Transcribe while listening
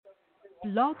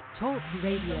Blog Talk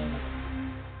Radio.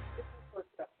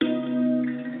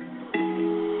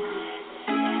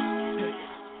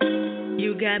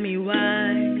 You got me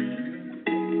wild.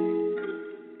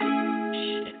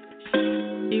 Shit.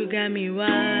 You got me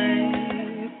wild.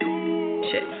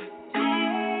 Shit.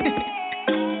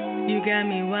 You got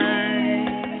me wild.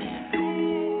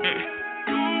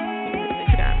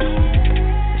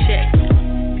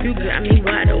 You got me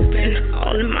wide open,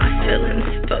 all in my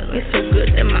feelings. Fuck me so good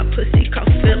that my pussy caught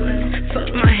feelings.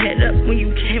 Fucked my head up when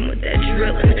you came with that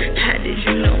drilling. How did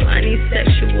you know I need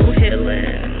sexual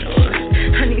healing?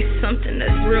 I need something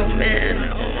that's real,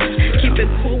 man. Keep it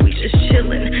cool, we just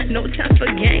chillin'. No time for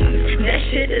games, that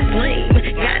shit is lame.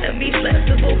 Gotta be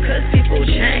flexible, cause people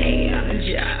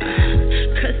change.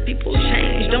 Cause people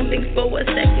change. Don't think for a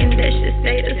second that shit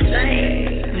stay the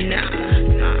same. Nah.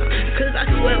 Cause I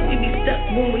swear we be stuck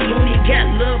when we only got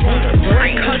love on the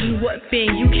brain. Called you up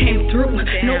and you came through.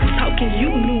 No talking,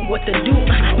 you knew what to do.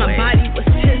 My body was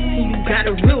tense and you got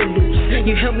a real loose.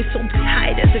 You held me so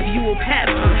tight as if you were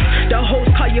paddling. The hoes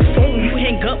call your phone, you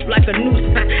hang up like a noose.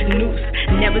 Noose,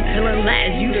 never telling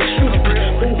lies, you the truth.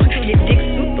 Ooh, your dick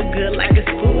super good like a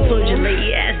spoon. So just lay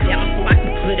your ass down so I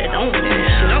can put it on.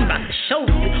 Shit, I'm about to show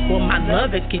you what my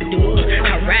love it can do.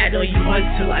 I ride on you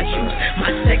until I choose.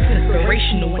 My sex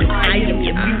inspirational when I am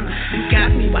your muse. You got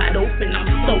me wide open, I'm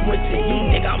so into you,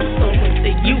 nigga, I'm so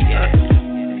into you.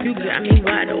 You got me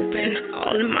wide open,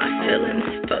 all in my feelings.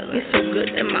 Fuck me so good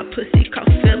that my pussy caught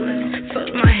feelings.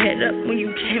 Fucked my head up when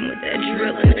you came with that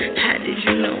drilling. How did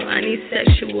you know I need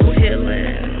sexual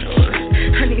healing?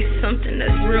 I need something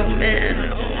that's real,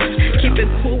 man. Keep it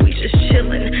cool, we just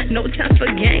chillin'. No time for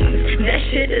games, that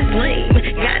shit is lame.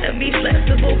 Gotta be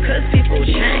flexible, cause people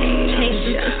change.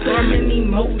 Change is storming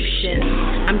emotions.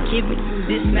 I'm giving you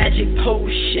this magic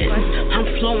potion. I'm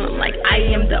flowing like I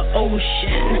am the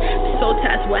ocean. So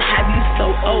tight, what have you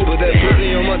so open? Put that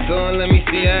pussy on my tongue, let me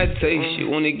see how it tastes. You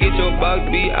wanna get your box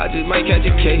beat, I just might catch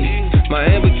a case. My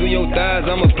hand between your thighs,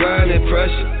 I'm applying that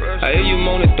pressure. I hear you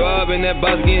moaning, throb, and that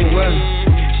box getting wet.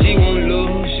 She won't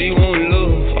love, she won't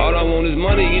love. All I want is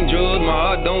money and drugs, my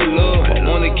heart don't love. I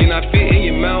wonder, can I fit in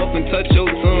your mouth and touch your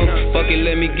tongue? Fuck it,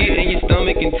 let me get in your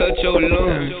stomach and touch your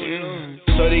lungs.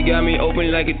 Shorty got me open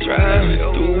like a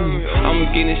drive-thru. I'ma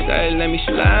get inside, let me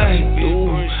slide through.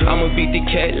 I'ma beat the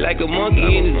cat like a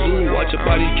monkey in the zoo. Watch your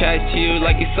body catch chill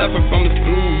like it's suffering from the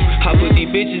flu. I put these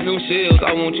bitches on shells,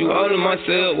 I want you all in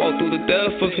myself. Walk through the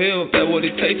depth of hell, that's what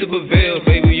it takes to prevail.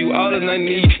 Baby, you all that I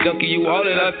need, junkie, you all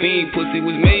that I fiend. Pussy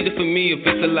was made for me, if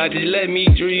it's a lie, just let me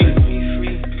dream.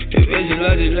 If it's a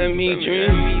lie, just let me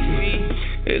dream.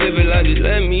 If it's a lie, just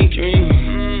let me dream.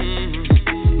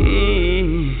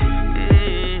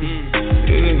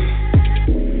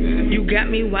 You got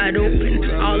me wide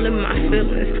open, all in my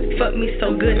feelings. Fuck me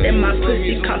so good that my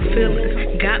pussy caught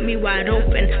feelings. Got me wide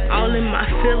open, all in my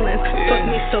feelings. Fuck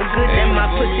me so good that my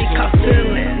pussy caught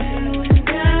feelings.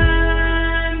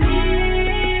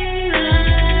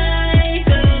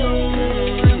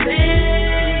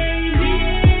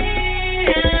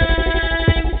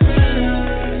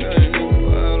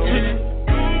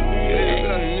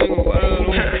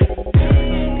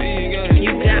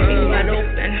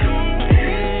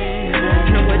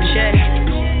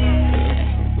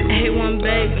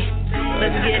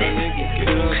 Let's get it.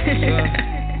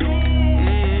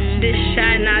 This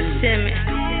shy not timid.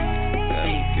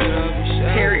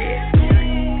 Period.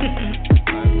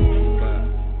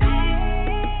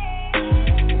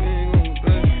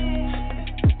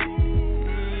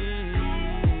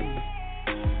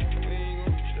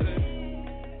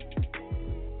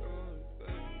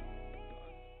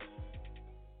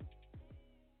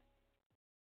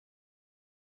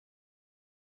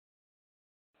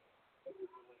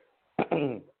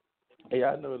 Hey,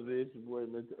 y'all know what it is. Your boy,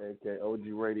 Mr. AK, OG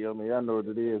Radio. Man, y'all know what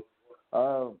it is.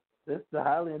 This is the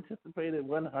highly anticipated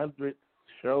 100th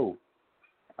show.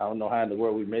 I don't know how in the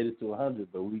world we made it to 100,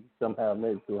 but we somehow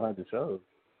made it to 100 shows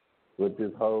with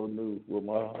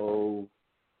my whole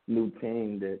new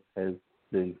team that has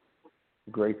been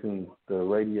gracing the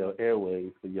radio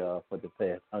airwaves for y'all for the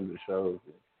past 100 shows.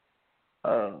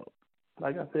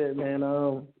 Like I said,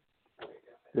 man,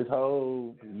 this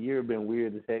whole year been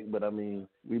weird as heck, but I mean,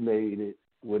 we made it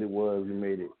what it was. We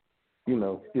made it,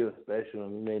 still special,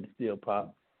 and we made it still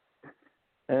pop.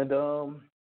 And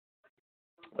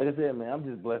like I said, man, I'm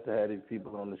just blessed to have these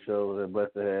people on the show. They're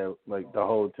blessed to have like the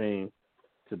whole team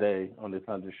today on this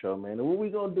 100 show, man. And what we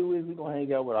gonna do is we gonna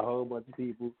hang out with a whole bunch of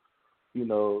people. We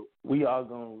all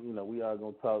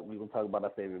gonna talk. We gonna talk about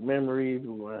our favorite memories.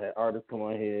 We're gonna have artists come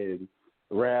on here and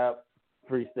rap,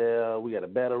 freestyle. We got a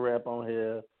battle rap on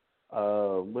here.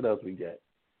 What else we got?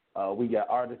 We got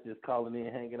artists just calling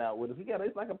in, hanging out with us.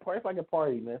 It's like a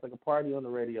party, man. It's like a party on the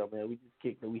radio, man. We just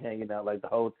kicked it. We hanging out like the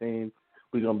whole team.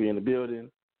 We gonna be in the building.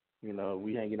 You know,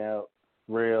 we hanging out.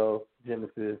 Rail,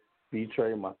 Genesis,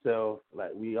 B-Trey, myself.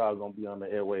 Like we all gonna be on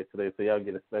the airways today. So y'all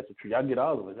get a special treat. Y'all get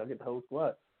all of us. Y'all get the whole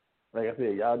squad. Like I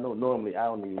said, y'all know normally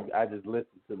I just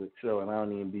listen to the show and I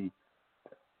don't even be,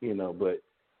 you know. But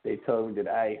they told me that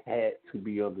I had to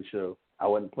be on the show. I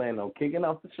wasn't planning on kicking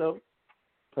off the show.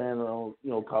 Planning on, you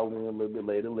know, calling in a little bit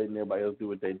later, letting everybody else do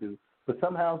what they do. But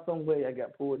somehow, some way, I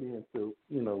got pulled into,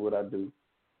 you know, what I do.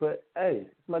 But hey,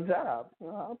 it's my job. You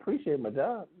know, I appreciate my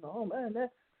job. Oh man,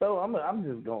 so I'm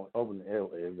just going to open the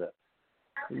airwaves up.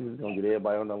 I'm just gonna get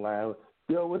everybody on the line.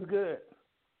 Yo, what's good?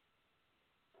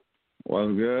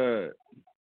 What's good?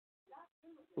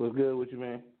 What's good with you,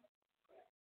 man?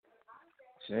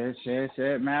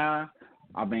 Shit, man.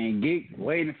 I've been geek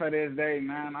waiting for this day,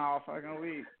 man, all fucking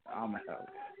week.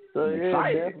 So yeah,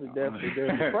 excited.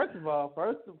 definitely. First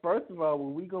of all,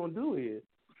 what we gonna do is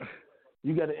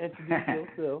you gotta introduce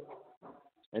yourself,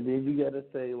 and then you gotta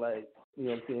say like, you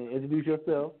know what I'm saying, introduce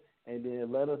yourself, and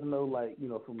then let us know like, you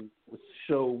know, from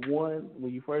show one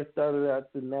when you first started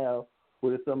out to now,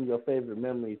 what are some of your favorite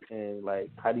memories, and like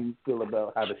how do you feel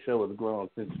about how the show has grown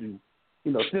since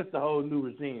since the whole new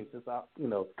regime, since I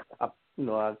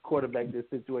quarterback this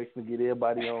situation to get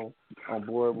everybody on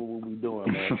board with what we're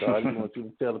doing, man. So I just want you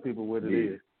to tell the people what it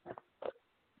is.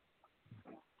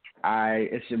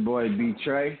 It's your boy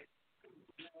B-Trey.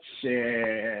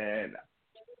 Shit.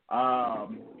 I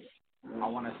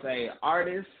want to say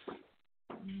artist,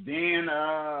 then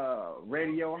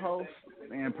radio host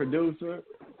and producer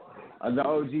of the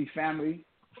OG family.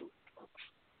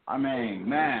 I mean,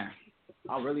 man,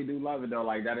 I really do love it though.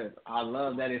 Like I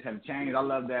love that it has changed. I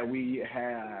love that we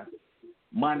have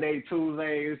Monday,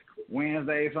 Tuesdays,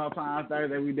 Wednesdays, sometimes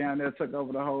Thursday. We down there took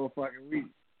over the whole fucking week.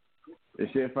 This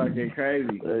shit fucking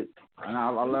crazy. And I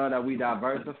love that we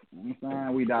diverse. You know what I'm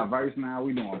saying? We diverse now.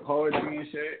 We doing poetry and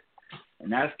shit,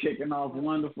 and that's kicking off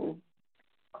wonderful.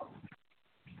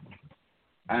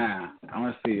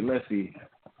 Let's see.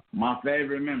 My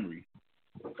favorite memory.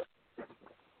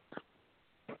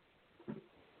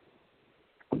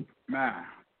 Man.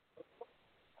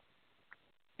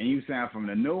 And you saying from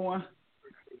the new one?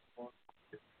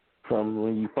 From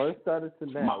when you first started to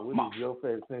now, what is your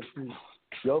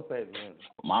favorite memory?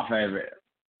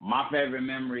 My favorite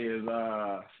memory is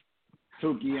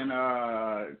Suki and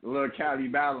Lil Cali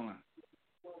battling.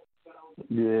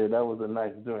 Yeah, that was a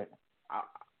nice joint.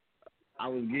 I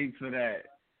was geeked for that.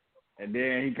 And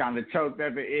then he kind of choked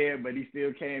at the end, but he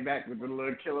still came back with the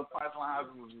little killer punchlines.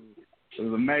 It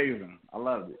was amazing. I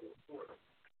loved it.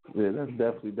 Yeah, that's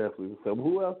definitely. So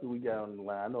who else do we got on the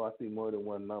line? I know I see more than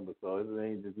one number, so it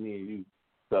ain't just me and you.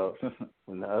 So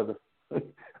when the other,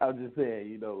 I was just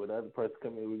saying, when the other person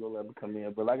come in, we're going to let them come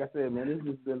in. But like I said, man, this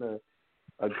has been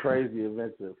a crazy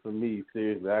adventure for me,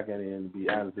 seriously. I can't even be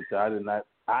honest with you.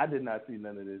 I did not see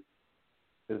none of this.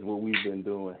 This is what we've been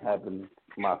doing happen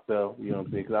myself, you know what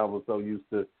I'm saying? Because I was so used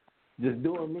to just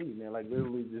doing me, man, like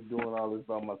literally just doing all this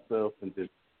by myself and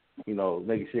just,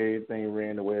 making sure everything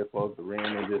ran the way it's supposed to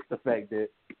run, and just the fact that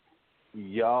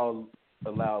y'all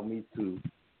allowed me to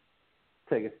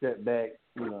take a step back,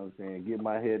 you know what I'm saying, get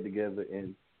my head together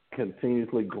and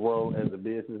continuously grow as a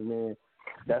businessman.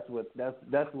 That's what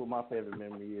my favorite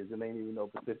memory is. It ain't even no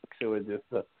Pacific show. It's just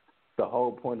the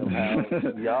whole point of how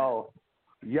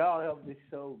y'all helped this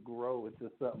show grow into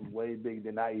something way bigger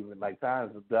than I even imagine,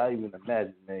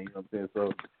 man. You know what I'm saying?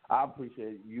 So I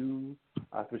appreciate you.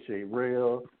 I appreciate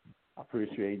Rail. I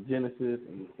appreciate Genesis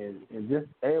and just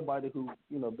everybody who,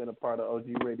 been a part of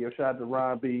OG Radio. Shout out to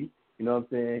Ron B. You know what I'm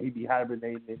saying? He be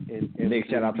hibernating and big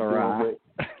shout out to Ron.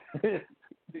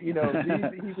 He's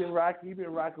been rocking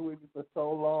with me for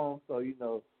so long. So,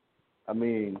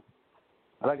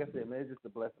 like I said, man, it's just a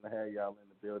blessing to have y'all in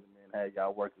the building, man, have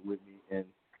y'all working with me. And,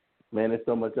 man, there's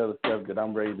so much other stuff that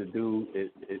I'm ready to do.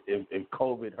 If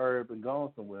COVID hurry up and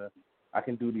gone somewhere, I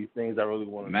can do these things I really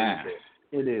want to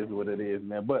do. It is what it is,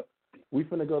 man. But we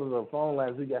finna go to the phone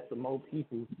lines. We got some more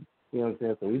people, you know what I'm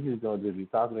saying? So we just going to be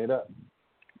talking it up.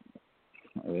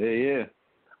 Yeah.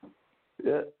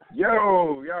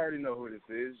 Yo, you already know who this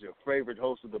is. Your favorite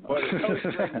host of the Butter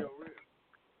Radio.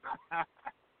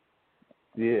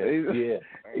 Yeah.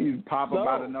 He's popping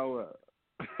out of nowhere.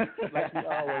 Like he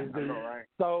always do. Know, right?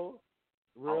 So,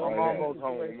 I'm almost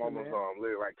home. I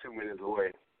live like 2 minutes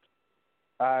away.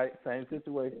 All right, same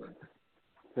situation.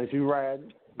 Since you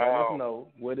riding, let us know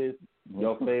what is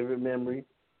your favorite memory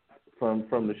from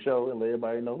the show, and let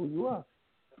everybody know who you are.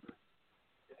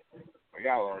 Well,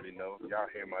 y'all already know. Y'all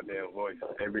hear my damn voice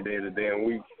every day of the damn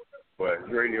week. But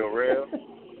it's Radio Rail.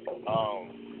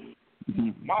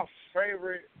 My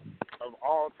favorite of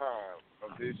all time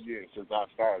of this year since I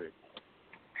started,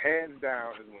 hands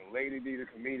down, is when Lady D the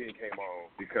comedian came on,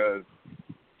 because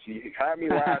she had me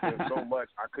laughing so much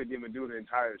I couldn't even do the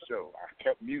entire show. I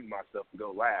kept muting myself to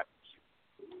go laugh.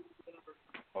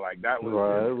 But, like, that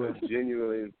was a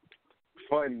genuinely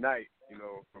fun night, you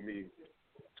know, for me.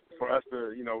 For us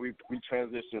to, you know, we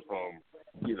transitioned from,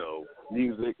 you know,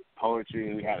 music, poetry,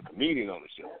 and we had a comedian on the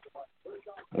show.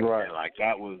 Right. And, like,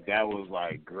 that was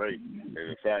like great. And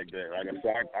the fact that, like I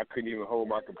said, I couldn't even hold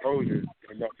my composure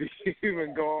enough to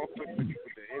even go on with the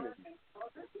energy.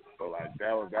 So, like,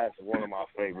 that's one of my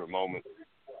favorite moments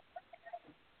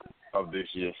of this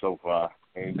year so far.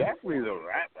 And definitely the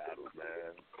rap battles,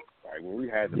 man. Like, when we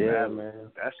had the battle,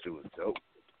 man. that shit was dope.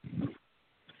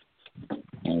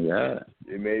 Yeah.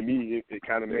 It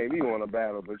kind of made me want to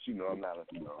battle, but I don't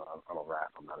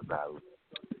rap. I'm not a battler.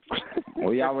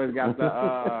 We always got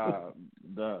the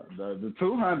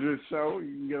 200 show.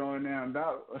 You can get on there and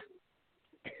battle.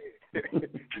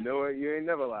 You know what? You ain't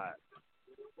never lied.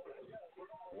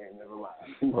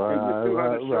 Right, The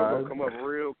 200 show right. gonna come up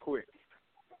real quick.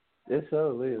 It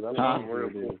sure is. I love real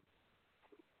quick.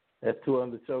 That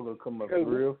 200 show gonna come up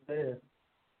real fast.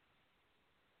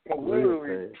 Well,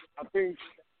 literally, I think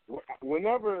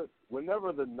whenever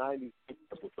the 96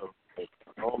 episode,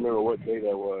 I don't remember what day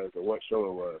that was or what show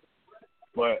it was,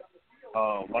 but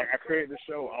like I created the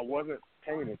show, I wasn't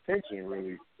paying attention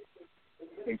really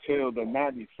until the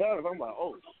 97. I'm like,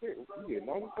 oh shit, we get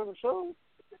 97 shows?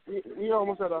 We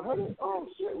almost at 100? Oh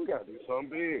shit, we gotta do something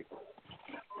big.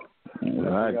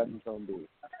 Right. We gotta do something big.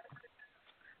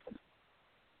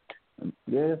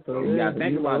 Yeah, so you gotta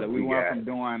think about it. We went from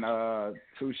doing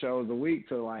 2 shows a week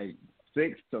to like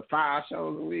 6 to 5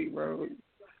 shows a week, bro.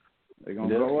 They're gonna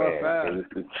go up fast.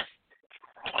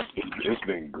 It's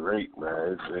been great,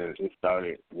 man. It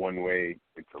started one way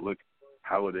to look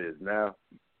how it is now.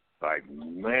 Like,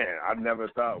 man, I never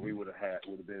thought we would have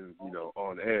been, you know,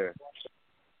 on air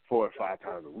 4 or 5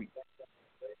 times a week.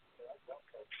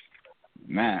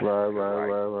 Man,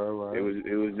 right. It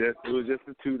was just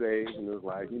the 2 days, and it was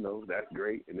like, you know, that's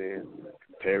great. And then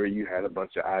Terry, you had a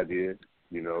bunch of ideas,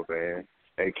 you know, man.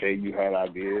 AK, you had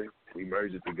ideas. We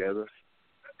merged it together.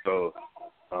 So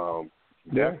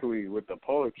definitely with the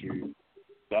poetry,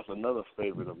 that's another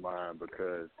favorite of mine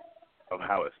because of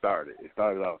how it started. It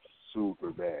started off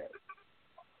super bad.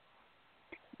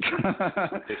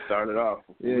 It started off.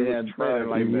 Yeah,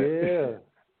 like that.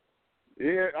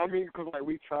 Yeah, I mean, because like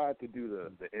we tried to do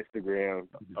the Instagram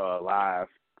live,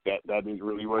 that didn't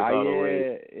really work all the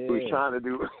way. Yeah. We tried to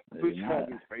do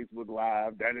Facebook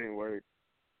Live, that didn't work.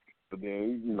 But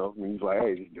then, you know, he's like,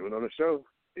 hey, just do it on the show.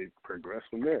 It progressed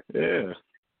from there. Yeah.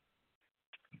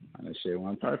 And that shit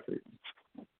went perfect.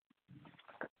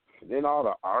 And then all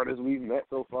the artists we've met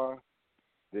so far,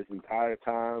 this entire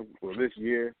time, well, this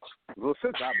year, well,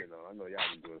 since I've been on, I know y'all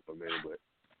been doing it for a minute, but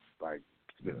like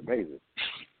it's been amazing.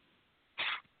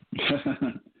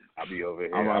 I'll be over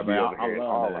here. I'll be over here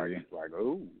all like,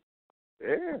 oh,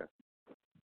 yeah.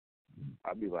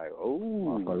 I'll be like, oh,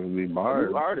 motherfuckers be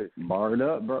barred. Artist. Barred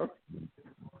up, bro.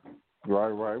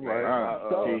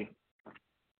 Right.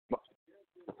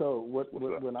 So what I'm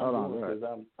doing,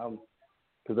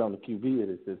 because I'm the QB of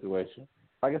this situation.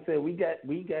 Like I said, we got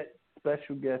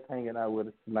special guests hanging out with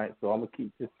us tonight, so I'm gonna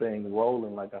keep this thing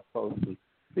rolling like I'm supposed to.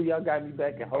 See, y'all got me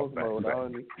back in host mode.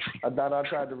 I thought I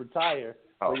tried to retire,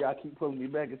 so y'all keep pulling me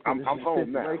back into this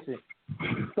situation.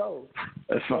 So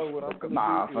what I'm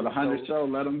gonna do for the 100 show,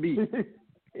 let them be.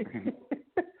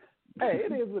 Hey,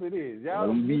 it is what it is.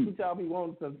 Y'all do what y'all be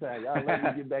wanting sometimes. Y'all let me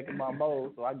get back in my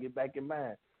mode so I get back in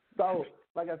mine. So,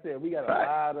 like I said, we got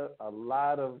a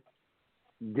lot of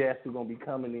guests who are gonna be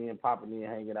coming in, popping in,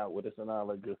 hanging out with us, and all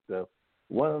that good stuff.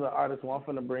 One of the artists I'm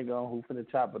finna bring on, who finna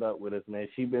chop it up with us, man.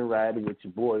 She been riding with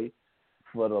your boy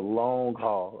for the long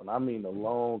haul, and I mean the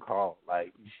long haul.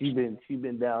 Like she been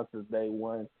down since day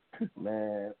one,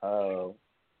 man.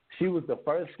 She was the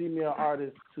first female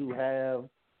artist to have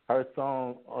her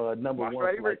song number one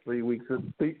for like 3 weeks.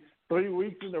 3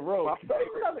 weeks in a row.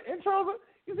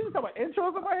 You see me talking about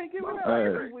intros? If I ain't giving up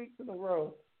 3 weeks in a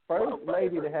row. First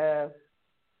lady to have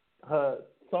her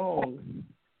song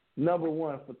number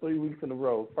one for 3 weeks in a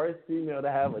row. First female to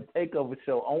have a takeover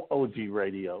show on OG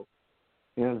Radio.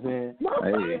 You know what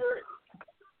I'm saying?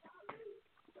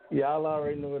 Y'all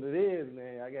already know what it is,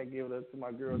 man. I gotta give it up to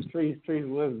my girl Trees. Trees,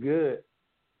 what's good?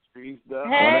 Trees,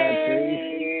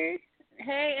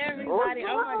 Hey everybody!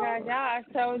 Oh my gosh,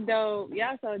 y'all are so dope.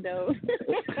 Y'all so dope.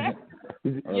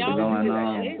 What's going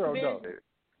on?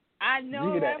 I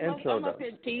know, You get right? that intro, I'm up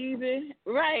here teasing.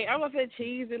 Right, I'm up here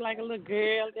teasing like a little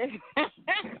girl.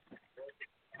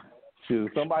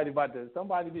 Shoot, somebody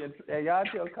be, hey, y'all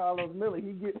tell Carlos Miller,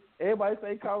 everybody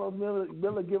say Carlos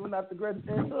Miller giving out the greatest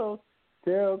intros.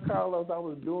 Tell Carlos I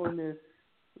was doing this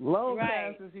long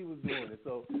time since he was doing it.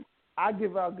 So I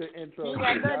give out good intros. He got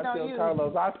I nothing tell on you.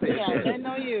 Carlos I say He got nothing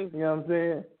on you. You know what I'm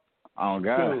saying? Oh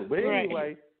God. But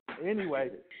anyway,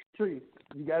 Tree,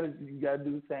 you gotta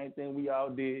do the same thing we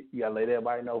all did. You gotta let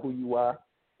everybody know who you are.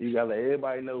 You gotta let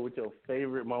everybody know what your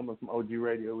favorite moment from OG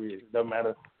Radio is. Doesn't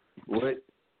matter what,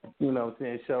 you know what I'm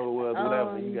saying, show was,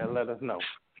 whatever. You gotta let us know.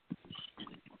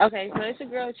 Okay, so it's your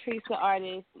girl Treese the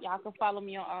Artist. Y'all can follow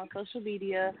me on all social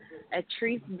media at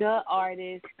Treese the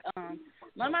Artist.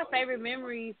 One of my favorite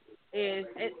memories is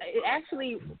it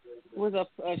actually was a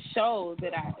show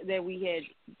that we had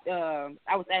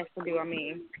I was asked to do.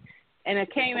 And I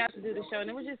came out to do the show, and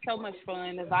it was just so much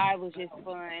fun. The vibe was just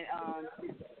fun.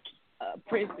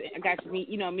 Prince, I got to meet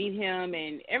him,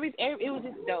 and it was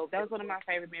just dope. That was one of my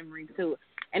favorite memories too.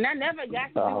 And I never got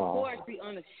to do poetry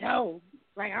on the show.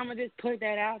 Like, I'm gonna just put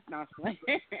that out. No,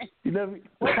 you never. Say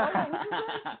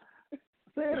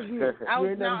it again. I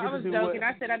was joking.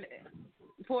 I said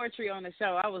poetry on the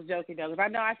show. I was joking though, because I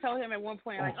know I told him at one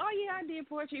point, like, oh yeah, I did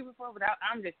poetry before, but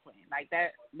I'm just playing. Like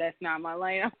that. That's not my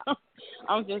lane.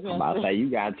 I'm just. I'm about to say you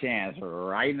got a chance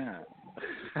right now.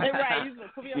 Right, you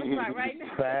put me on the spot right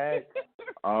now. Fact.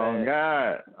 Oh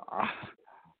God.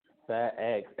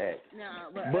 X.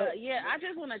 No, but yeah, I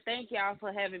just want to thank y'all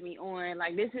for having me on.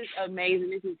 Like, this is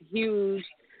amazing. This is huge.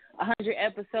 100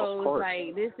 episodes.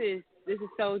 Like, this is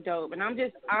so dope, and I'm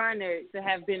just honored to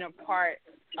have been a part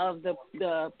of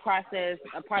the process,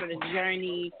 a part of the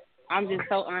journey. I'm just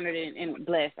so honored and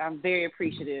blessed. I'm very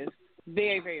appreciative.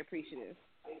 Very, very appreciative.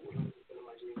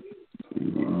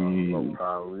 No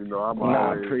problem. You know,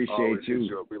 I appreciate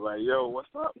you. Be like, yo, what's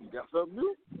up? You got something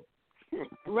new?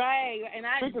 Right, and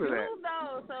I do that.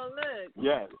 though. So look.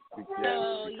 Yes.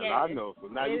 So yes. I know. So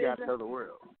now you got to tell the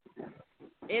world.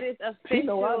 It is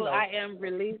official. I know. I am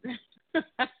releasing.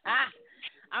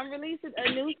 I'm releasing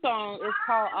a new song. It's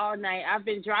called All Night. I've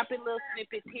been dropping little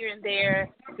snippets here and there.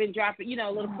 Been dropping, a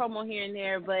little promo here and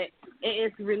there, but it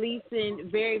is releasing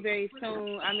very, very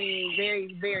soon. I mean,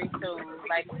 very, very soon.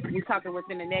 Like, we're talking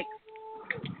within the next,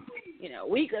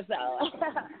 week or so.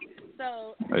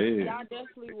 So y'all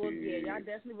definitely will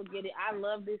get it. I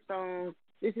love this song.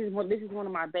 This is one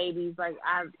of my babies. Like,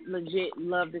 I legit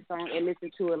love this song and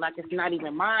listen to it like it's not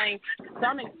even mine. So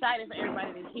I'm excited for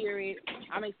everybody to hear it.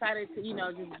 I'm excited to,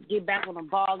 just get back on the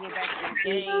ball, get back to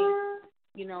the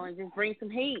game, and just bring some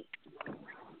heat.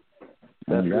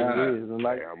 That's what it is. And,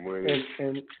 I'm with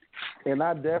it. And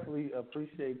I definitely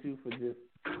appreciate you for just,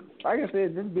 like I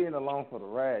said, just being along for the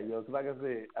ride, yo. Because like I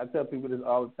said, I tell people this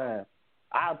all the time.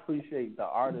 I appreciate the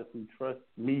artists who trust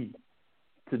me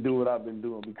to do what I've been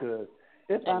doing, because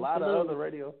it's a lot of other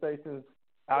radio stations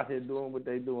out here doing what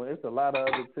they're doing. It's a lot of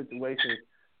other situations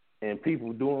and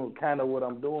people doing kind of what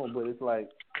I'm doing, but it's like,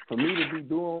 for me to be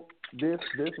doing this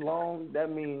long,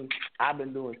 that means I've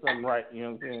been doing something right, you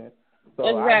know what I'm saying?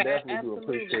 So I definitely do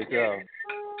appreciate y'all.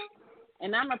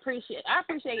 And I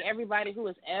appreciate everybody who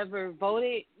has ever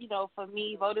voted, for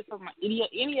me, voted for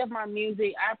any of my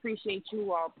music. I appreciate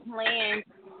you all playing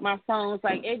my songs.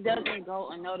 Like, it doesn't go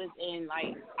unnoticed, and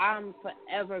like, I'm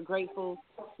forever grateful,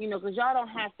 because y'all don't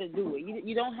have to do it.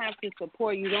 You don't have to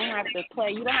support. You don't have to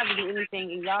play. You don't have to do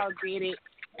anything, and y'all did it.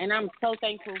 And I'm so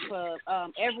thankful for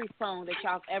every song that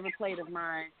y'all have ever played of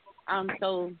mine. I'm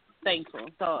so thankful.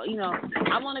 So,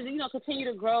 I want to, continue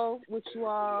to grow with you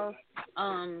all.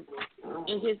 And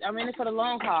just, I'm in it for the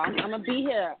long haul. I'm going to be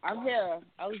here. I'm here.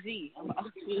 OG. I'm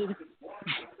OG.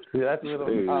 See, that's what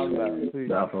I'm talking about. See,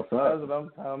 that's what I'm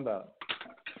talking about.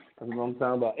 That's what I'm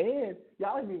talking about. And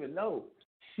y'all don't even know.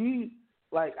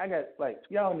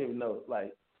 Y'all don't even know.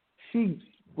 Like, she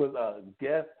was a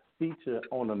guest feature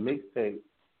on a mixtape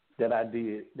that I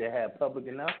did that had Public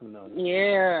Announcement on it.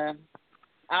 Yeah.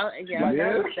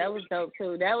 That was dope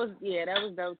too. That was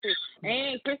dope too.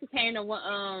 And Krista came to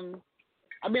one.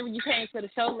 I remember you came to the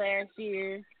show last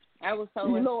year. That was so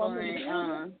much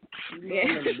fun.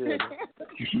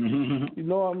 You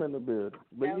know I'm in the building.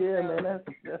 But man,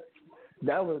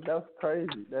 that was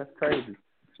crazy. That's crazy.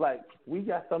 Like, we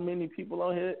got so many people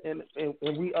on here, and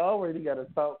we already got to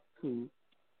talk to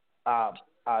our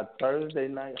Thursday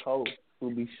night host,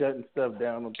 who'll be shutting stuff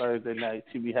down on Thursday night.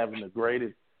 She be having the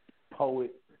greatest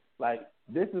poet. Like,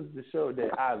 this is the show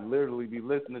that I literally be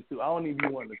listening to. I don't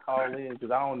even want to call in, because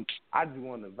I just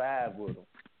want to vibe with them.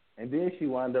 And then she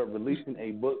wound up releasing a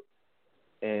book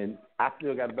and I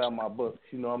still got to buy my book.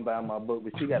 She know I'm buying my book,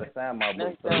 but she got to sign my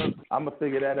book. So That's I'm gonna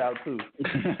figure that out too.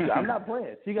 I'm not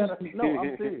playing. She got to. No,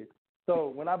 I'm serious.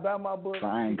 So when I buy my book,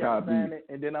 Sign she got to copy. sign it,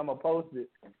 and then I'm gonna post it.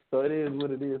 So it is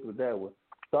what it is with that one.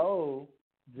 So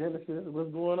Genesis,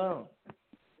 what's going on?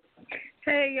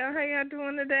 Hey, y'all, how y'all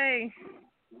doing today?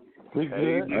 We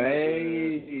good?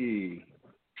 Hey.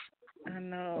 I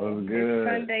know. What's It's good?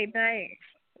 Sunday night.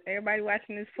 Everybody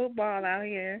watching this football out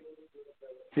here.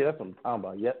 See, that's what I'm talking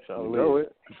about. Yep, sure. Know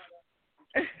it.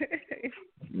 KC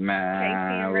Man,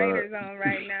 and look. Raiders on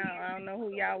right now. I don't know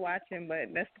who y'all watching,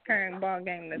 but that's the current ball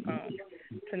game that's on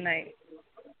tonight.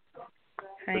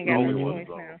 I ain't got Only no one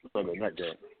choice now. Sunday night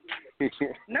game.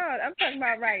 No, I'm talking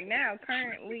about right now,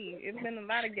 currently. It's been a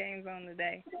lot of games on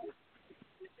today.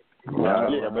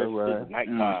 Yeah, but right. it's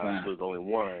nighttime, Yeah, so there's only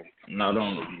one. No,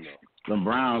 don't. The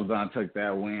Browns done took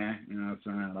that win. You know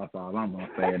what I'm saying? That's all I'm gonna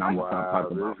say. And I'm gonna stop Wow,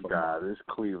 talking about this football. guy, this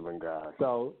Cleveland guy.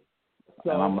 So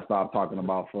And I'm gonna stop talking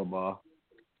about football.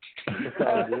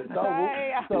 Right,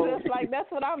 so, just like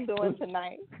that's what I'm doing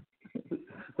tonight.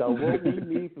 so what we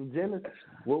need from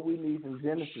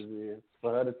Genesis is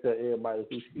for her to tell everybody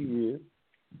who she is,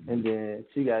 and then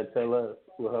she got to tell us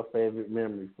what her favorite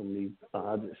memory from these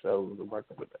 100 shows of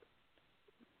working with her.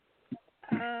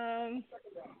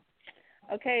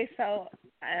 Okay, so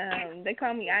they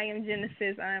call me I Am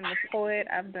Genesis. I am a poet.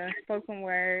 I've done spoken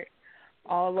word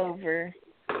all over.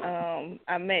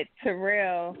 I met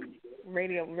Terrell,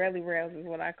 Relly Rails is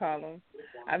what I call him.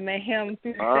 I met him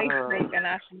through Facebook, and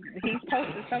he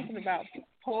posted something about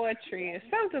poetry or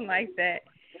something like that.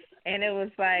 And it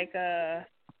was like,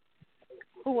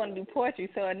 who want to do poetry?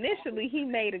 So initially he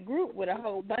made a group with a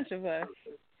whole bunch of us.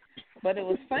 But it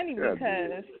was funny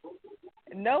because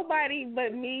nobody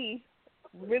but me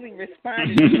really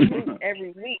responded to the group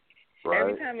every week. Right.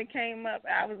 Every time it came up,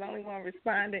 I was the only one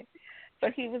responding. So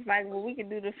he was like, well, we can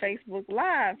do the Facebook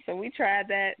Live. So we tried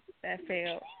that. That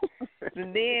failed.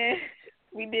 And then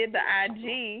we did the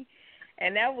IG,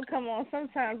 and that would come on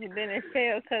sometimes, but then it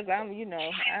failed because I don't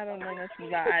know nothing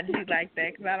about IG like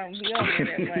that because I don't be on there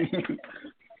that much.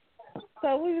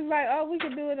 So we was like, oh, we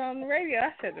could do it on the radio.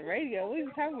 I said, the radio? What are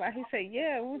you talking about? He said,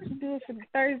 yeah, why don't you do it for the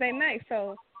Thursday night?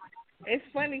 So it's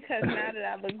funny because now that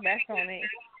I look back on it,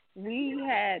 we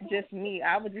had just me.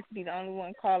 I would just be the only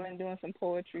one calling, doing some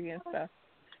poetry and stuff,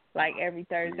 like every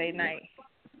Thursday night.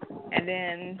 And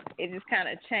then it just kind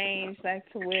of changed, like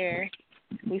to where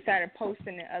we started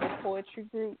posting in other poetry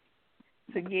groups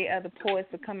to get other poets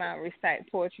to come out and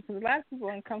recite poetry. Because a lot of people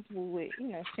are uncomfortable with,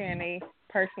 sharing their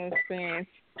personal experience,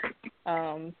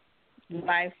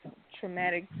 life,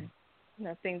 traumatic,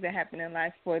 things that happen in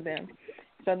life for them.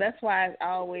 So that's why I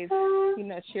always,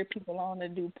 cheer people on to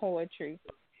do poetry,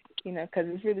 because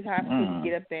it's really hard for people to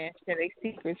get up there and share their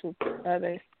secrets with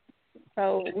others.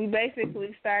 So we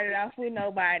basically started off with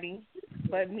nobody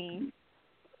but me,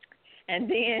 and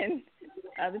then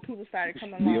other people started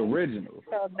coming along. The original.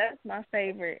 So that's my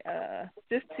favorite.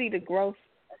 Just see the growth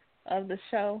of the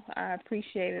show. I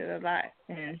appreciate it a lot,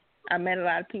 and I met a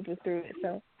lot of people through it.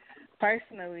 So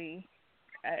personally,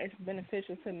 it's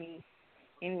beneficial to me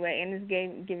anyway, and it's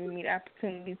giving me the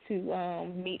opportunity to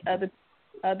meet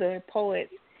other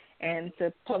poets and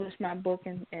to publish my book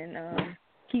and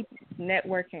keep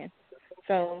networking.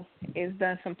 So it's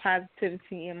done some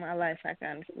positivity in my life. I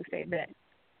can honestly say that.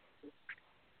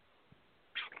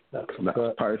 That's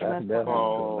perfect.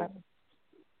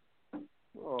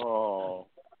 Oh.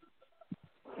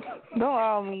 Don't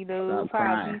all me, dude. I'll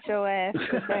beat your ass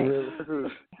today.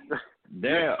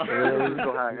 Damn. You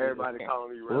know how everybody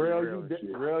calling me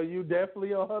Real, you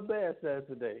definitely on her bad side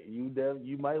today.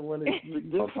 You might want to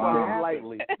This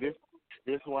lightly.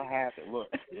 This what happened. Look,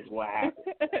 this what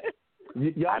happened.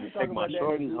 Y'all I can just talk take my about that.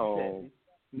 shorty home.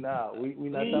 Nah, we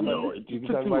not talking about that. You can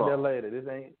talk about that later. This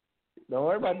ain't. Don't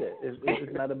worry about that.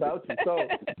 It's not about you.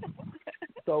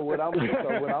 So what I'm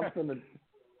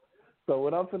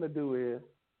finna do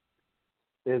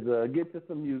is get to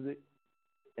some music,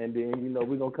 and then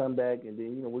we're gonna come back, and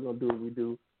then we're gonna do what we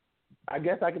do. I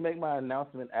guess I can make my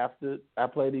announcement after I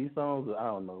play these songs, or I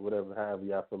don't know, whatever, however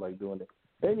y'all feel like doing it.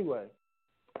 Anyway,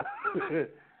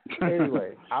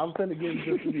 I'm finna get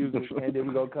into some music, and then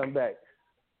we're gonna come back.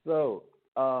 So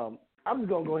I'm just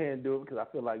gonna go ahead and do it because I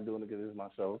feel like doing it because it's my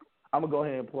show. I'm gonna go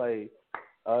ahead and play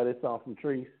this song from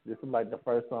Treese. This is like the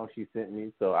first song she sent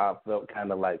me, so I felt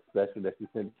kind of like special that she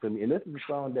sent it to me. And this is a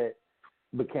song that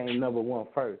became #1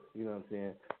 first. You know what I'm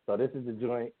saying? So this is the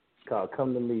joint called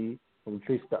 "Come to Me" from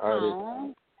Treese the artist.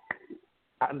 Aww.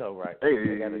 I know, right?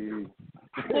 Hey.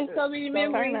 There's so many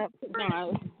memories.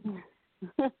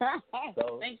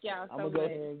 So Thank y'all so I'm gonna much. go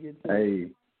ahead and get to it.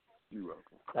 Hey. You're welcome.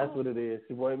 That's what it is.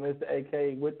 Your boy, Mr.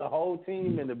 AK, with the whole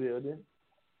team in the building.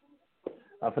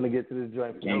 I'm finna get to this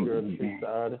joint for the girl to speak to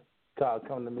artist.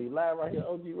 Come to me live right here,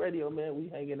 OG Radio, man. We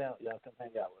hanging out. Y'all come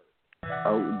hang out with us.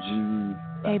 OG.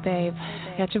 Hey, babe.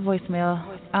 Got your voicemail.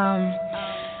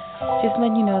 Just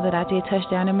letting you know that I did touch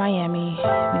down in Miami.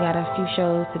 We got a few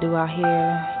shows to do out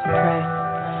here, some press,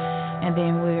 and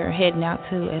then we're heading out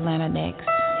to Atlanta next.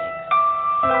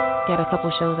 Got a couple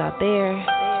shows out there,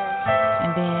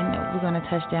 and then we're gonna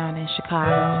touch down in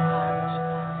Chicago.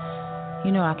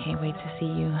 You know I can't wait to see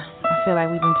you. I feel like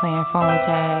we've been playing phone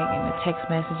tag and the text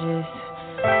messages.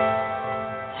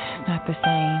 It's not the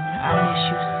same. I miss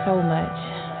you so much.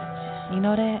 You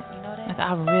know that? Like,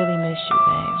 I really miss you,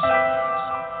 babe.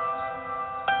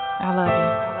 I love you.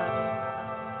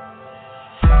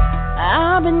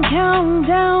 I've been counting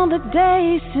down the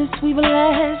days since we've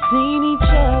last seen each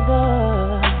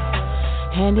other,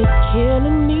 and it's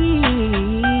killing me.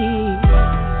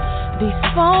 These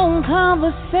phone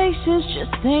conversations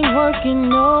just ain't working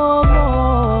no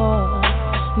more.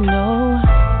 No,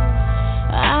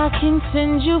 I can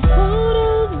send you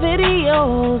photos,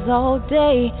 videos all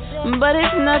day, but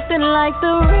it's nothing like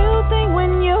the real thing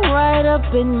when you're right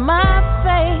up in my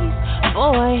face.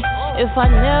 Boy, if I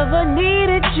never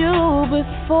needed you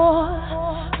before,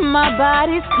 my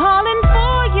body's calling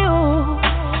for you.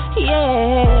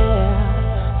 Yeah.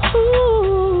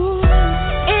 Ooh.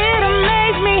 It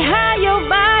amazes me how your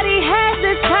body has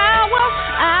this power.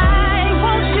 I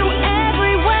want you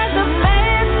everywhere the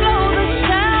fans blow the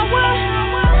shower.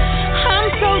 I'm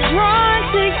so drawn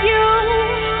to you.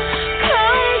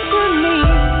 Come to me.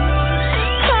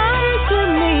 Come to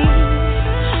me.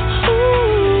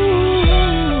 Ooh.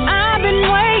 I've been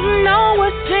waiting on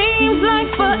what seems like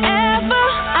forever.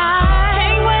 I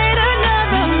can't wait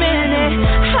another minute.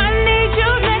 I need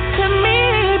you next to me,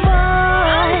 boy.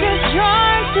 I'm just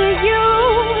drawn to you.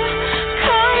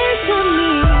 Come to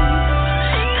me.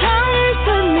 Come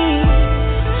to me.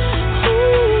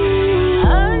 Ooh.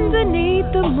 Underneath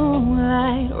the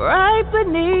moonlight, right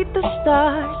beneath the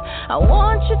stars, I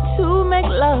want you to make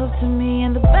love to me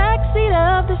in the backseat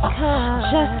of this car.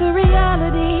 Just the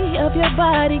reality of your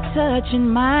body touching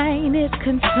mine is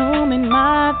consuming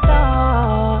my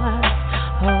thoughts.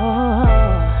 Oh,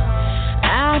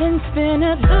 I done spent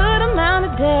a good amount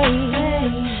of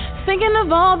days thinking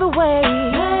of all the ways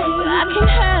I can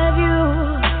have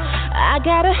you. I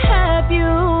gotta have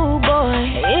you,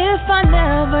 boy. If I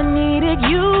never needed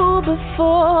you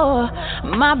before,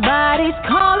 my body's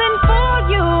calling for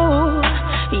you.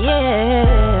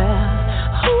 Yeah.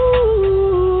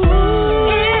 Ooh.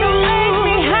 It amazes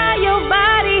me how your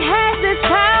body has this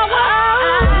power.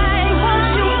 I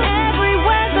want you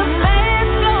everywhere the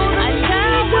fans blow the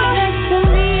shower. Next to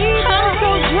me, I'm so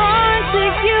drawn to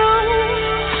you.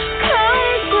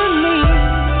 Come to me,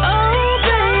 oh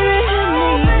baby.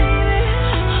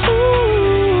 Ooh.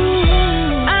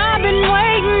 I've been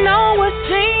waiting on what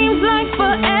seems like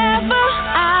forever.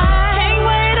 I can't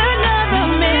wait another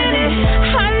minute.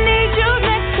 I need you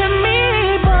next to me,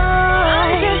 boy.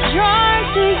 I'm just drawn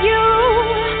to you.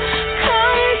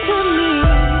 Come to me.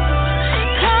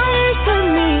 Come to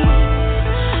me.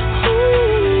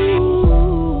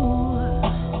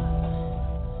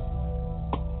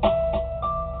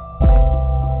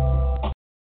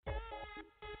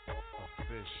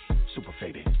 Super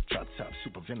faded, drop top,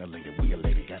 super ventilated. We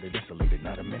elated, got it insulated.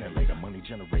 Not a minute later, money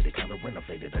generated, kinda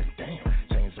renovated. Damn,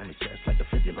 chains on the chest like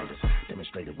defibrillators.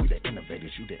 Demonstrated, we the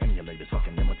innovators, you the emulators.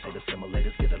 Fucking imitators,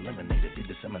 simulators, get eliminated, be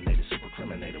disseminated, super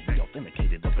criminated. We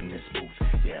authenticated up in this booth,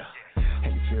 yeah.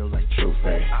 And you feel like truth,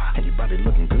 babe. And your body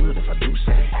looking good if I do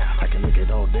say. I can look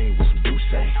it all day with some do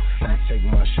say. Let me take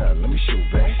my shot, let me shoot,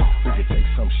 babe. We can take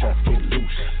some shots, get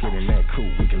loose. Get in that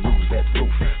cool, we can lose that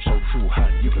roof. So true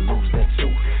hot, you can lose that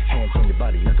too. Hands on your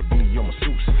body, I could be your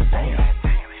masseuse. Damn.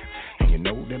 And you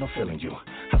know that I'm feeling you.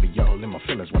 I be all in my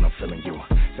feelings when I'm feeling you.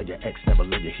 Say your ex never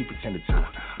loved you, he pretended to.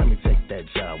 Let me take that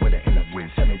job with an interview.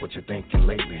 Tell me what you're thinking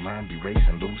lately. Mind be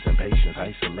racing, losing patience,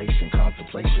 isolation,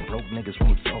 contemplation. Broke niggas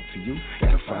won't talk to you.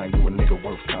 Gotta find you a nigga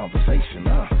worth conversation,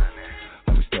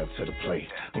 Let me step to the plate.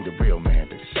 Need a real man,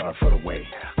 baby, sorry for the wait.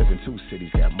 Live in 2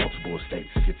 cities, got multiple estates.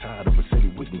 If you're tired of a city,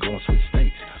 we can go and switch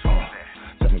states.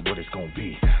 Tell me what it's gonna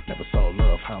be. Never saw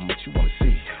love, how much you wanna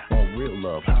see. Want real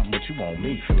love, how much you want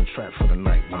me. Feeling trapped for the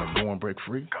night, wanna go and break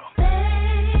free. Baby,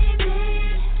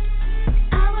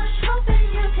 I was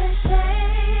hoping you could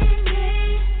save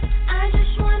me. I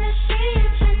just wanna see you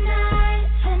tonight,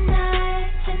 tonight,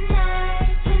 tonight,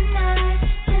 tonight,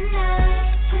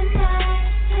 tonight, tonight,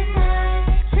 tonight,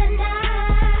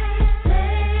 tonight.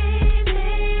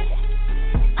 Baby,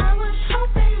 I was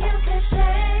hoping you could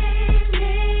save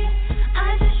me.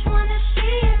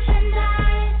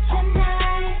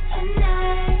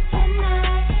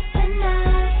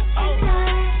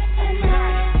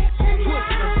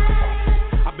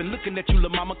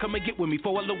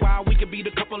 a little while, we could be the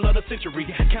couple of the century.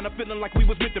 Kinda feeling like we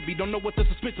was meant to be, don't know what the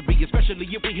suspense will be, especially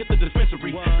if we hit the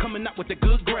dispensary. Coming out with the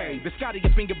good grade, biscotti,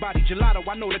 your finger body gelato.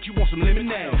 I know that you want some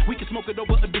lemonade. We can smoke it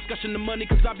over a discussion of money,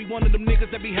 cause I be one of them niggas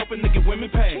that be helping to get women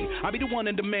paid. I be the one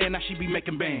in demand, now she be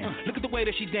making bands. Look at the way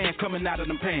that she dance, coming out of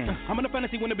them pants. I'm in a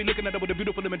fantasy when I be looking at her with a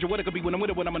beautiful image of what it could be when I'm with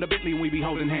her, when I'm in a Bentley and we be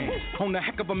holding hands. On the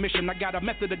heck of a mission, I got a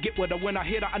method to get with her. When I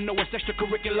hit her, I know it's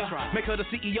extracurricular. Make her the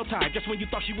CEO type, just when you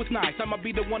thought she was nice. I'ma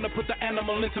be the one to put the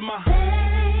animal into my Baby,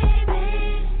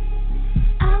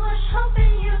 I was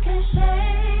hoping you could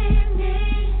save me.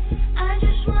 I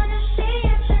just wanna see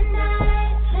you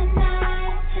tonight,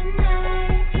 tonight,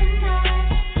 tonight, tonight,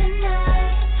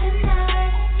 tonight,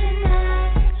 tonight,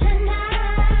 tonight,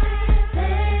 tonight.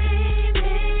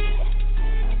 Baby,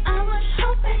 I was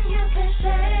hoping you could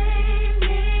save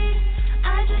me.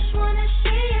 I just wanna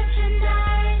see you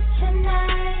tonight,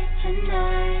 tonight,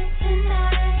 tonight,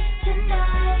 tonight,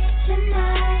 tonight, tonight,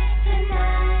 tonight,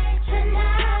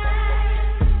 tonight.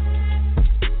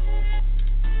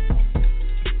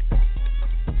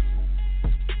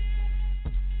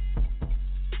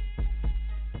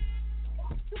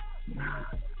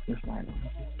 It's like,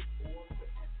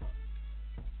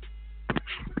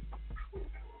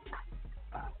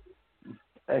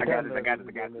 I got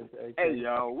it. Hey,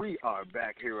 y'all, we are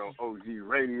back here on OG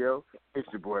Radio. It's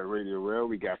your boy Radio Rail.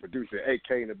 We got producer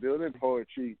AK in the building,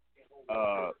 poetry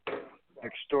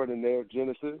extraordinaire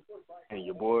Genesis, and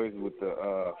your boys with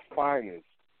the finest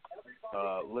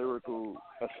lyrical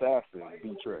assassin,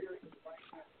 B-Trey.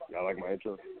 Y'all like my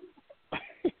intro?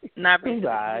 Not It's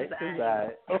alright.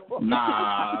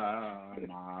 nah.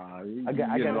 I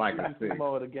gotta like teach you some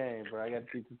more of the game, bro. I gotta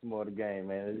teach you some more of the game,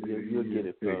 man. You'll get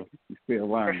it, bro. You still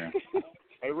learning.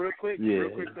 Hey, real quick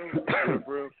though,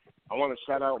 bro. I want to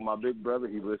shout out my big brother.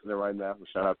 He's listening right now. So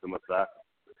shout out to Masai.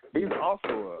 He's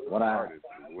also an artist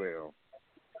as well.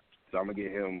 So I'm gonna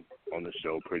get him on the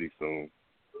show pretty soon.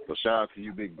 So shout out to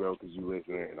you, big bro, because you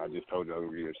listening. And I just told you I was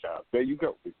gonna give you a shout out. There you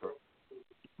go, big bro.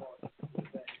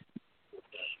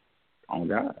 Oh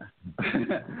God.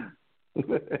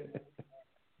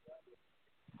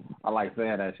 I like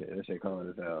saying that shit. That shit cold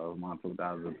as hell. My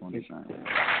 2020 shine.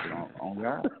 On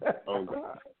God. Oh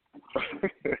God.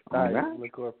 On God.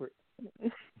 Look corporate.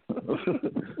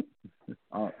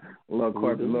 Little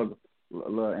corporate,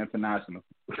 little international.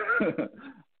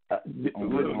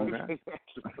 On God.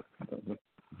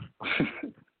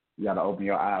 You gotta open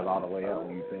your eyes all the way up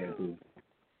when you say it too.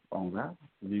 On God.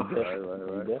 You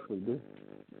definitely do.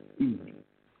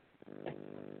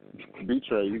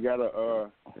 B-Trey, you gotta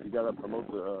promote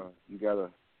you gotta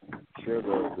share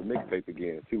the mixtape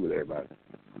again too with everybody.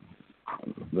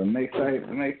 The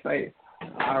mixtape.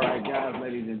 All right, guys,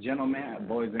 ladies and gentlemen,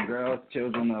 boys and girls,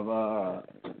 children of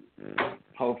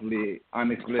hopefully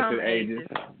unexplicit ages,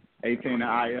 18 and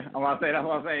higher. I want to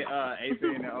say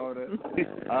 18 and older.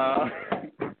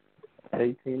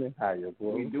 18 and higher,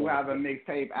 boy. We do have a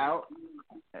mixtape out.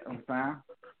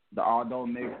 The All Dope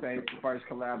mixtape, first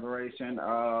collaboration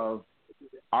of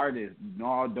artists,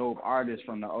 all dope artists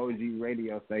from the OG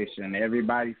radio station.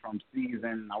 Everybody from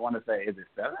season, I want to say, is it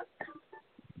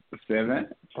 7?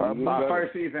 My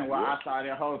first season where I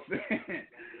started hosting.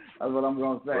 That's what I'm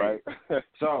going to say. Right.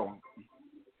 So,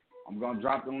 I'm going to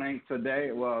drop the link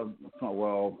today. Well,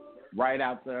 right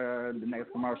after the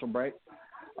next commercial break.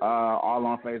 All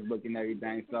on Facebook and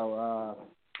everything. So,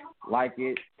 like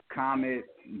it, comment,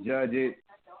 judge it,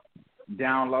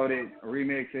 download it,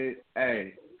 remix it.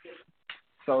 Hey,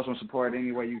 social support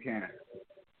any way you can.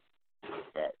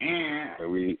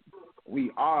 And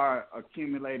we are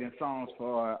accumulating songs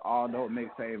for All Dope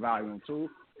Mixtape Volume 2.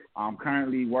 I'm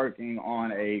currently working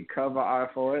on a cover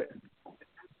art for it,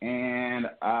 and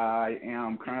I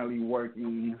am currently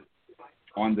working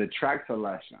on the track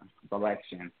selection.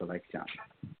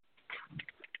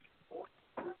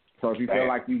 So if you feel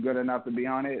like you're good enough to be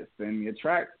on it, send me a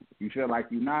track. If you feel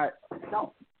like you're not,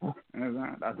 don't.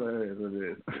 That's what it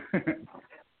is.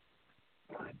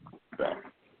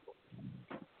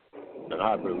 And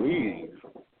I believe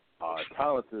our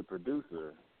talented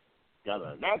producer got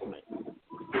an announcement.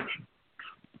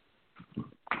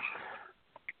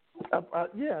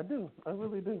 Yeah, I do. I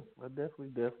really do. I definitely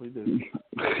do.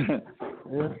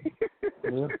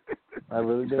 Yeah. I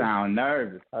really do. Sound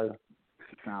nervous. So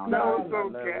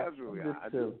casual.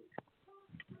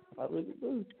 I really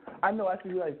do. I know I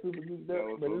should be like super geeked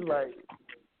up, but it's like,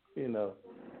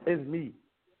 it's me.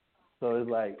 So it's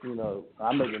like,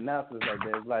 I make announcements like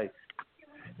that. It's like,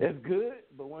 it's good,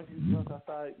 but once I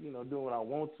start, doing what I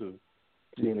want to,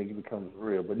 then it becomes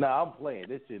real. But now I'm playing.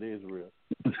 This shit is real.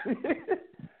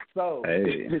 So,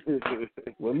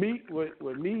 with me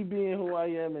being who I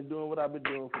am and doing what I've been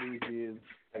doing for these years,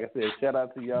 like I said, shout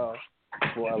out to y'all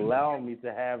for allowing me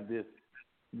to have this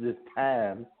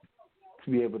time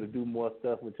to be able to do more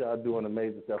stuff with y'all doing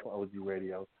amazing stuff on OG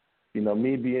Radio. You know,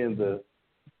 me being the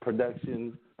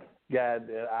production guy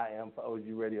that I am for OG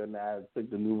Radio now, I took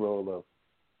the new role of,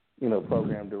 you know,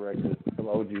 program director from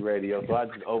OG Radio, so I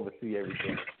just oversee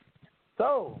everything.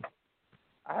 So,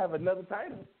 I have another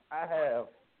title. I have,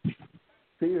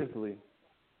 seriously,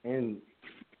 and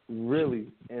really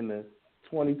in the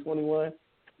 2021,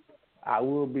 I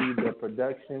will be the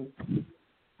production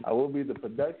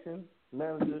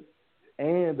manager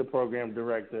and the program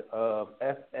director of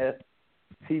FS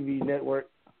TV Network.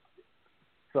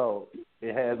 So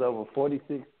it has over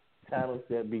 46 channels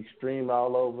that be streamed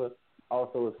all over.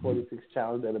 Also, it's 46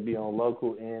 channels that'll be on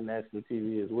local and national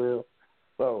TV as well.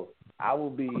 So I will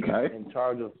be in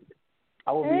charge of.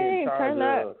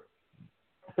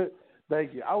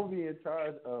 Thank you. I will be in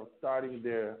charge of starting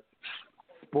their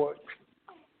sports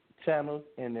channels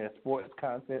and their sports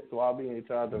content. So I'll be in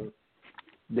charge of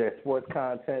their sports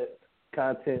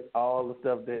content, all the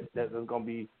stuff that is going to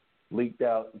be leaked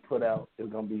out and put out is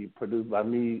going to be produced by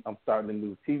me. I'm starting a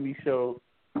new TV show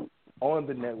on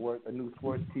the network, a new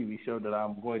sports TV show that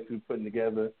I'm going to be putting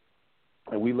together,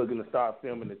 and we're looking to start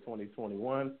filming in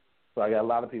 2021. So I got a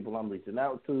lot of people I'm reaching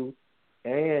out to,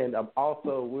 and I'm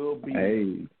also will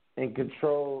be in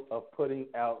control of putting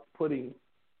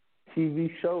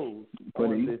TV shows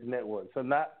on this network. So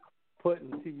not putting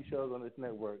TV shows on this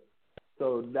network.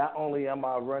 So not only am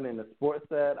I running the sports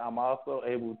side, I'm also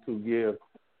able to give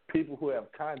people who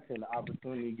have content the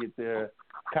opportunity to get their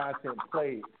content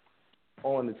played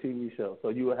on the TV show. So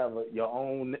you will have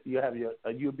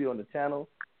you'll be on the channel,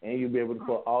 and you'll be able to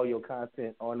put all your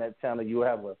content on that channel. You'll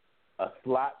have a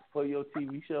slot for your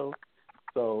TV show.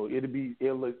 So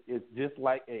it's just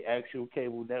like an actual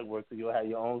cable network. So you'll have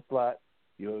your own slot.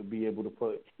 You'll be able to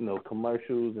put, you know,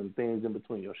 commercials and things in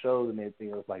between your shows and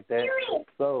everything else like that.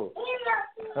 So,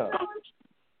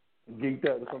 geeked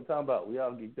up. That's what I'm talking about. We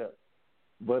all geeked up.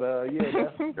 But,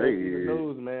 that's the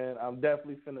news, man. I'm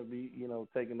definitely finna be, you know,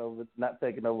 not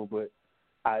taking over, but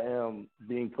I am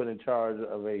being put in charge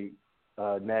of a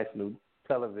national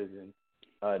television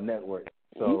network.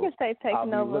 So you can say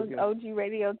taking over, OG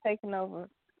Radio taking over.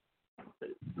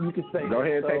 You can say go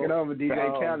ahead, take it over,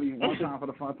 DJ Cali. One time for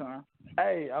the fun time.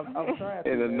 Hey, I'm trying to.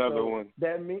 And another one.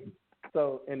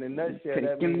 So in a nutshell,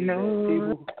 that means that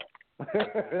people.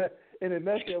 In a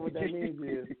nutshell, what that means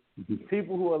is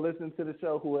people who are listening to the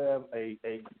show who have a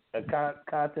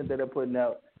content that they're putting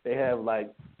out. They have,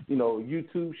 like, you know,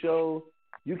 YouTube shows.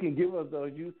 You can give us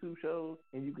those YouTube shows,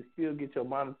 and you can still get your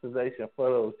monetization for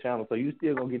those channels. So you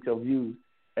still gonna get your views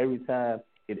every time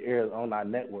it airs on our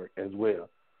network as well.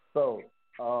 So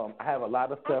I have a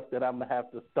lot of stuff that I'm gonna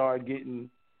have to start getting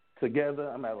together.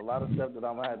 I'm gonna have a lot of stuff that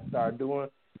I'm gonna have to start doing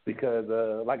because,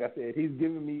 like I said, he's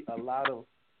giving me a lot of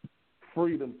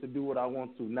freedom to do what I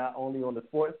want to, not only on the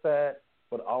sports side,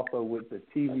 but also with the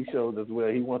TV shows as well.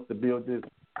 He wants to build this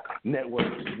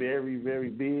network very, very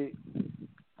big,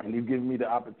 and he's giving me the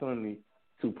opportunity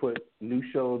to put new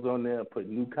shows on there, put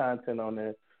new content on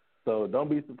there. So don't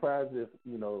be surprised if,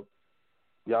 you know,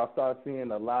 y'all start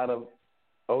seeing a lot of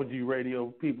OG Radio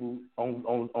people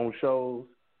on shows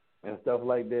and stuff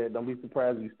like that. Don't be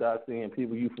surprised if you start seeing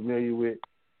people you familiar with,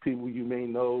 people you may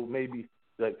know, maybe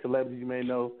like celebrities you may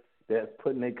know that's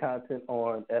putting their content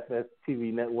on FS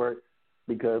TV Network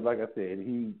because, like I said,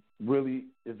 it's really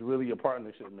a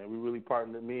partnership, man. We really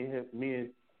partnered. Me and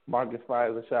Marcus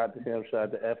Fires, shout out to him,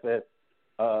 shout out to FS.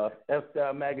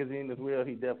 F-Style Magazine as well.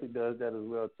 He definitely does that as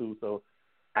well, too. So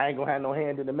I ain't going to have no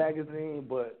hand in the magazine,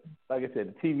 but like I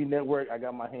said, the TV network, I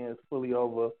got my hands fully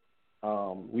over.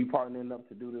 We partnering up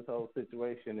to do this whole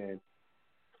situation, and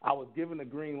I was given a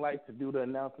green light to do the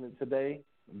announcement today,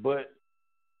 but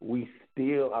we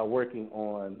still are working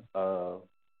on a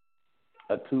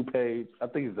 2-page, I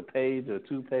think it's a page or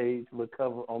 2-page look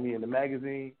cover on me in the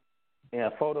magazine and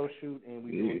a photo shoot, and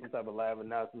we doing some type of live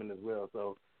announcement as well.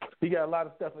 So he got a lot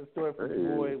of stuff in store for the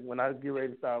boy when I get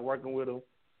ready to start working with him.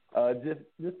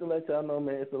 Just to let y'all know,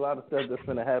 man, it's a lot of stuff that's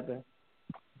going to happen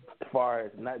as far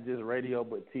as not just radio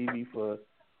but TV for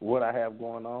what I have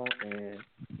going on. And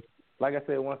like I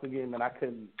said, once again, man, I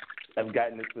couldn't have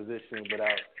gotten this position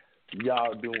without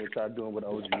y'all doing what y'all doing with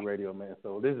OG Radio, man.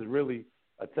 So this is really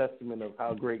a testament of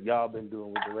how great y'all been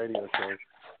doing with the radio show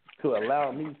to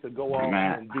allow me to go off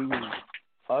and do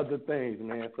other things,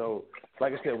 man. So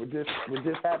like I said, with this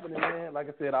happening, man, like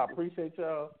I said, I appreciate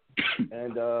y'all.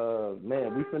 And,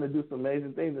 man, we finna do some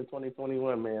amazing things in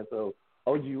 2021, man. So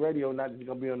OG Radio not just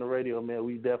going to be on the radio, man.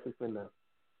 We definitely finna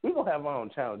we gonna have our own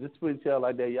channel. Just switch y'all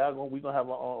like that. We gonna have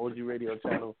our own OG Radio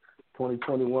channel.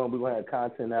 2021, we gonna have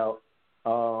content out.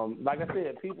 Like I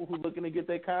said, people who looking to get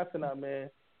their content out, man,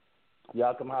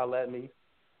 y'all come holler at me,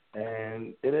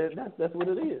 and that's what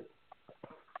it is.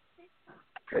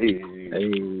 Hey,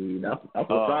 that's what's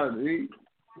up, dude.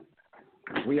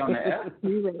 We on the app.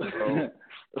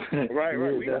 Right.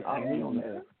 We on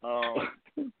the app.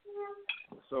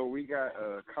 So we got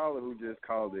a caller who just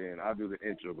called in. I'll do the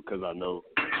intro because I know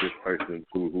this person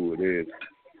who it is.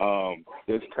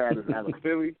 This cat is out of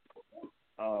Philly.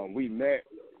 We met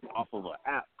off of an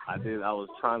app. I was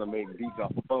trying to make beats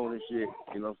off the phone and shit.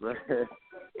 You know what I'm saying?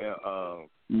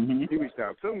 And he reached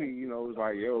out to me. You know, it was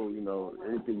like, yo, you know,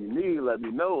 anything you need, let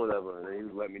me know, whatever. And he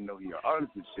was letting me know he an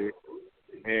artist and shit.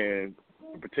 And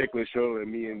a particular show that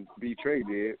me and B Trey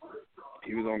did,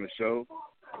 he was on the show.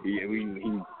 He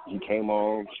came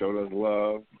on, showed us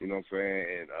love. You know what I'm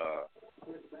saying?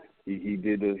 And he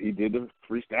did the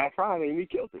Freestyle Friday and he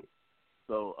killed it.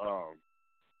 So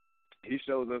he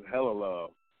shows us hella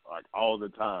love, like all the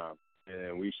time,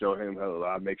 and we show him hella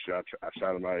love. I make sure I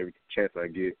shout him out every chance I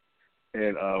get.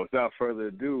 And without further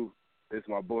ado, it's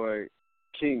my boy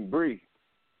King Bree.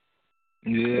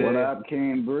 Yeah. What up,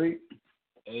 King Bree?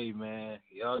 Hey man,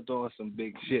 y'all doing some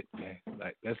big shit, man.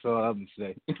 Like that's all I'm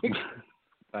gonna say.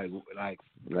 like,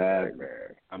 man.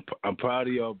 I'm proud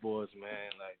of y'all boys,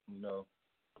 man. Like, you know,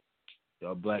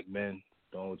 y'all black men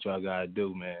doing what y'all gotta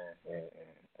do, man,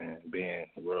 and being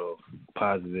real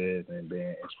positive and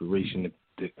being inspiration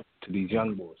to these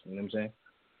young boys. You know what I'm saying?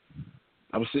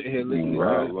 I was sitting here listening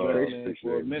to this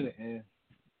for a minute, and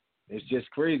it's just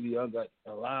crazy. Y'all got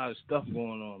a lot of stuff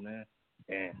going on, man.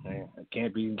 And man, it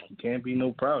can't be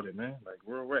no prouder, man. Like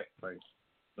real rap, like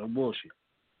no bullshit.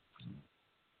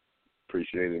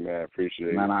 Appreciate it, man.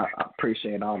 Man, I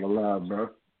appreciate all the love, bro.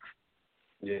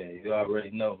 Yeah, you already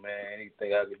know, man.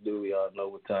 Anything I can do, y'all know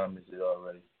what time is it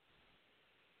already.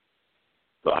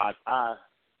 So I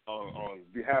on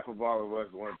behalf of all of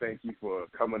us, want to thank you for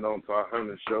coming on to our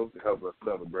 100th show to help us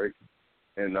celebrate.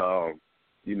 And,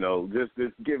 you know, just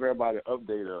give everybody an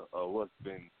update of what's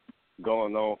been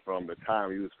going on from the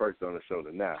time you was first on the show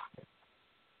to now.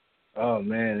 Oh,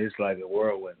 man, it's like a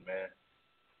whirlwind, man.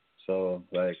 So,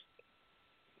 like,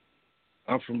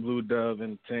 I'm from Blue Dove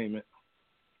Entertainment.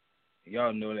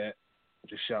 Y'all know that.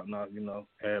 Just shouting out, you know,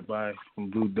 everybody from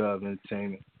Blue Dove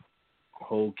Entertainment,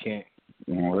 whole camp.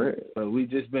 Right. But we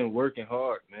just been working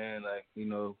hard, man. Like, you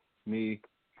know, me,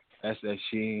 S.S.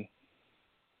 Sheen,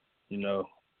 you know,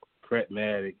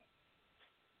 Cretmatic,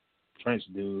 French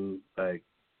dude, like,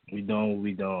 we doing what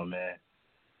we doing, man.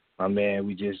 My man,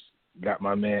 we just got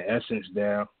my man Essence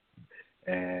down,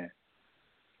 and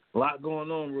a lot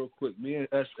going on real quick. Me and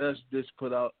SS just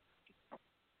put out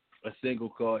a single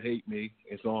called Hate Me.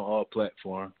 It's on all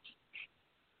platforms.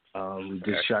 We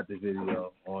just shot the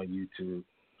video on YouTube.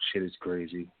 Shit is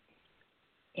crazy.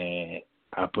 And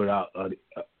I put out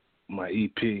my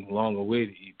EP,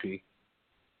 long-awaited EP,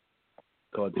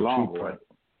 called The True Print.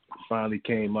 Finally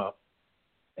came out.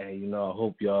 And, you know, I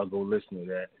hope y'all go listen to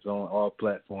that. It's on all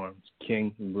platforms.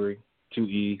 King Bree, 2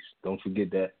 E's. Don't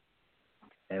forget that.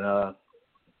 And,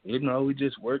 you know, we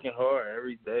just working hard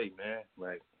every day, man.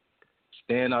 Like,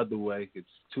 staying out the way. It's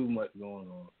too much going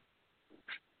on.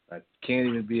 I can't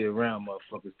even be around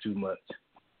motherfuckers too much.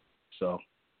 So,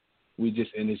 we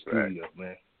just in the studio,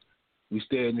 man. We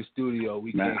stay in the studio.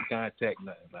 We can't contact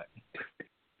nothing. Like,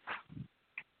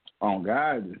 on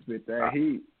God, just spit that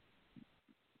heat.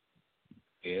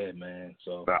 Yeah, man.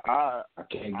 So I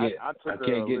can't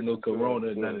get no corona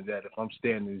or none of that if I'm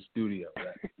staying in the studio.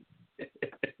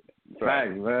 Right,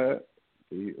 right, man.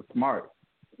 You're smart.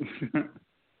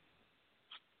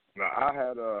 Now I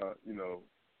had you know,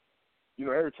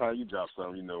 every time you drop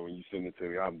something, you know, when you send it to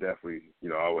me, I'm definitely, you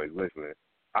know, always listening.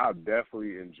 I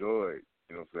definitely enjoyed,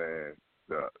 you know what I'm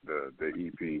saying, the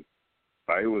EP.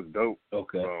 Like, it was dope.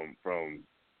 Okay. From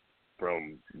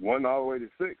 1 all the way to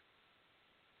 6.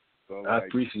 So, like, I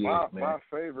appreciate it, man. My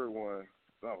favorite one,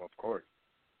 of course,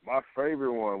 my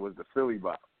favorite one was the Philly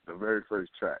Bop, the very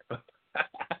first track.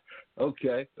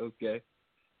 Okay.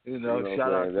 You know,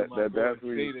 shout out to my boy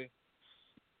Fader.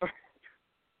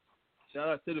 Shout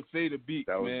out to the Fader beat,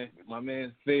 man. My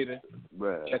man Fader.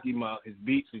 Man. Check him out. His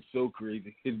beats are so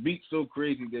crazy. His beats so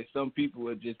crazy that some people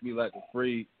would just be like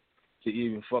afraid to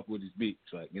even fuck with his beats.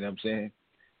 Like, you know what I'm saying?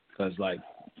 Because like,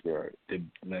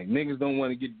 niggas don't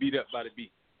want to get beat up by the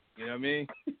beat. You know what I mean?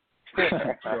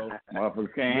 So,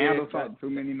 motherfuckers can't handle something. Too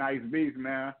many nice beats,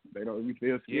 man. They don't even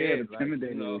feel scared,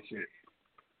 intimidated, you know, and shit.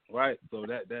 Right. So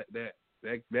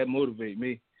that motivate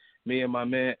me. Me and my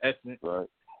man Essence,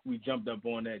 we jumped up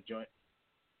on that joint.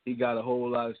 he got a whole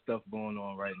lot of stuff going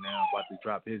on right now. About to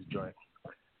drop his joint,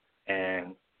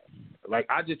 and like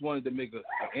I just wanted to make an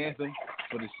anthem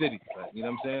for the city. Like, you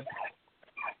know what I'm saying?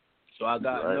 So I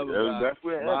got another guy,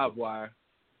 Livewire.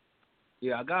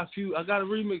 Yeah, I got a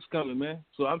remix coming, man.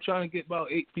 So I'm trying to get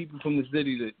about 8 people from the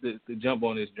city to jump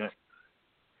on this joint.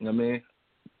 You know what I mean?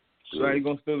 So I ain't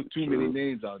gonna throw too many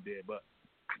names out there, but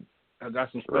I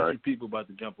got some special people about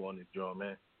to jump on this joint,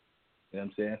 man. You know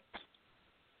what I'm saying?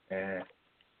 And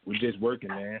we're just working,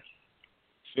 man.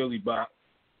 Philly Bop.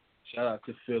 Shout out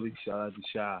to Philly. Shout out to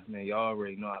Shy. Man, y'all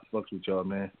already know I fucks with y'all,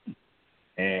 man.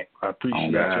 And I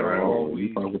appreciate y'all always.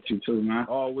 Fuck with you too, man.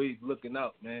 Always looking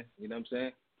out, man. You know what I'm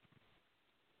saying?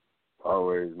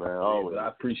 Always, man. Always. I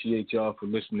appreciate y'all for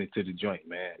listening to the joint,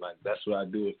 man. Like, that's what I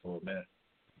do it for, man.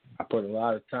 I put a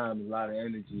lot of time and a lot of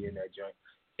energy in that joint.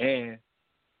 And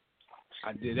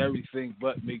I did everything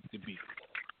but make the beat.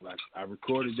 Like, I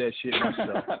recorded that shit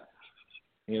myself.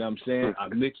 You know what I'm saying? I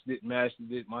mixed it,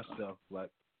 mastered it myself. Like,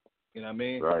 you know what I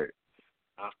mean? Right.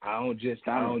 I don't just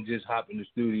hop in the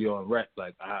studio and rap.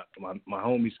 Like, my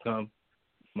homies come,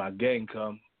 my gang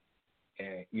come,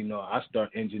 and, you know, I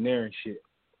start engineering shit.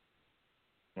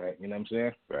 Right, you know what I'm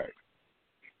saying? Right.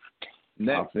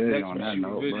 Next we shoot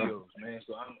videos, man.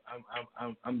 So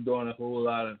I'm doing a whole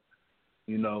lot of,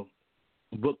 you know,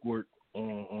 book work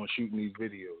on shooting these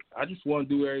videos. I just want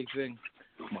to do everything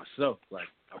myself. Like,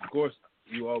 of course,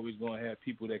 you always gonna have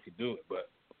people that could do it, but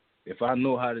if I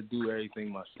know how to do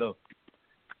everything myself,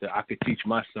 that I could teach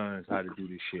my sons how to do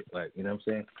this shit. Like, you know what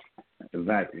I'm saying?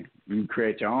 Exactly. You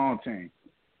create your own team.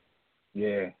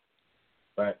 Yeah.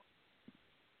 Right.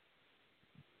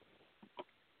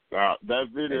 That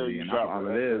video you dropped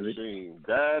with Machine,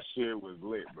 that shit was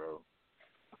lit, bro.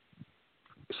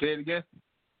 Say it again?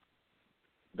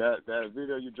 That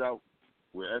video you dropped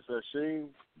with SS Sheen,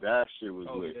 that shit was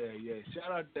lit. Yeah.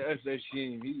 Shout out to SS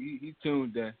Sheen. He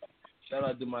tuned in. Shout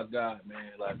out to my guy,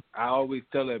 man. Like, I always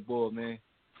tell that boy, man,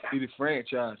 he the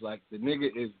franchise. Like, the nigga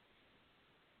is,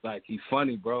 like, he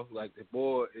funny, bro. Like, the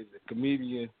boy is a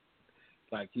comedian.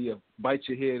 Like, he'll bite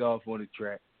your head off on the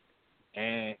track.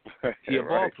 And he a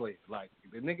ball player. Like,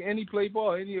 the nigga, and he play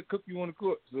ball, and he'll cook you on the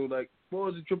court. So, like,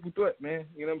 boy's a triple threat, man.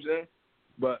 You know what I'm saying?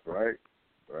 But right.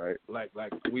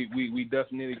 Like we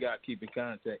definitely got to keep in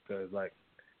contact, because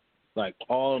like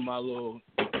all of my little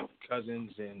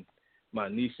cousins and my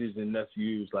nieces and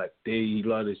nephews, like, they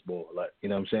love this boy. Like, you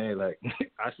know what I'm saying? Like,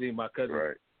 I see my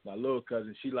cousin, my little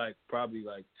cousin, she like probably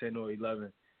like 10 or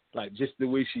 11. Like, just the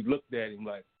way she looked at him,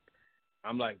 like,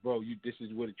 I'm like, bro, this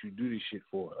is what you do this shit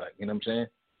for. Like, you know what I'm saying?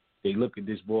 They look at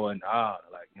this boy and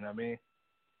like, you know what I mean?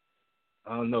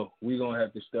 I don't know. We gonna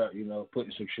have to start, you know,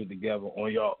 putting some shit together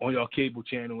on your cable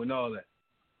channel and all that.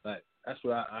 Like, that's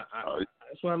what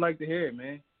that's what I like to hear,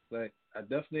 man. Like, I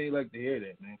definitely like to hear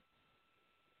that, man.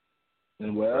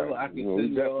 And wherever I can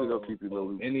send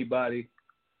y'all, anybody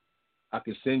I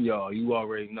can send y'all, you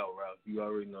already know, Ralph. You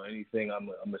already know anything. I'm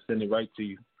gonna send it right to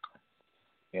you.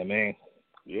 Yeah, man.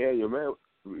 Yeah, your man.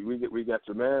 We got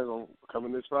your man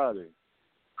coming this Friday.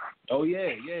 Oh yeah.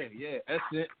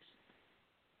 Essence.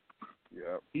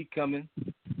 Yeah. He coming.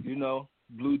 You know,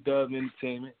 Blue Dove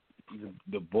Entertainment.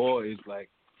 The boy is like,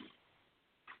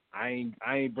 I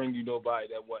ain't bring you nobody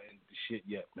that wasn't the shit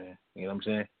yet, man. You know what I'm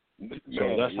saying?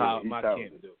 So that's how my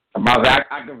camp do.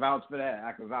 I can vouch for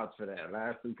that.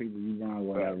 Last 2 people you run,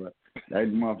 whatever. Those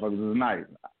motherfuckers is nice.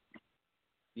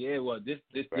 Yeah, well, this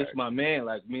my man.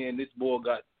 Like, me and this boy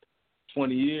got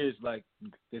 20 years. Like,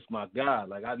 this my guy.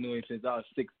 Like, I knew him since I was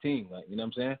 16. Like, you know what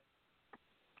I'm saying?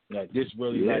 Like, this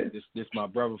really, like, this my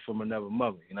brother from another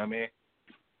mother. You know what I mean?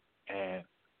 And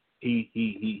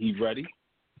he ready.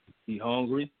 He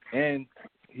hungry, and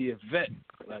he a vet.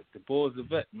 Like, the boy's a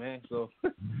vet, man. So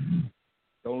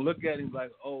don't look at him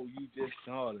like, oh, you just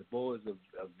the boy's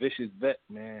a vicious vet,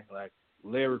 man. Like,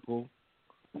 lyrical,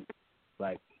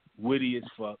 like, witty as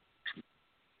fuck.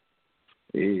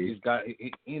 He's got,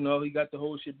 he got the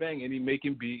whole shebang, and he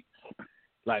making beats.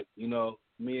 Like, you know,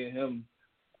 me and him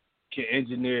can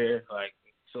engineer. Like,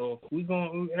 so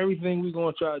everything we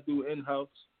gonna try to do in house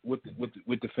with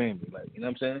the family. Like, you know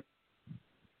what I'm saying?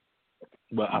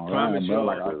 But I promise you,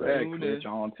 like I said, create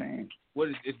your own team. What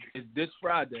is it's this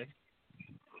Friday?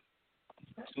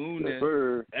 Tune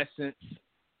in. Essence.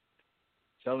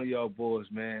 Telling y'all boys,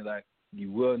 man, like, you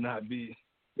will not be.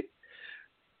 It's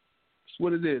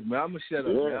what it is, man. I'm gonna shut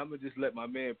up, man. I'm gonna just let my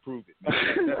man prove it, man.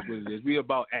 Like, that's what it is. We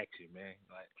about action, man.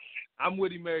 Like, I'm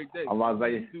with him every day. I'm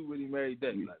do with him every day.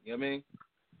 Like, you know what I mean?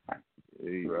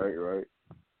 Right.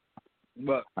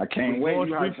 But I can't wait.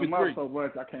 You hype him up so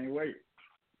much. I can't wait.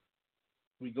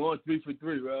 We going 3 for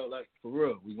 3, bro. Like, for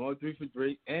real. We going 3 for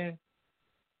 3, and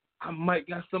I might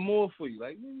got some more for you.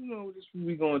 Like, this is what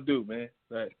we gonna do, man.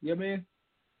 Like, yeah, man.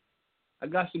 I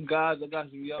got some guys. I got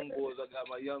some young boys. I got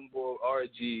my young boy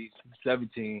RG,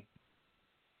 17.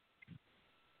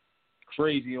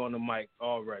 Crazy on the mic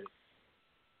already.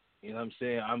 You know what I'm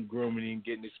saying? I'm grooming him,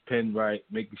 getting his pen right,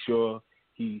 making sure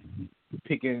he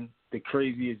picking the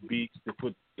craziest beats to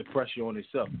put the pressure on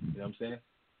himself. You know what I'm saying?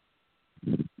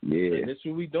 Yeah. And that's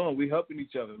what we doing. We helping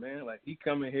each other, man. Like, he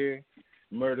coming here,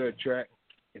 murder a track,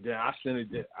 and then I send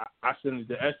it to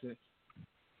Essence.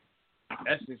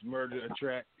 Essence murder a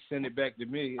track, send it back to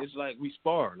me. It's like we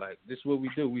spar. Like, this is what we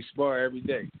do. We spar every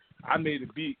day. I made a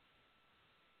beat.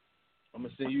 I'm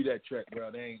going to send you that track,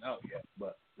 bro. They ain't out yet,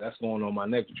 but that's going on my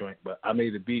next joint. But I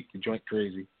made a beat, the joint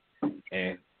crazy.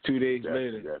 And 2 days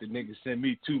later, the nigga sent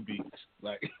me 2 beats.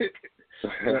 Like, you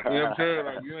know what I'm saying?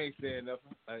 Like, you ain't saying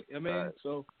nothing. Like, I mean, right.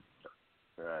 So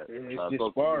right. It's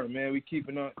just sparring, man. We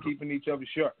keeping each other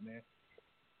sharp, man.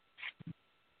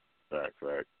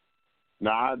 Right.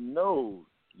 Now, I know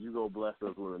you going to bless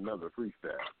us with another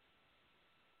freestyle.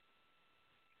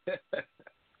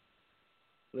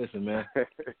 Listen, man.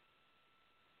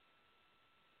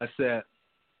 I said,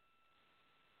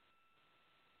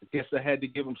 I guess I had to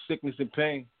give them sickness and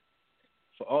pain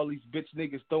for all these bitch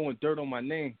niggas throwing dirt on my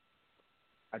name.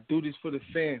 I do this for the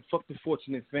fan. Fuck the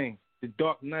fortune and fame. The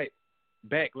Dark Knight,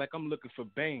 back like I'm looking for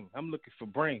Bane. I'm looking for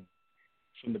brain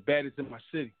from the baddest in my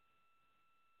city.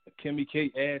 A Kimmy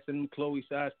K ass and them Chloe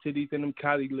size titties and them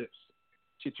Kylie lips.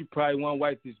 Shit, you probably want to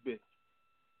wipe this bitch.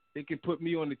 They could put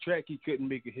me on the track, he couldn't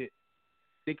make a hit.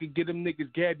 They could get them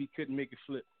niggas Gabby, couldn't make a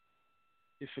flip.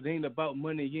 If it ain't about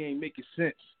money, you ain't making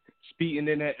sense. Speeding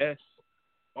in that S,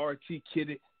 RT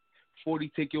kidded,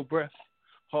 40 take your breath,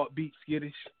 heartbeat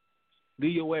skittish.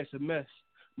 Leave your ass a mess,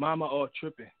 mama all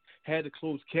tripping, had to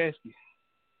close casket.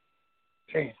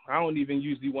 Damn, I don't even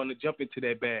usually want to jump into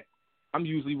that bag. I'm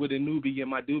usually with a newbie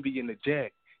and my doobie in the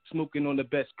jag, smoking on the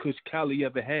best kush Cali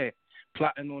ever had,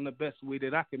 plotting on the best way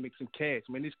that I can make some cash.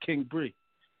 Man, it's King Bree.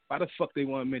 Why the fuck they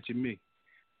want to mention me?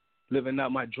 Living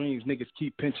out my dreams, niggas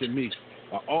keep pinching me.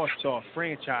 An all-star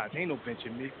franchise, ain't no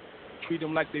benching me. Treat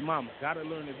them like they mama, gotta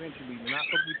learn eventually. When I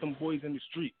fuck with them boys in the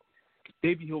street,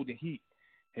 they be holding heat,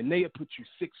 and they'll put you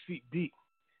 6 feet deep.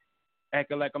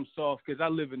 Acting like I'm soft, cause I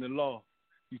live in the law.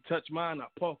 You touch mine, I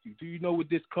park you. Do you know what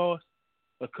this cost?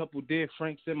 A couple dead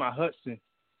Franks in my Hudson.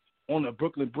 On the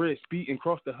Brooklyn Bridge, speeding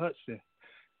across the Hudson.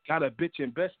 Got a bitch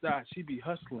in Bed-Stuy, she be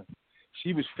hustling.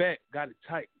 She was fat, got it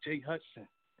tight, Jay Hudson.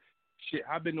 Shit,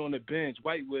 I been on the bench,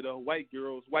 white widow, white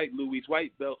girls, white Louis,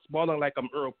 white belts, balling like I'm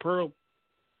Earl Pearl.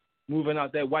 Moving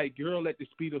out that white girl at the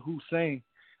speed of Hussein.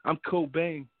 I'm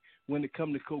Cobain when it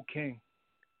come to cocaine.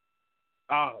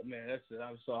 Oh, man, that's it.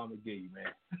 That's all I'm going to give you,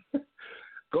 man.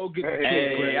 Go get the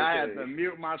Hey, I had to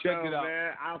mute myself, Check it out.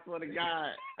 man. I swear to God.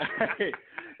 Hey,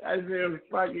 that shit was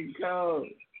fucking cold.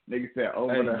 Nigga said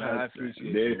over Hey, the man, I Hudson.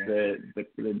 appreciate They you, man. said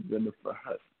the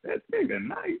Hudson. That nigga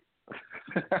nice.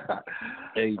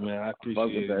 Hey, man, I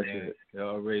appreciate that it, man. shit. You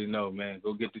already know, man.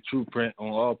 Go get the True Print on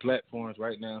all platforms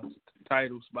right now.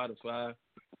 Tidal, Spotify,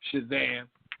 Shazam.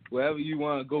 Wherever you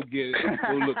want to go get it,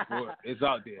 go look for it. It's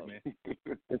out there, man.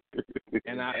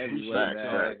 And I appreciate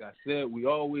y'all. Like I said, we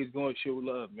always going to show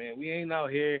love, man. We ain't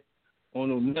out here on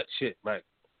no nut shit. Like,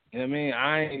 you know what I mean?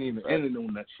 I ain't even into no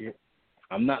nut shit.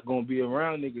 I'm not going to be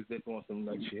around niggas that's on some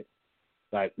nut shit.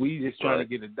 Like, we just trying to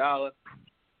get $1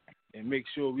 and make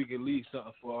sure we can leave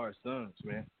something for our sons,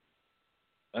 man.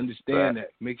 Understand that.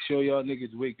 Make sure y'all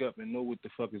niggas wake up and know what the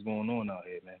fuck is going on out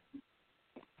here, man.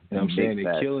 You know what I'm saying?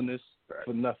 They're killing us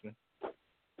for nothing.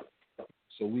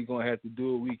 So we going to have to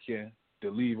do what we can to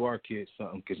leave our kids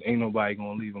something, because ain't nobody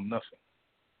going to leave them nothing.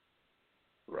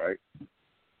 Right.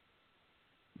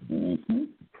 Mm-hmm.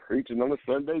 Preaching on a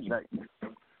Sunday night. You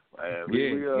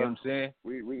know what I'm saying?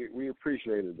 We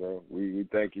appreciate it, man. We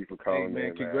thank you for calling in,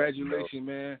 man. Congratulations,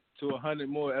 man, to 100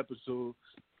 more episodes.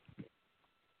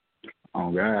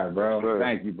 Oh, God, bro. Sure.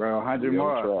 Thank you, bro. 100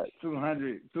 more.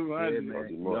 200. Yeah,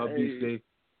 man. Y'all be safe.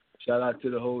 Shout out to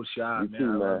the whole shop, man.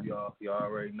 Too, I love y'all. Y'all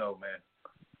already know, man.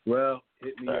 Well,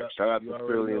 hit me up. Shout out you to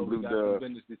already Philly know and we Blue got Dove. some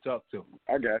business to talk to.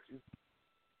 I got you.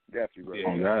 Got you, bro. Yeah.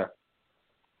 Oh, God.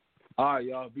 All right,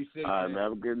 y'all. Be safe. All right, man.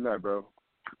 Have a good night, bro.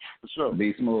 For sure.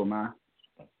 Be smooth, man.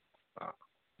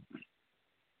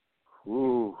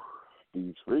 Ooh,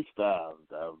 these freestyles.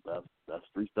 That's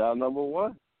freestyle number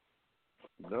 1.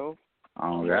 You know?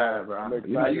 Oh, God, bro.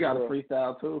 You know, you got a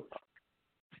freestyle, too.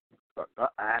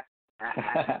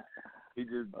 He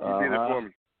did it for me.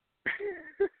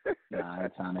 Nah, I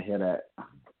ain't trying to hear that.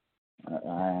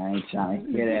 I ain't trying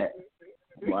to hear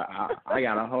that. Well, I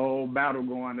got a whole battle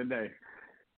going today.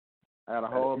 I got a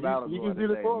whole battle you going just did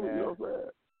today, it for me. man. You know what I'm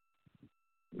saying?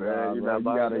 Man,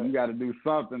 you gotta do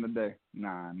something today.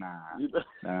 Nah.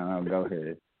 Go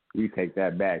ahead. You take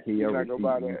that back. He over go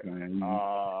buy that.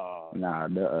 I'll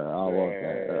walk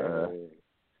that.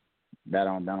 That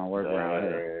don't work around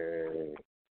here.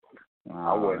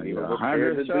 I wasn't even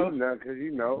prepared to do nothing because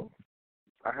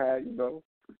I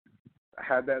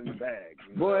had that in the bag.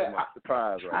 Boy,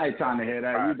 surprise! I ain't trying to hear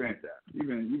that. You've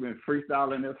been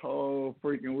freestyling this whole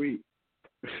freaking week.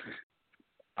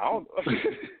 I don't.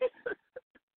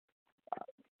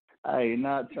 I ain't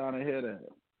not trying to hear that.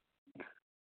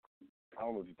 I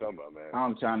don't know what you're talking about, man.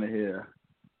 I'm trying to hear,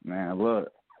 man.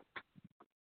 Look,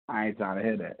 I ain't trying to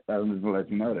hear that. I'm just gonna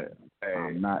let you know that. Hey,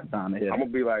 I'm not trying to hear. I'm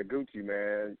gonna be like Gucci,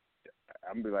 man.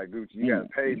 I'm gonna be like Gucci. You gotta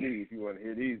pay me if you want to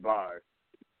hear these bars.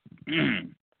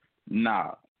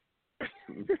 Nah.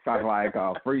 Talk like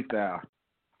freestyle.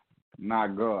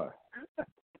 Not good.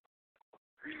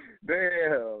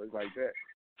 Damn, it's like that.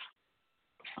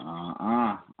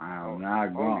 I'm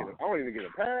not going. I don't even get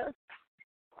a pass.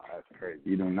 Oh, that's crazy.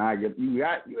 You do not get. You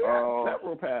got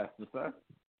several passes, sir.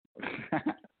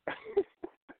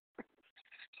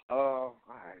 All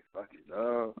right, fuck it.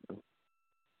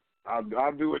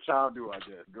 I'll do what y'all do, I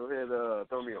guess. Go ahead,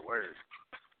 throw me a word.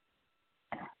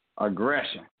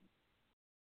 Aggression.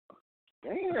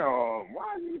 Damn,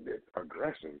 why you did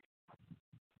aggression?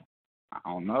 I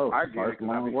don't know. I get First it,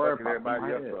 long word fucking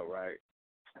everybody else up, right?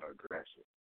 Aggression.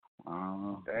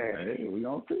 Damn. Hey, we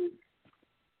gonna see.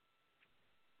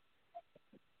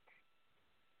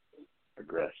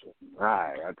 Aggression. All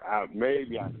right,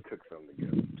 maybe I can cook something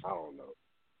together. I don't know.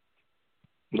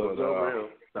 Look, real.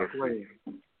 Stop playing.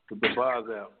 Put the bars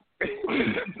out.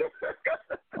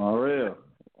 Oh, real.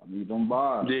 I need them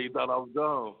bars. Yeah, you thought I was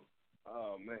gone.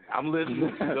 Oh, man. I'm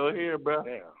listening. Go ahead, bro.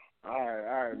 Damn. All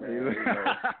right, man.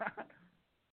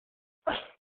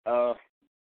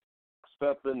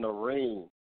 Step in the ring.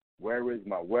 Where is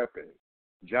my weapon?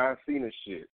 John Cena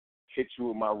shit. Hit you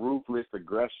with my ruthless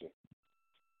aggression.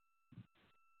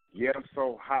 Yeah, I'm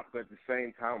so hot, but at the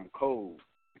same time I'm cold.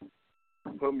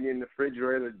 Put me in the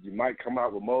refrigerator, you might come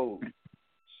out with mold.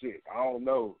 Shit, I don't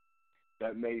know.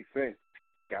 That made sense.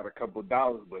 Got a couple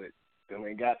dollars, but it still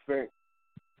ain't got sense.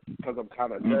 Because I'm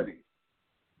kind of nutty.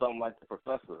 Something like the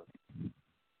professor.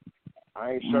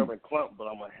 I ain't Sherman Clump, but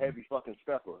I'm a heavy fucking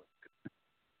stepper.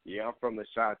 Yeah, I'm from the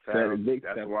Chi-Town.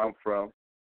 That's where I'm from.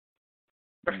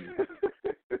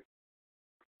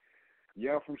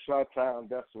 Yeah, I'm from Chi-Town.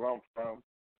 That's where I'm from.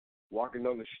 Walking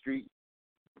on the street,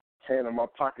 hand in my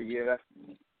pocket. Yeah, that's.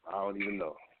 I don't even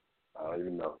know.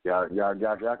 Y'all can have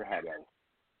that one.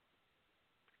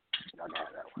 Y'all can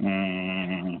have that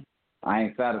one. I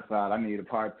ain't satisfied. I need a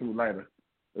part 2 later.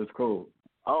 It's cool.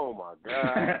 Oh my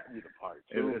God! I need a part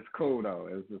 2. It's cool though.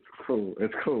 It's cool.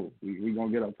 It's cool. We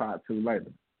gonna get a part 2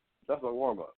 later. That's a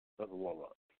warm up. Just a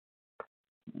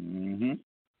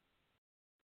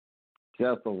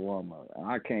warm up.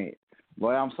 I can't.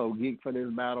 Boy, I'm so geeked for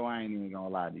this battle. I ain't even gonna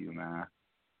lie to you, man.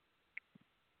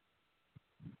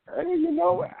 Hey,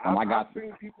 I've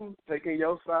seen people taking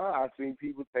your side. I've seen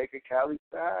people taking Cali's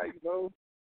side.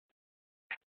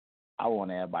 I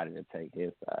want everybody to take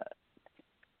his side.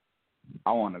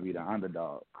 I want to be the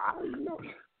underdog. I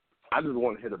just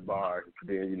want to hit a bar.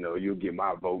 Then you'll get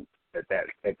my vote at that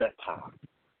time.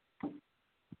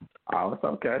 Oh, it's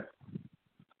okay.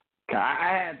 I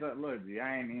had to look.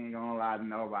 I ain't even gonna lie to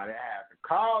nobody. I had to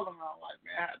call him. I'm like,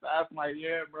 man, I had to ask him, like,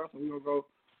 yeah, bro. So we gonna go.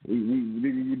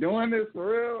 We doing this for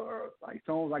real? Or? Like, as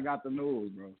soon as I got the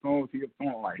news, bro. As soon as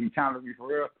he challenged me for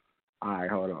real. All right,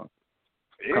 hold on.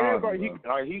 Yeah, but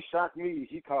he shocked me.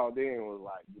 He called in and was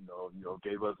like,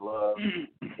 gave us love.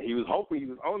 He was hoping he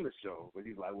was on the show, but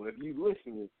he's like, well, if you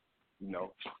listen,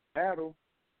 battle.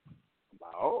 I'm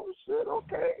like, oh shit,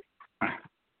 okay.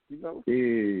 He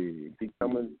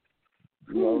coming.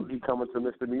 He coming to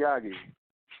Mr. Miyagi.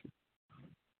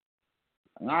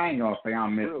 I ain't gonna say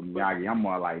I'm Mr. Miyagi. I'm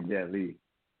more like Jet Li.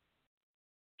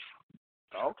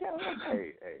 Okay.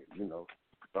 Hey,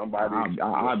 somebody.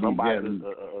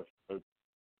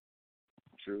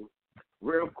 True.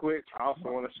 Real quick, I also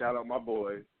want to shout out my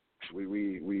boys.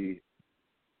 We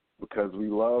because we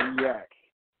love Yak.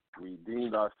 We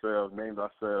named ourselves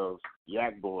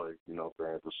Yak Boys. So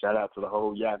shout out to the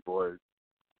whole Yak Boys.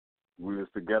 We was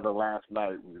together last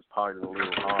night. We was partying a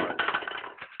little hard.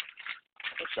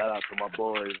 A shout out to my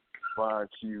boys, Brian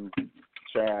Q,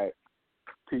 Chad,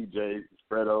 TJ,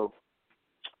 Fredo.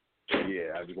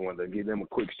 Yeah, I just wanted to give them a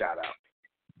quick shout out.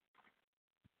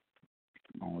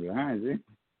 Oh, yeah, see?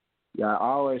 Yeah,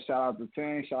 always shout out to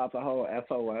team, shout out to the whole SOS,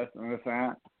 you know what I'm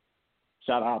saying?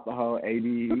 Shout out the whole AD,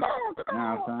 you know what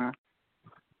I'm saying?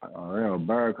 A real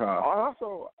bird call.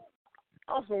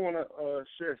 also want to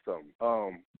share something.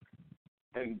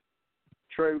 And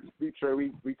Trey,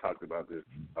 we talked about this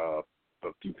a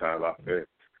few times out there.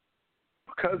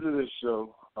 Because of this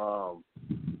show, I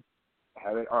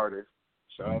had an artist,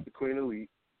 shout out to Queen Elite.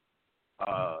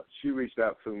 She reached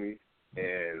out to me,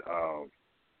 and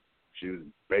she was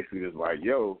basically just like,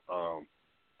 yo,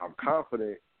 I'm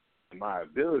confident in my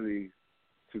ability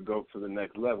to go to the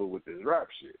next level with this rap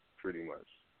shit, pretty much.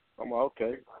 I'm like,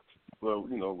 okay, well,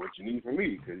 what you need from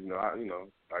me? Because,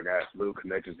 I got little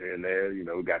connections here and there.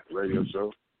 We got the radio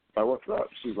show. Like, what's up?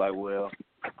 She's like, well,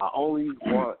 I only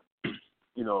want,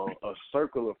 a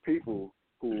circle of people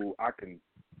who I can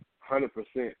 100%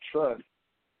 trust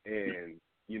and,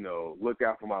 look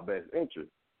out for my best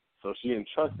interest. So she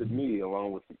entrusted me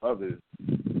along with some others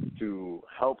to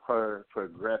help her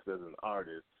progress as an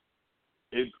artist.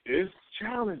 It's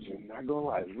challenging, not gonna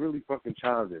lie. It's really fucking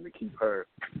challenging to keep her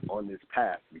on this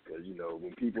path because,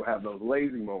 when people have those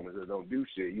lazy moments that don't do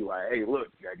shit, you like, hey, look,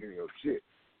 you gotta give me your shit.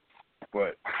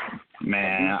 But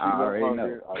man, I already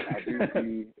know. I do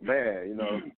see, man,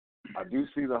 I do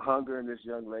see the hunger in this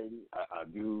young lady. I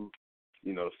do,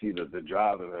 see the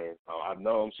drive in her. I've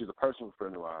known she's a personal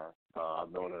friend of mine.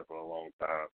 I've known her for a long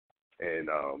time, and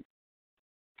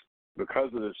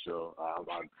because of this show, I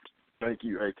thank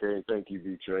you, AK, and thank you,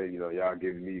 V-Trey. Y'all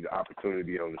giving me the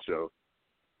opportunity on the show.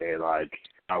 And,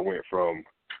 I went from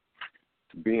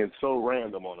being so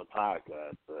random on the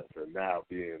podcast to now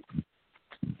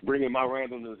bringing my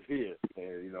randomness here.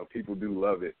 And, people do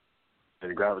love it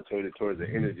and gravitated towards the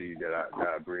energy that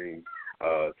I bring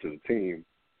to the team.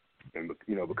 And,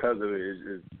 because of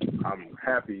it, I'm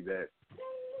happy that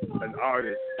an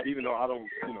artist, even though I don't,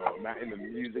 I'm not in the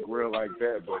music world like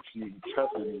that, but she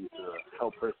trusted me to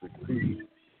help her succeed.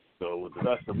 So with the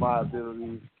best of my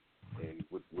abilities and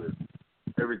with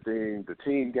everything the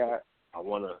team got, I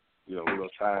want to, we're going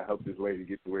to try to help this lady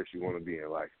get to where she want to be in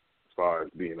life as far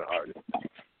as being an artist.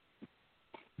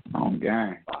 On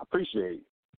game. I appreciate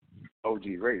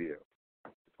OG Radio.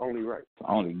 Only right.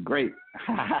 Only great.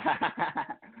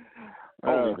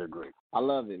 Only the great. I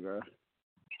love it, bro.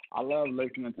 I love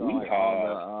listening to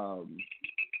all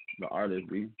the artists.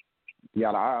 We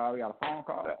got a phone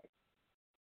call.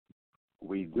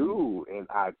 We do, and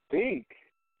I think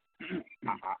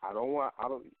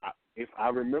if I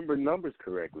remember numbers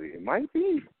correctly,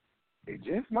 it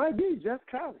just might be Jeff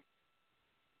Cali.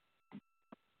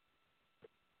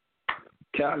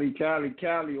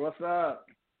 Cali, what's up?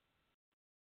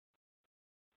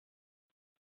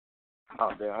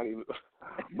 Oh, damn,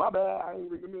 my bad. I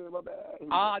didn't remember. My bad.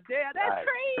 Oh, damn, that's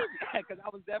crazy. Because I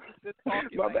was definitely just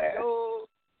talking. My bad. Yo.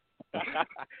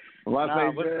 What's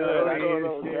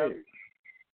good?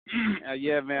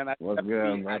 Yeah, man. I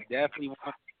definitely want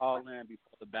to call in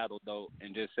before the battle, though,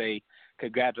 and just say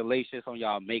congratulations on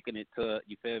y'all making it to,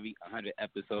 100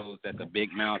 episodes. That's a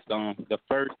big milestone. The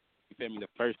first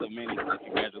of many.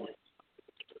 Congratulations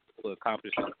to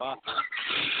accomplish the spot.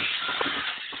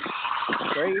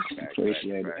 Great.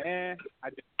 Appreciate it. Man, I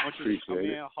just want you to come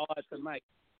in hard tonight.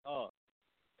 Oh.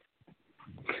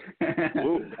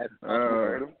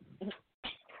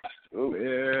 Ooh,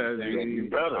 yeah, you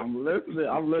better. I'm listening to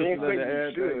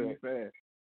everything you said.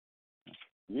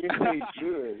 You say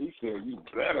good. He said you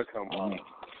better come on.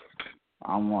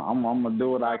 I'm gonna do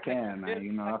what I can,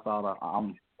 man. That's all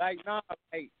I'm. I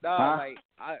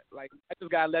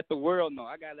just gotta let the world know.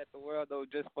 I gotta let the world know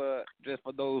just for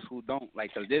those who don't.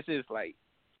 'Cause this is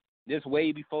this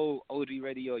way before OG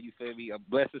Radio. You feel me? A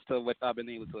blessings to what I've been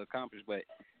able to accomplish. But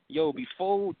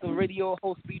before the radio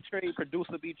host B-Trade,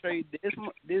 producer B-Trade,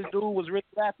 this dude was really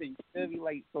rapping. You feel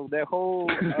me? So that whole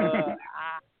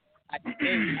I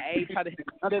ain't trying to hit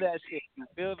none of that shit. You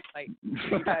feel me?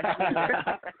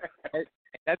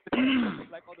 That's just,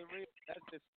 on the real.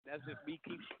 That's just me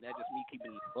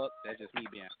keeping it up. That's just me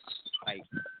being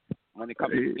when it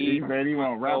comes to me. He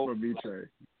won't rap or B-Trade.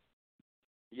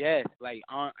 Yes,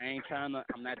 I'm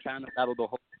not trying to battle the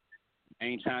whole. I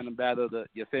ain't trying to battle the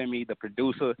the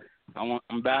producer. I'm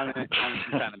trying to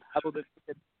battle the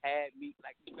that had me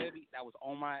you feel me? That was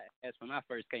on my ass when I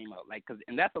first came out.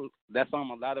 And that's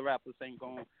something a lot of rappers ain't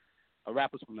going.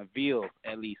 Rappers from the Ville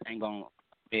at least ain't going.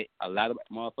 A lot of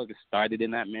motherfuckers started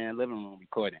in that man living room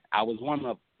recording. I was one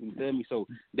of them. You feel me? So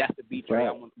that's the beat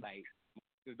I want.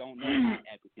 Just don't know how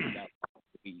epic that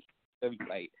would be.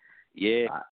 Yeah.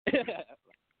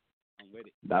 I'm with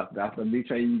it. That's the beat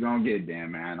you gonna get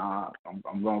then, man. I'm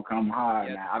gonna come hard.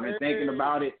 Yes, man. I've been thinking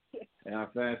about it, and I'm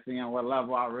seeing what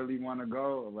level I really want to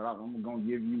go. But I'm gonna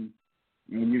give you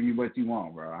what you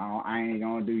want, bro. I ain't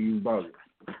gonna do you both.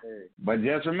 But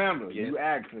just remember, you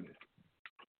asked for this.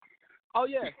 Oh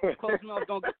yeah, close enough.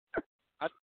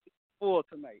 full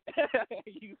tonight.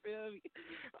 You feel me?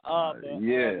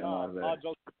 Yeah.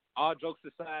 All jokes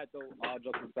aside,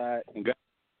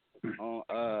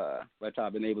 what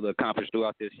y'all been able to accomplish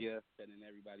throughout this year, setting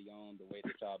everybody on the way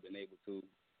that y'all been able to,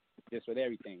 just with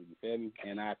everything. You feel me?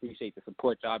 And I appreciate the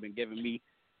support y'all been giving me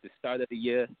the start of the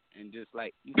year, and just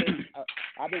like you feel me?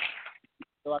 I've been.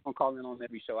 So I'm calling on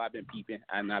every show. I've been peeping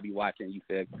and I'll be watching. You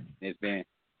feel? It be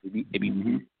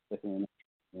listening.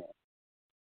 Yeah.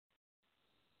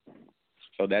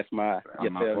 So that's my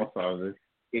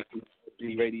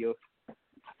radio.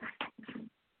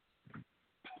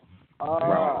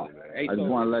 I just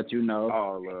want to let you know.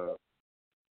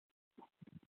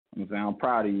 I'm saying I'm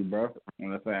proud of you, bro.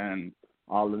 I'm saying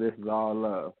all of this is all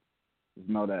love. Just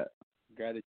know that.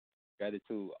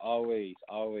 Gratitude. Always.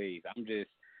 I'm just.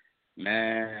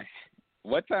 Man,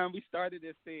 what time we started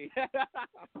this thing?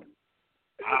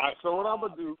 So what I'm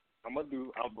gonna do, I'm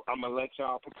gonna let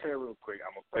y'all prepare real quick.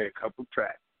 I'm gonna play a couple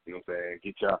tracks. You know what I'm saying?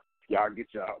 Get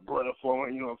y'all blood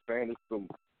flowing. You know what I'm saying? It's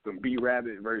some B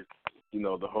Rabbit versus, you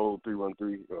know, the whole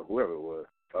 313 or whoever it was.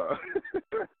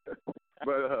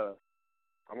 But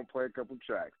I'm gonna play a couple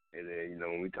tracks, and then, you know,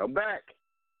 when we come back,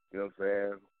 you know what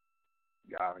I'm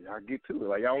saying? Y'all get to it.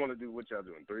 Like, y'all want to do what y'all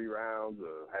doing, 3 rounds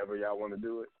or however y'all want to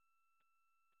do it.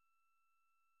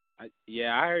 I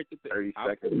heard 30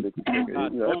 seconds.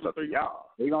 That's up to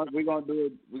y'all. We're gonna do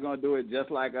it. We're gonna do it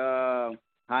just like how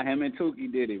him and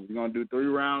Tukey did it. We're gonna do 3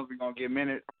 rounds. We're gonna get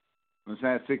minutes. I'm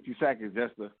saying 60 seconds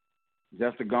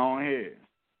just to go on here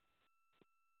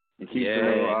and keep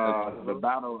the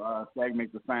battle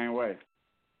segment the same way.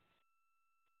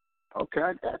 Okay,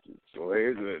 I got you. So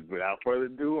without further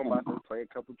ado, I'm about to play a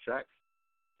couple tracks.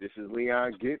 This is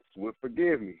Leon Gitz with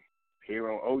Forgive Me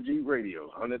here on OG Radio,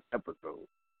 100th episode.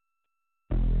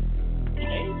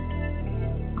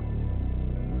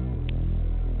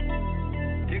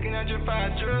 You cannot drip how I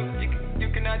drip. You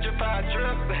cannot drip how I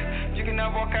drip. You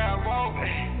cannot walk how I walk.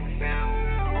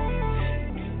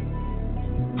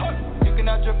 You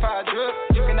cannot drip how I drip.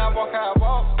 You cannot walk how I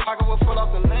walk. Pocket was full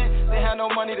off the lint. They had no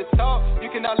money to talk. You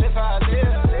cannot live how I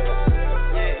live.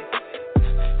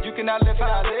 Yeah. You cannot live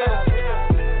how I live.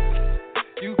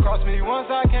 You crossed me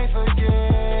once, I can't forgive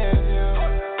you.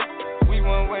 We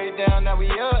went way down, now we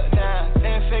up now.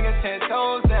 10 fingers, 10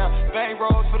 toes now. Bang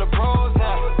rolls for the bros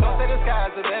now. Don't say the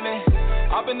sky's the limit.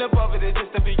 I've been above it, it's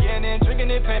just the beginning.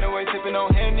 Drinking it, pain away, sipping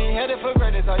on Henny. Headed for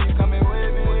greatness, are you coming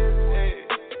with me?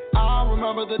 I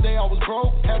remember the day I was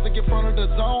broke, had to get front of the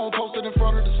zone, posted in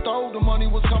front of the stove. The money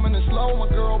was coming in slow,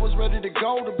 my girl was ready to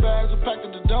go. The bags were packed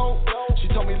at the door. She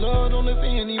told me love don't live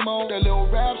anymore. That little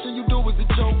rap shit you do is a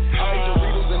joke. I ate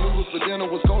Doritos and noodles for dinner,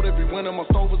 was cold every winter. My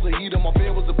stove was a heater, my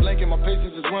bed was a blanket. My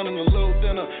patience is running a little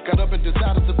thinner. Got up and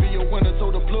decided to be a winner,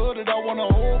 so the blood that I want a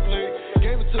whole plate.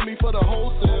 Gave it to me for the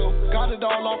wholesale. Got it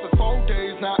all off in 4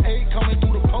 days, now 8 coming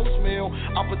through the post mail.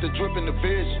 I put the drip in the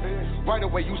vision. Right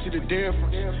away you see the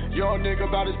difference. Young nigga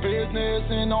about his business,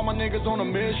 and all my niggas on a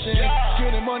mission.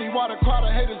 Getting money while the crowd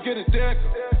of haters getting thicker.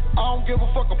 I don't give a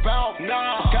fuck about them.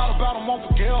 Forgot about them, won't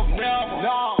forgive them.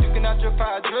 No. You cannot drip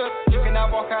how I drip. You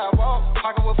cannot walk how I walk.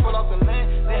 Pocket was full off the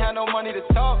lint. They had no money to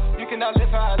talk. You cannot live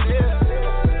how I live.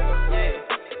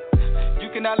 Yeah. You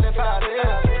cannot live how I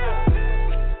live.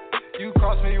 You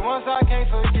crossed me once, I can't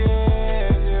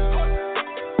forgive you.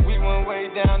 We went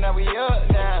way down, now we up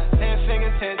now. 10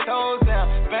 fingers, 10 toes now.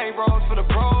 Bang rolls for the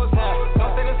bros now.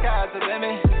 Don't say the sky's the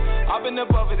limit. I've been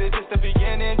above it, it's just the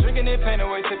beginning. Drinking it, pain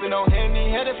away, sipping on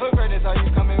Henny. Headed for greatness, are you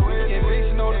coming with me?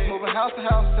 Eviction notice, moving house to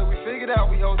house till we figured out.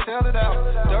 We hotel it out.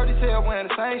 Dirty tail, wearing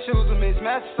the same shoes with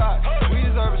mismatched socks. We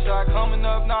deserve a shot. Coming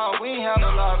up now, we ain't had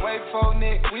a lot. Way before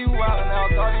Nick, we wildin' out.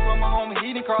 Thought he was my homie,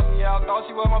 he didn't cross me out. Thought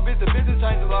she was my bitch, the business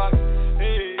changed a lot.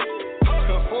 Hey,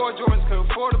 could afford Jordans, could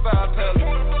afford to buy a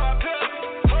Pelican.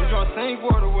 Drunk sing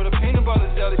water with a peanut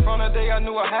butter jelly. From that day I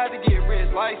knew I had to get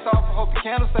rich. Lights off, I hope your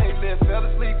candle stay lit. Fell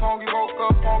asleep, hungry, woke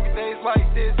up, hungry. Days like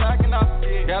this, I cannot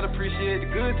forget. Gotta appreciate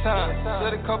the good times.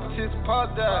 Said a couple tears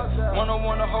apologize.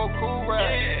 One-on-one, the whole cool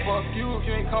ride. Fuck you if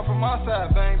you ain't come from my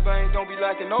side. Bang, bang, don't be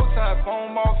lacking no time.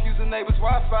 Phone off, using neighbors'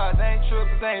 Wi-Fi. They ain't true,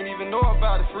 cause they ain't even know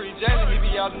about it. Free Jalen, he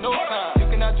be out in no time. You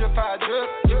cannot drip how I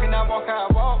drip. You cannot walk how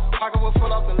I walk. Pocket was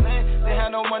full off the lint. They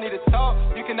had no money to talk.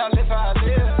 You cannot live how I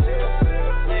live.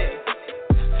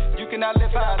 You cannot live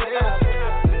how I live.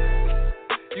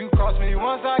 You crossed me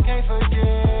once, I can't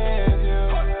forgive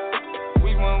you.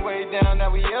 We went way down,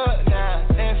 now we up now.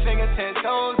 10 fingers, 10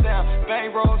 toes down.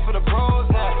 Bang rolls for the bros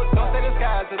now. Don't say the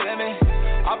sky's the limit.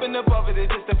 I've been above it,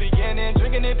 it's just the beginning.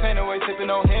 Drinking it, pain away, sipping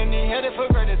on Henny. Headed for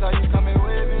greatness, are you coming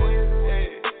with me?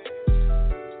 Hey.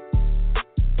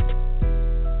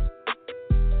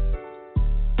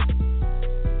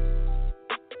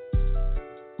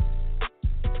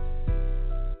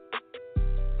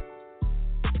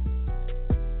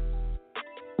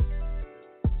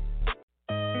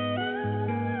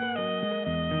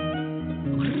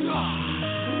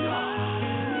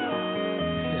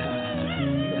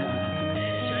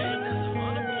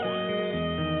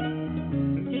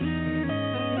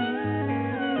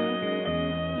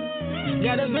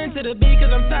 gotta vent to the beat cause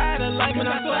I'm tired of life and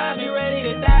I swear I be ready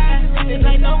to die. It's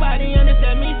like nobody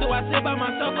understand me, so I sit by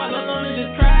myself all alone and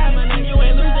just cry. My nigga, you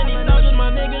ain't losing these soldiers, my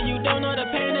nigga. You don't know the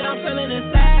pain that I'm feeling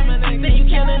inside. My nigga, say you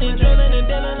killing and drilling and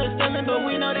dealing and stealing, but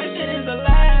we know that shit is a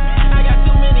lie. I got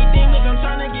too many demons I'm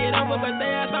trying to get over, but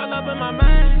they ass all up in my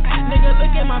mind. Nigga,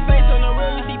 look at my face on the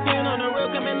real, you see pain on the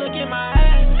real, come and look in my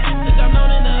eyes. Bitch, I'm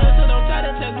known in the hood, so don't try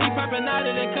to test me, popping out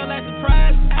of it, come like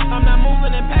surprise. I'm not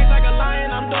moving in packs like a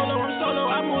lion, I'm dolo, I'm solo,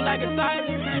 I move like a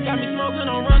tiger. Got me smoking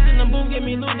on runs in the booth, get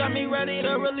me loose, got me ready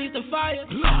to release the fire.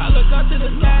 I look up to the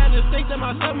sky and just think to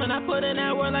myself, and I put in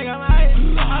that word like I'm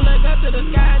hiding. I look up to the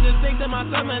sky and just think to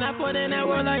myself, and I put in that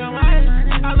word like I'm hiding.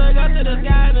 I look up to the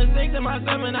sky and just think to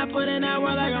myself, and I put in that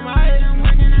word like I'm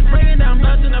hiding. Breaking down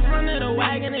butts in the front of the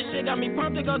wagon and shit got me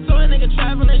pumped to go to a nigga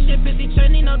traveling shit. 50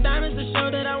 chain, need no diamonds to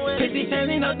show that I'm with it. 50 chain,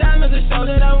 need no diamonds to show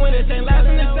that I'm with it. Ain't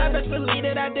lasting this I best believe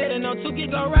that I did it. No 2K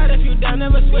go right if you down,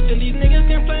 never switching. These niggas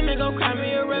can play me, go cry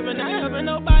me a river. Not having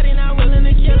nobody, not willing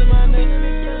to kill it, my nigga.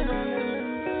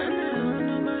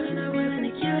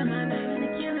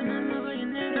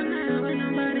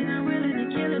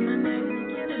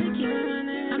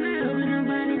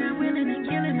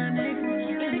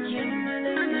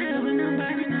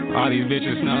 All these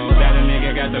bitches know that a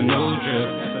nigga got the new drip.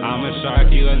 I'm a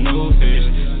shark, you a new fish.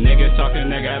 Niggas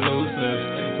talking, they got loose.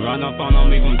 Run up on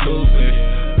them, leave them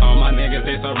toothless. All my niggas,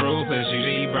 they so ruthless.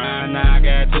 She Brian, now I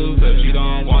got two clips. You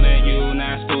don't want it, you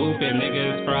not stupid.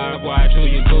 Niggas pride, watch who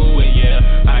you cool with, yeah.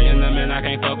 I am the man, I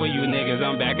can't fuck with you niggas.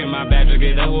 I'm back in my bag to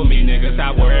get up with me, niggas.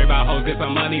 Stop worried about hoes, get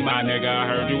some money, my nigga. I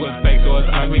heard you was fake, so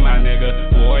it's ugly, my nigga.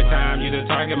 Wartime, you the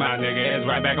target, my nigga. It's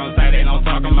right back on site, ain't no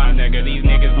talking, my nigga. These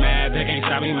niggas mad, they can't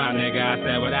stop me, my nigga. I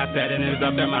said what I said and it's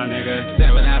up there, my nigga. Said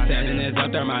what I said and it's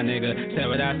up there, my nigga. Said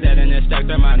what I said and it's stuck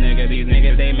there, my nigga. These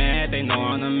niggas, they mad, they know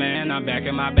I'm the man. I'm back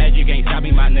in my bag, you can't stop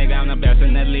me, my nigga. I'm the best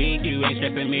in the league, you ain't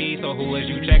stressing me. So who is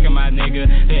you checking, my nigga?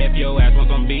 If your ass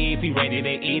wants some beef, you ready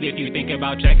to eat if you think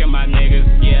about checking my niggas.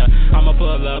 Yeah, I'ma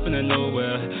pull up in the new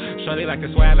whip. Shorty like the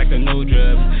swag, like the new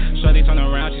drip. Shorty turn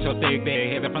around, she so thick, they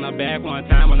hit it from the back one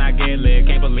time when I get lit.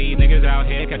 Can't believe niggas out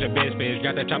here catch a bitch.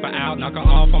 Got that chopper out, knock her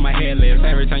off on my head list.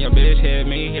 Every time your bitch hit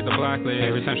me, hit the block list.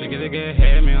 Every time she get a good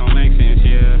head, man, don't make sense,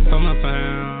 yeah. Put my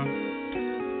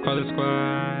pound, call the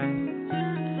squad,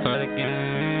 for the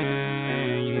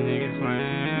gang, you niggas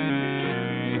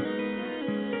lame.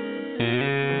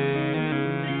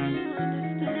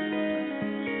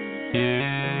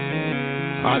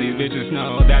 Yeah. All these bitches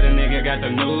know that a nigga got the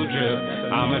new drip.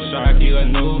 I'm a shark, you a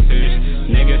new fish.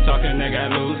 Niggas talking, they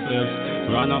got loose lips.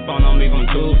 Run up on them, leave them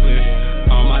toothless.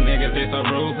 All my niggas, they so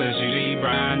ruthless. She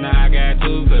Brian, now I got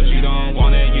two clips. You don't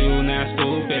want it, you not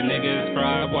stupid. Niggas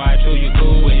pride, watch who you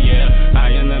cool with, yeah.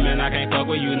 I am the man, I can't fuck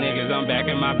with you niggas. I'm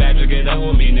back in my bag to get up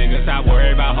with me, nigga. Stop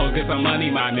worried about hoes, get some money,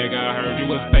 my nigga. I heard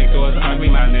you was fake, so it's ugly,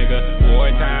 my nigga.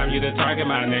 Wartime, you the target,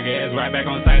 my nigga. It's right back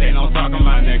on site, ain't no talking,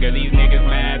 my nigga. These niggas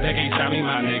mad, they can't stop me,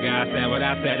 my nigga. I said what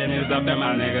I said and it's up there,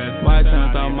 my nigga. My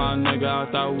time thought, my nigga. I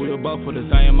thought we were both for the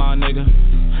same, my nigga.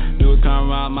 You was coming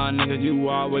around, my nigga. You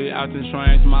always out the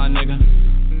trains, my nigga.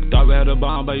 Thought we had a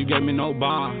bomb, but you gave me no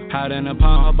bomb. Hide in the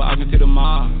palm, but I can see the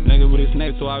mob. Nigga with his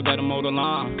snake, so I got to mow the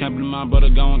lawn. Can't believe my brother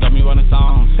gone, got me running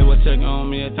songs. He was checking on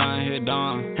me at time hit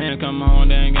dawn. Hand come on,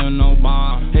 they ain't getting no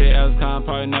bomb. Hit Elcon,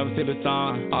 probably never see the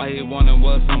song. All he wanted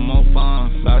was some more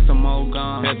fun. Buy some more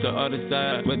guns. Head to the other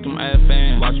side with them ass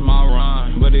fans. Watch my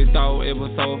run, but he thought it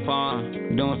was so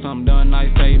fun. Doing something done nice,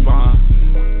 stay bomb.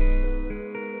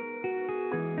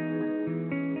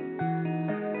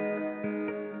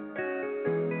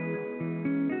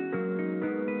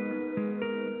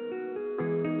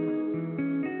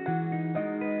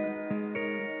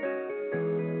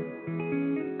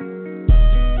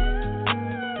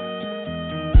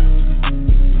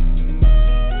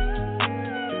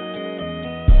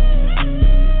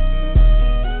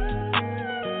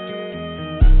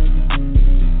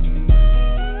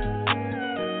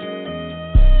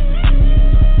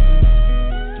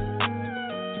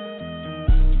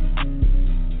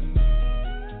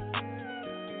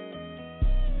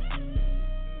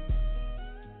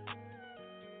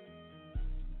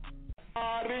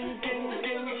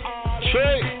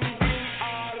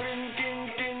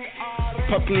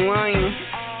 Puppy lion.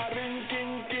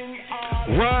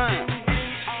 Run.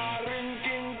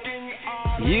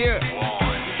 Yeah.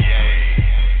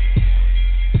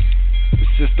 This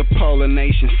is the Polar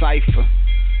Nation Cypher.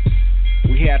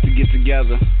 We have to get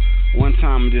together one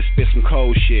time and just spit some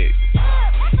cold shit.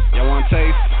 Y'all wanna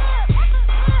taste?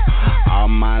 All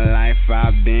my life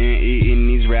I've been eating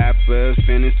these rappers.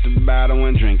 Finished the battle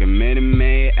and drinking Minute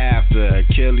Maid after.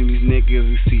 Killing these niggas,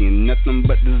 we seeing nothing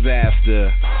but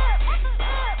disaster.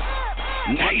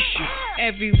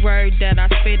 Every word that I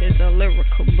spit is a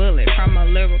lyrical bullet from a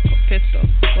lyrical pistol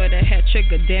with a head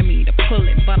trigger demi to pull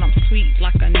it. But I'm sweet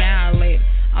like annihilator.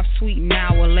 I'm sweet an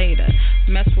hour later.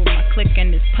 Mess with my clique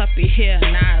and this puppy here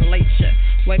annihilate ya.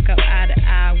 Wake up eye to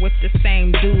eye with the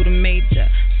same dude, a major.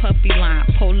 Puppy line,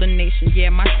 Polar Nation, yeah,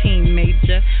 my team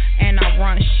major. And I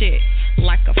run shit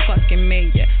like a fucking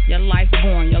mayor. Your life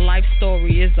born, your life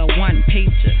story is a one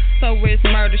pager. So it's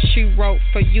Murder She Wrote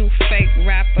for you fake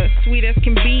rappers. Sweet as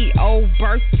can be, old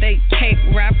birthday cake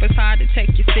rappers. Hard to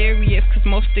take you serious cause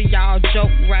most of y'all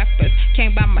joke rappers.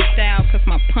 Can't buy my style cause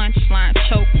my punchline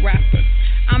choke rappers.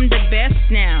 I'm the best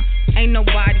now, ain't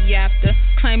nobody after.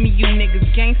 Claiming you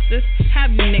niggas gangsters,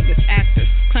 have you niggas actors.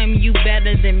 Claiming you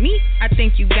better than me, I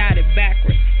think you got it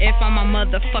backwards. If I'm a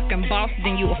motherfucking boss,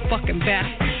 then you a fucking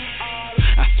bastard.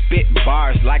 I spit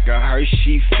bars like a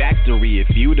Hershey factory.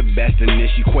 If you the best in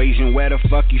this equation, where the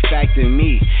fuck you factor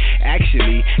me?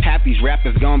 Actually, half these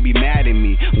rappers gon' be mad at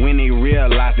me when they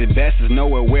realize the best is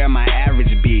nowhere where my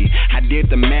average be. I did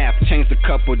the math, changed a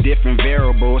couple different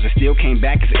variables. It still came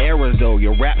back as errors though.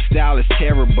 Your rap style is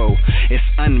terrible, it's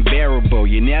unbearable.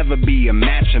 You never be a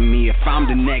match of me. If I'm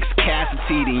the next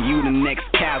casualty, then you the next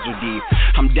casualty.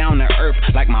 I'm down to earth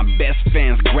like my best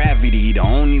friend's gravity. The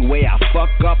only way I fuck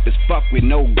up is fuck with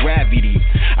no gravity.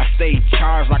 I stay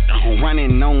charged like I'm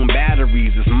running on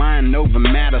batteries. It's mind over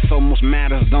matter, so most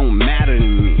matters don't matter to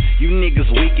me. You niggas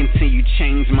weak until you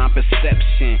change my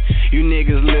perception. You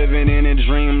niggas living in a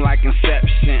dream like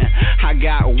Inception. I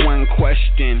got one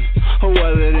question: who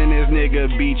other than this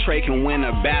nigga B-Tray can win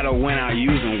a battle when I'm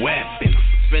using weapons?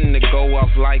 Finna go off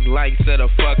like lights at a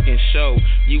fucking show.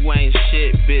 You ain't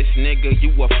shit, bitch, nigga,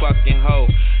 you a fucking hoe.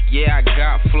 Yeah, I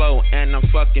got flow and I'm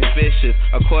fucking vicious.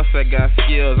 Of course I got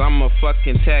skills, I'm a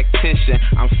fucking tactician.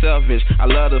 I'm selfish, I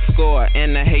love to score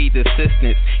and I hate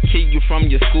assistance. Kick you from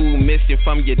your school, miss you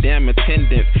from your damn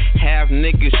attendance. Have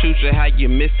niggas shoot you how you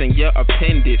missing your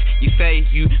appendix. You say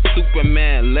you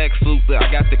Superman, Lex Luthor, I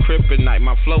got the kryptonite.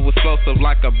 My flow explosive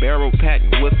like a barrel packed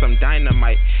with some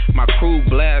dynamite. My crew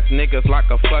blast niggas like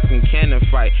a fucking cannon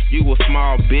fight. You a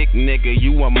small big nigga,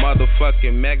 you a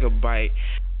motherfucking megabyte.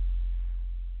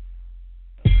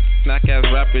 Snack ass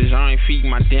rappers, y'all ain't feed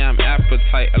my damn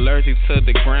appetite. Allergic to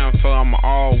the ground, so I'm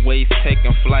always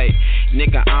taking flight.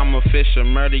 Nigga, I'm a fisher,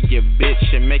 murder your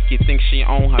bitch and make you think she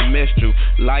on her mistress.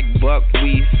 Like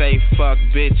buckwheat, say fuck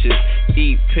bitches,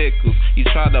 eat pickles. You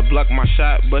try to block my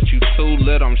shot, but you too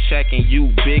little. I'm shacking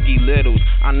you Biggie Littles.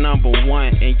 I'm number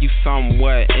one and you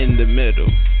somewhere in the middle.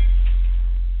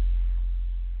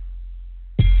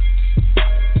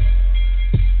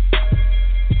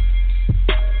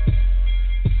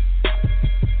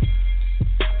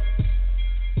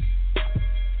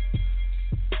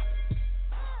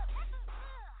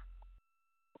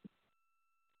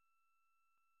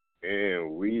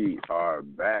 And we are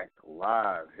back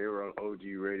live here on OG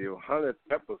Radio, 100th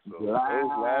episode.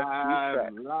 Live.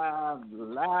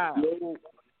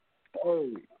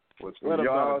 Hey, was from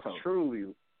y'all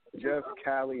truly, Jeff,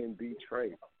 Cali, and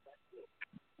B-Tray.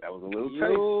 That was a little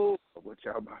taste of what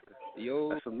y'all about to.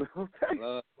 That's a little taste.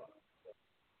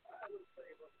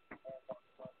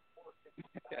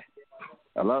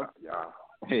 Hello? Y'all.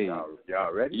 Hey.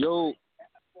 Y'all ready? Yo.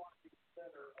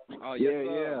 Oh, yes,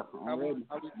 yeah. I'm ready.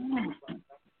 How we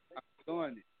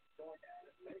doing it?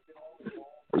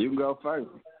 You can go first.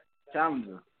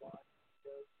 Challenger.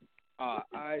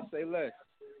 I say less.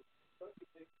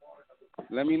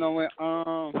 Let me know when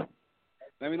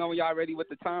y'all ready with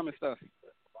the time and stuff.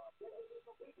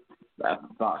 That's the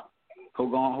thought.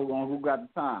 Who got the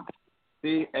time?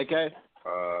 See, AK?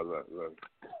 Look.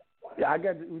 Yeah, I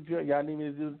got. Y'all need me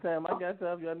to do the time? I got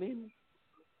stuff. Y'all need me?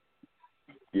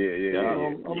 Yeah.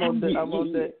 I'm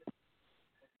on that.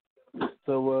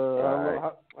 So,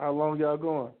 how long y'all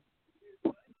going?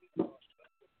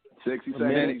 60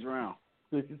 seconds round.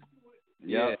 60.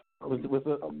 Yeah. What's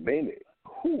up? A minute.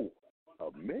 A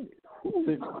minute.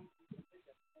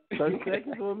 30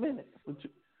 seconds or a minute?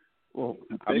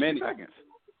 A minute. Seconds.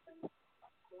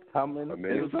 How many? A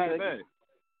minute.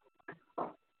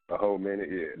 A whole minute,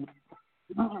 yeah.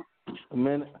 A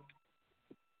minute.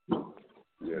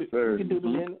 Yes, sir. We can do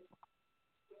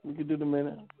the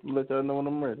minute. Let y'all know when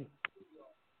I'm ready.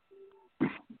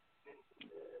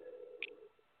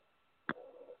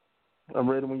 I'm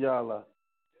ready when y'all are.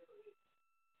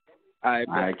 All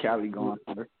right, Cali going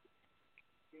first.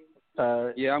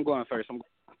 Yeah, I'm going first.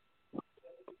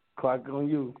 Clock on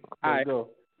you. Let's go.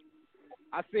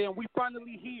 I said we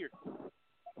finally here.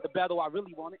 The battle I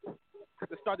really wanted. At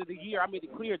the start of the year, I made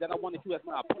it clear that I wanted you as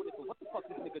my opponent. So what the fuck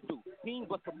this nigga do? He ain't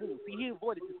but a move. See, he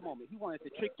avoided this moment. He wanted to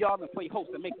trick y'all and play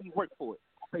host and make me work for it.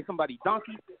 Play somebody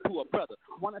donkey, to a brother.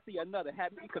 Want to see another.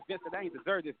 Had me convinced that I ain't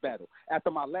deserve this battle.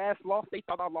 After my last loss, they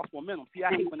thought I lost momentum. See, I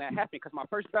hate when that happened because my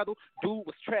first battle, dude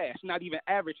was trash, not even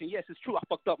average. And yes, it's true, I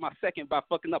fucked up my second by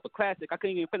fucking up a classic. I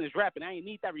couldn't even finish rapping. I ain't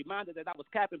need that reminder that I was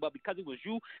capping, but because it was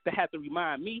you that had to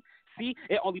remind me, see,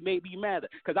 it only made me madder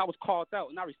because I was called out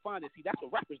and I responded. See, that's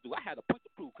what rappers do. I had a point to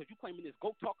prove because you claiming this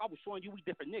go talk. I was showing you we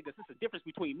different niggas. It's a difference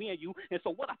between me and you. And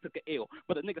so what? I took an L,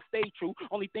 but a nigga stayed true.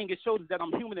 Only thing it shows is that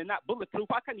I'm human and not bulletproof.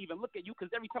 I can't even look at you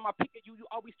because every time I pick at you, you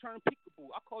always turn peekaboo.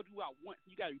 I called you out once.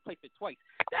 You got to replace it twice.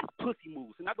 That's pussy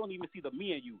moves, and I don't even see the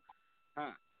me and you.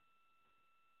 Huh?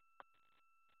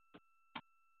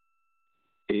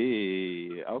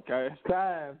 Hey, okay.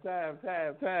 Time.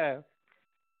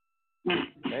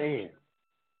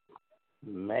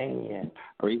 Man.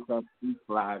 Reset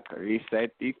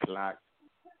the clock.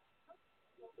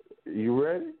 You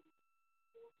ready?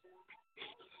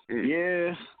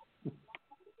 Yeah.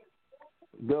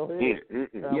 Go ahead.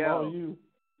 I'm on you.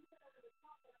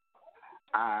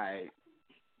 Alright.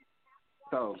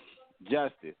 So,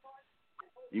 Justice,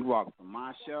 you walk from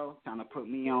my show trying to put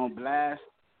me on blast.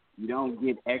 You don't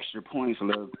get extra points,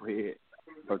 little kid,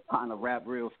 for trying to rap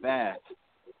real fast.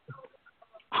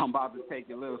 I'm about to take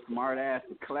your little smart ass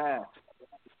to class.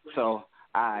 So,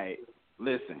 I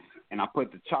listen, and I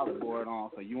put the chalkboard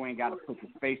on so you ain't got to put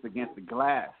your face against the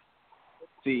glass.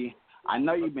 See, I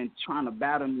know you've been trying to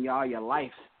battle me all your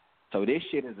life, so this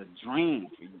shit is a dream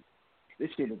for you. This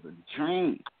shit is a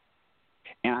dream.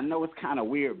 And I know it's kind of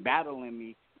weird battling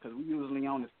me because we usually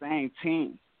on the same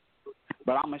team.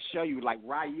 But I'm going to show you, like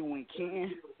Ryu and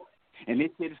Ken, and this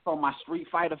shit is for my Street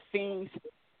Fighter fiends,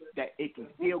 that it can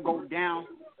still go down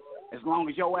as long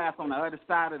as your ass on the other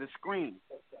side of the screen.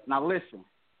 Now listen,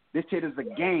 this shit is a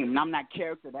game, and I'm that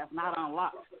character that's not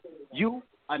unlocked. You,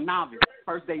 a novice,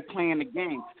 first day playing the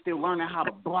game, still learning how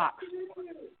to block.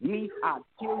 Me, I'll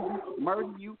kill you,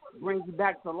 murder you, bring you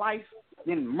back to life,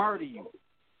 then murder you.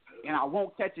 And I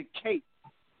won't catch a case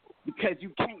because you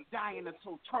can't die in a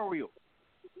tutorial.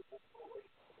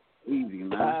 Easy,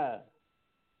 man.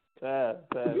 Time.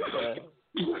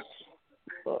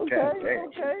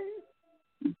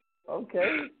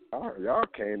 Okay. Y'all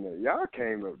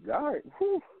came up.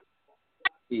 Whew.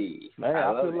 Man,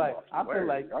 I feel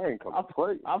like I ain't come to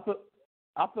play.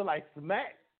 I feel like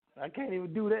smack. I can't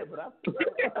even do that, but I feel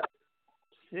like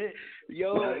shit.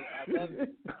 Yo, I love it.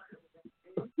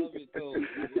 I love it, though.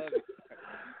 I love it.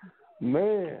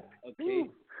 Man. Okay.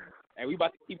 And we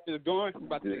about to keep this going. We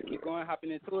about to keep going,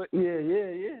 hopping into it.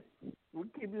 Yeah. We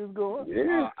keep this going.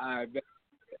 Yeah. All right, bet.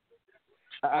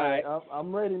 All right.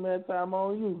 I'm ready, man. Time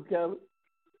on you, Kelly.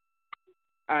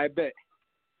 I bet.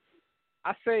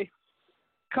 I say,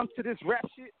 come to this rap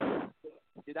shit.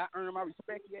 Did I earn my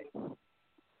respect yet?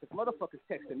 Cause motherfuckers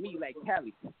texting me like,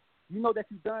 Callie, you know that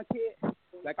you done, kid?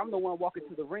 Like I'm the one walking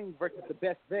to the ring versus the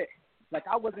best vet. Like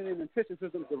I wasn't in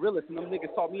antithesis the realest, and them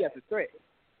niggas saw me as a threat.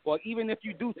 Well, even if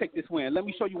you do take this win, let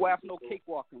me show you why it's no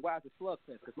cakewalk and why it's a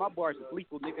slugfest. Cause my bars is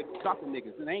lethal, niggas, dropping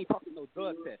niggas, and I ain't talking no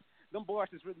drug test. Them bars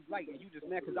is really light, and you just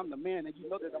mad cause I'm the man, and you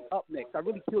know that I'm up next. I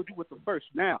really killed you with the first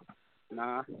now.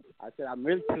 Nah, I said I'm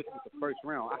really killed you with the first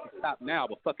round. I can stop now,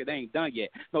 but fuck it, ain't done yet.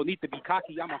 No need to be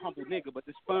cocky, I'm a humble nigga, but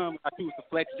this fun I choose to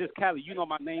flex. Just Cali, you know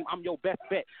my name, I'm your best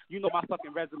bet. You know my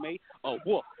fucking resume.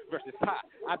 Wolf versus Hot.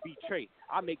 I beat Trey.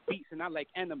 I make beats and I like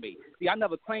anime. See, I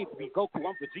never claimed to be Goku.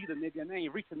 I'm Vegeta, nigga, and I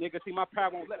ain't reach a nigga. See, my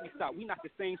pride won't let me stop. We not the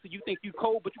same, so you think you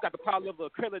cold, but you got the power of a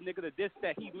Krillin, nigga. The diss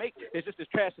that he make is just as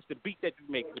trash as the beat that you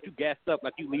make. But you gassed up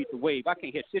like you lead the wave. I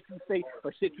can't hear shit you say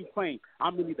or shit you claim.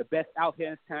 I'm really the best out here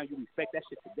in this town. You respect that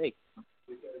shit today.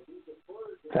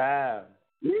 Time.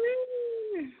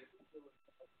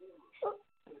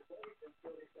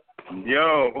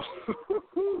 Yo.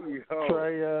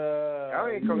 Trey,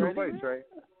 I ain't come to play, Trey.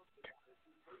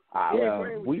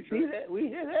 We see that. We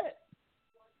hear that.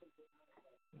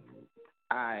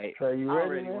 All right. Trey, you ready,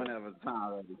 ready man? whenever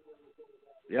time ready.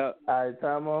 Yep. All right,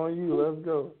 time on you. Let's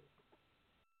go.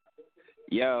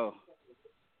 Yo,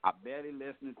 I barely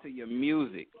listening to your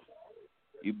music.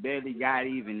 You barely got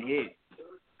even hit.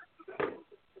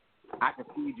 I could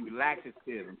feed you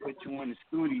laxative and put you in the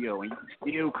studio and you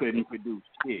still couldn't produce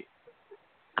shit.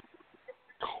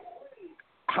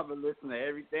 I've been listening to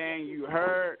everything you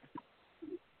heard,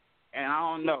 and I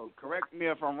don't know. Correct me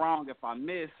if I'm wrong if I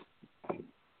miss,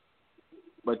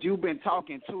 but you've been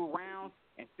talking 2 rounds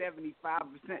and 75%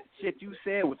 shit you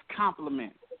said was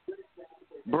compliments.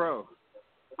 Bro,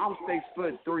 I'm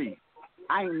 6'3".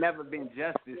 I ain't never been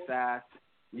Justice size.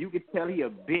 You could tell he a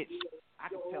bitch. I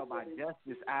can tell by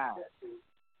Justice eyes.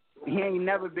 He ain't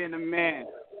never been a man.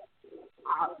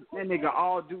 That nigga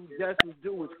all Justice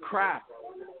do is cry.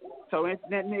 So if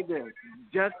that nigga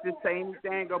Justice say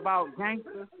anything about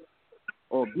gangster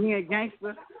or being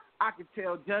gangster, I could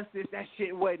tell Justice that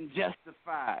shit wasn't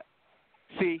justified.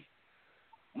 See,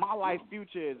 my life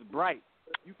future is bright.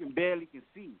 You can barely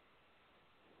see.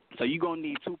 So you gonna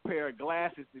need 2 pair of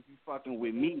glasses if you fucking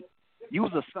with me. You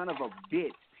was a son of a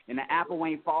bitch, and the apple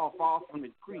ain't fall from the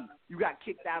tree. You got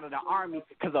kicked out of the army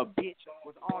because a bitch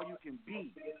was all you can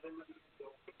be.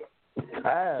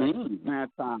 Man,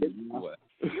 time. What?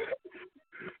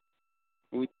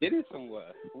 We did it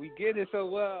somewhere. We get it so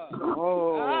well.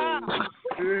 Oh,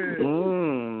 shit.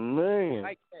 Man. I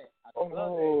like that.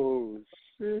 Oh,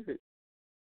 shit.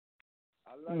 I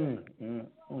love it.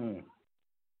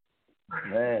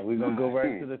 Man, we gonna go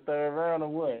right to the third round or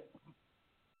what?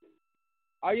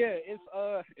 Oh yeah,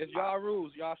 it's y'all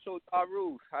rules. Y'all show y'all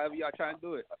rules. However y'all trying to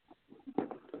do it.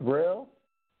 Real?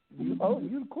 You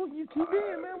cool? You keep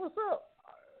in, man. What's up?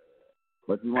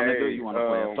 What you want to do? You want to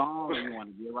play a song, or you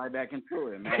want to get right back into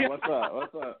it, man? What's up?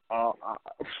 What's up?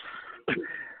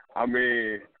 I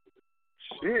mean,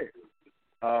 shit.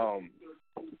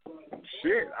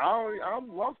 Shit. I'm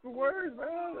lost for words,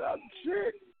 man.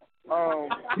 Shit.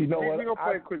 You know what? We gonna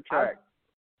play a quick track.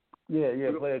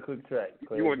 Play a quick track.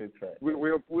 Quick track.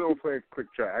 We'll play a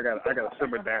quick track. I gotta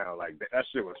simmer down. Like that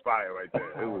shit was fire right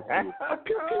there. It was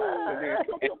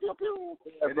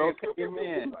and then came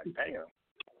in. Like, damn.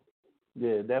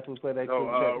 Yeah, definitely play that quick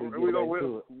track.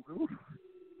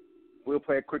 We'll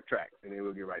play a quick track and then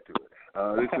we'll get right to it.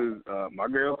 This is my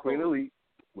girl Queen Elite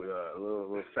with a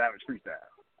little savage freestyle.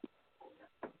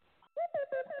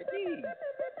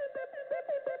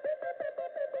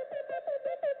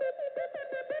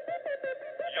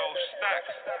 Yo,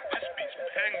 Stacks, this beat's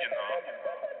ping, you know.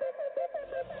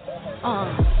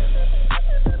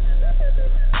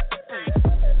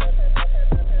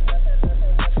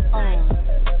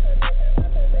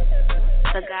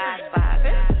 The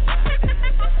Godfather.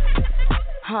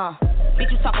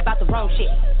 Bitch, you talk about the wrong shit.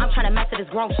 I'm tryna master this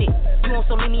grown shit. You won't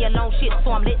so leave me alone shit,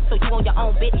 so I'm lit, so you on your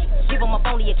own, bitch. Give him a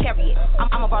bone to your chariot.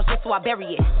 I'm a boss, so I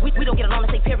bury it. We don't get along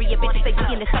and say period. Bitches say we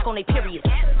getting stuck on they period.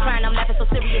 Crying, I'm laughing so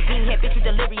serious. Being here, bitch, you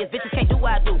delirious. Bitches can't do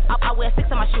what I do. I wear 6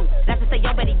 on my shoe. That's to say,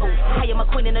 yo, Betty Boo. Hey, I'm a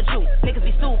queen and a Jew. Niggas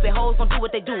be stupid. Hoes gon' do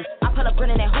what they do. I pull up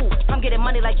grinning at who? I'm getting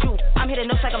money like you. I'm hitting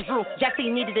notes like I'm Drew. Jack said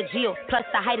he needed a Jill. Plus,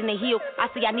 I hide in the heel. I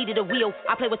see I needed a wheel.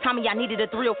 I play with Tommy, I needed a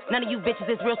thrill. None of you bitches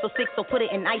is real, so sick, so put it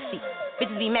in icy.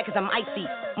 Bitches be mad cause I'm icy.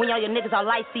 When y'all your niggas all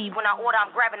icy. When I order,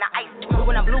 I'm grabbing the ice.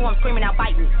 When I'm blue, I'm screaming out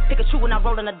biting. Pick a chew when I'm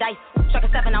rolling the dice. Strike a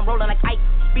 7, I'm rolling like Ike.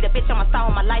 Beat a bitch on my style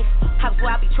on my life. House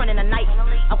where I be trending the night.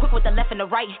 I'm quick with the left and the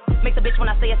right. Makes a bitch when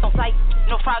I say it's on sight.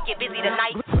 No frog get busy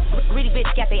tonight. Greedy bitch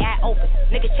got they eye open.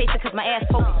 Niggas chasing cause my ass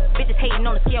poking. Bitches hating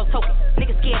on the scale token.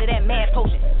 Niggas scared of that mad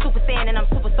potion. Super Saiyan and I'm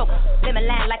super soaker. Lemon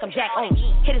line like I'm Jack Owen.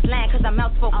 Hit his line cause I'm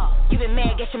outspoken. You been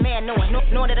mad, get your man knowing.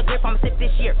 Knowing that a grip I'ma sip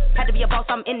this year. Had to be a boss,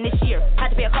 I'm in this year. Had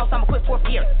to be a cost, I'ma quit 4th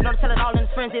year. Know to tell it all and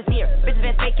his friends is here. Bitches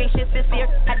been fake, ain't shit sincere.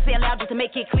 Had to say it loud just to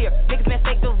make it clear. Niggas been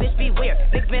fake, so bitch beware.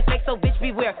 Niggas been fake, so bitch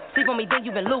beware. Sleep on me, then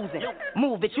you been losing.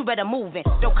 Move, bitch, you better move in.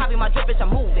 Don't copy my drip, bitch, I'm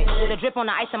moving. The drip on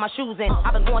the ice and my shoes in.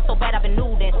 I've been going so bad, I've been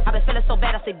nudin'. I've been feeling so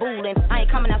bad, I say booling. I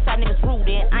ain't coming outside, niggas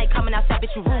rudin'. I ain't coming outside,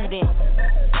 bitch, you rudin'.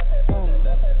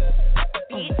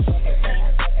 Bitch.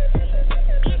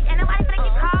 Bitch, ain't nobody finna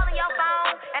keep calling your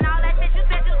phone. And all that shit you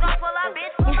said you was gon' pull up,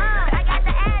 bitch, pull up. I got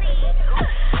the Addy.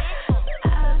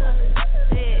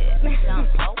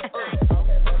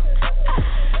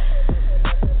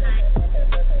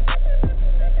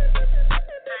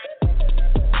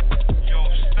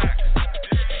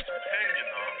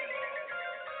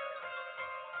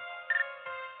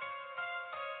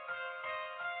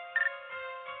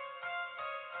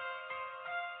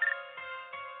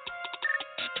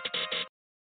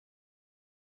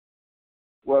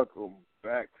 Welcome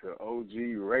back to OG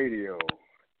Radio,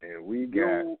 and we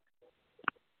got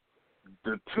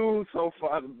the 2 so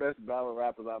far the best battle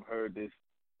rappers I've heard this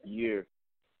year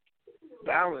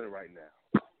battling right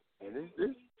now, and it's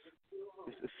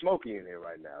smoky in here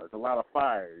right now. It's a lot of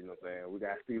fire, you know what I'm saying? We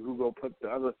got to see who gonna put the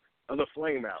other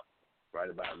flame out right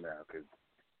about now, cause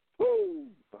woo,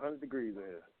 100 degrees in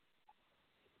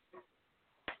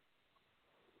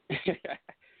here.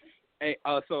 Hey,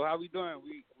 so how we doing?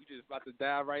 We just about to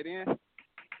dive right in.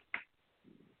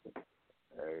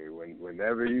 Hey,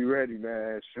 whenever you ready,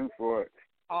 man, shoot for it.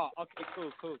 Oh, okay,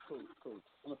 cool. I'm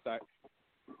gonna start.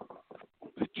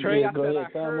 Trey, I said I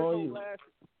heard your last.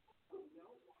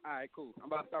 All right, cool. I'm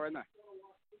about to start right now.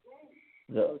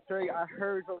 Yeah. So Trey, I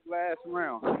heard your last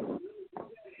round,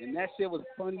 and that shit was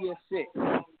funny as shit.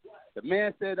 The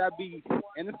man said I'd be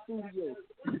in the studio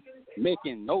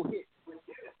making no hits.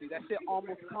 See, that shit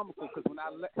almost comical because when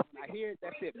I hear it,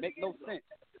 that shit make no sense.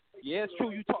 Yeah, it's true.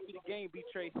 You taught me the game,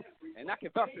 B-Trey, and I can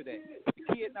vouch for that. But the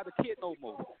kid not a kid no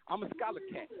more. I'm a scholar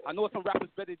cat. I know some rappers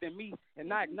better than me,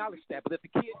 and I acknowledge that. But if the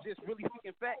kid just really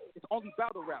speaking fact, it's only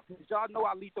battle rap. Cause y'all know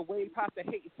I lead the way past the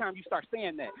hate. It's time you start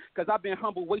saying that. Cause I've been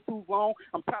humble way too long.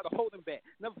 I'm tired of holding back.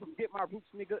 Never forget my roots,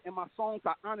 nigga. In my songs,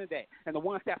 I honor that. And the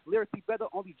ones that's lyrically better,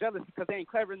 only jealous because they ain't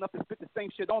clever enough to spit the same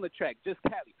shit on the track. Just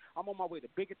Cali. I'm on my way to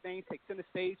bigger things. Take center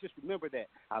stage. Just remember that.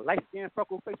 I light-skinned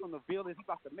freckle face on the bill. Is he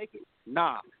about to make it?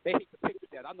 Nah. They hate to picture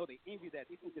that. I know they envy that.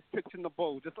 They think it's picture in the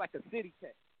bowl, just like a city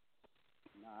cat.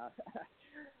 Nah.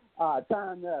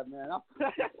 Time up, man. I'm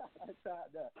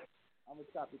tired up. I'm gonna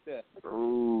stop it there.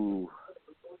 Ooh.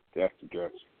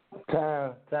 Gotcha.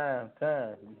 Time.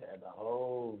 You had the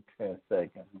whole 10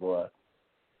 seconds, boy.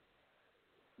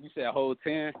 You said a whole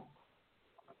 10?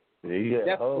 Yeah, you had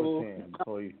That's the whole cool. 10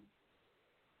 before you.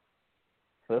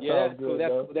 That's yeah, all that's good, cool.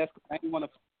 though. That's cool. I ain't wanna.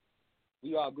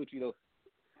 We all Gucci though.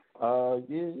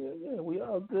 Yeah, we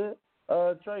all good.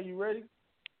 Trey, you ready?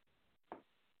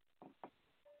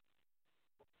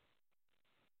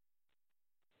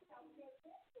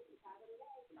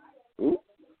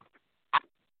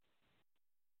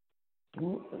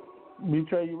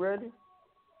 Trey, you ready?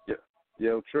 Yeah.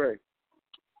 Yo, Trey.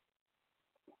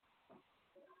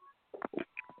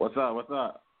 What's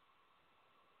up?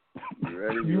 You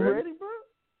ready? You ready, bro?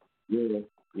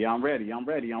 Yeah, I'm ready. I'm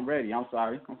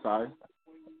sorry.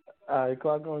 All right,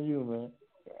 clock on you, man.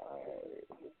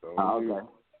 Okay. All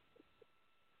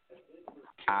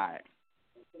right.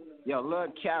 Yo,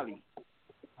 look, Cali.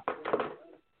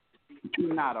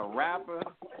 You not a rapper,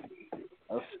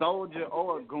 a soldier,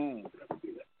 or a goon.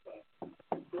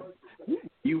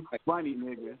 You funny,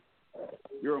 nigga.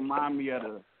 You remind me of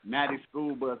the Maddie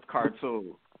School Bus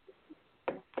cartoon.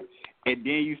 And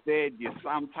then you said you're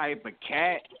some type of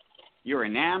cat. You're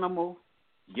an animal.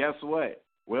 Guess what?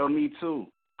 Well, me too.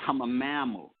 I'm a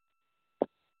mammal.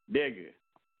 Nigga,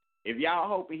 if y'all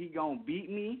hoping he gonna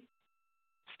beat me,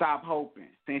 stop hoping.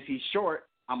 Since he's short,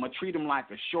 I'm gonna treat him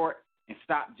like a short and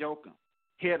stop joking.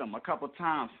 Hit him a couple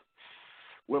times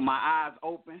with my eyes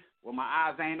open. When my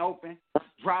eyes ain't open,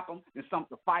 drop him and sump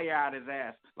the fire out his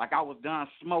ass like I was done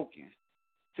smoking.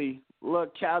 See,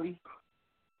 look, Cali,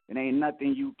 it ain't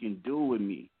nothing you can do with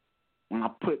me. When I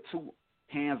put two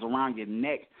hands around your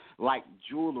neck like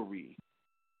jewelry,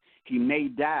 he may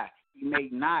die, he may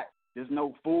not. There's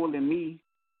no fooling me.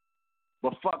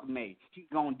 But fuck me, he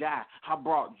gonna die. I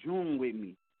brought June with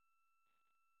me.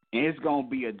 And it's gonna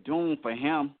be a doom for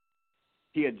him.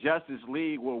 He a Justice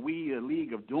League, well, we a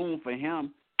League of Doom for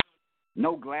him.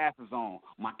 No glasses on.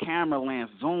 My camera lens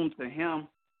zooms to him.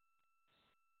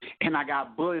 And I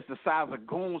got bullets the size of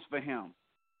goons for him.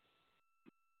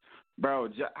 Bro,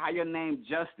 how your name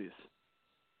Justice?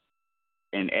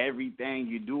 And everything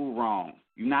you do wrong.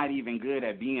 You're not even good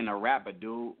at being a rapper,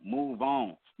 dude. Move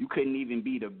on. You couldn't even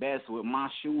be the best with my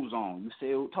shoes on.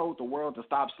 You told the world to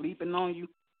stop sleeping on you,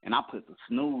 and I put the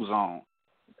snooze on.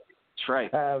 Trey.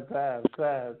 Time.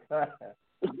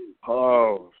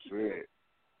 Oh, shit.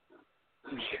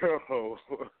 Yo.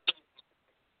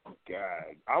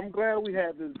 God. I'm glad we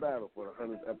had this battle for the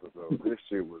 100th episode. This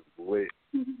shit was lit.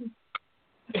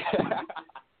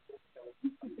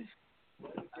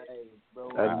 Hey, bro.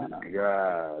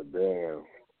 God damn.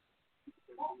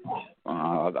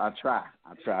 I tried.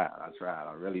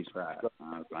 I really tried.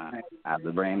 I have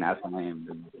to bring that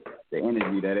flame, the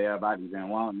energy that everybody's been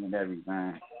wanting and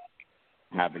everything.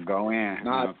 I have to go in. You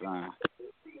know what I'm saying?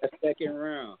 That second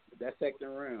round,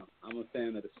 I'm a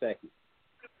fan of the second.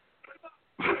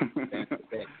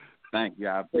 Thank you.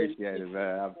 I appreciate it,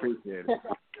 man. I appreciate it.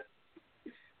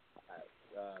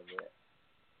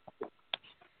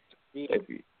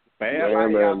 For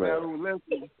everybody out there who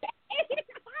listens,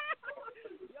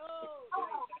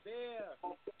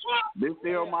 this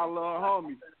still my little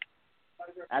homie.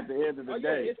 At the end of the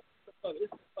day, it's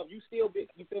you still big.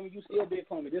 You feel me? You still big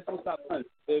homie. This don't stop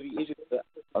hunting. It's just,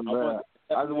 I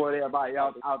just want everybody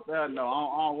out there to know.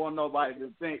 I don't want nobody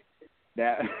to think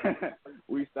that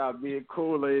we stop being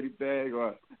cool or anything,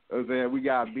 or saying we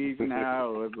got beef now.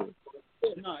 Or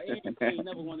no, ain't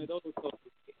never one of those.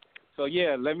 So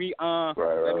yeah, let me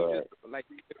just like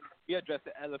we address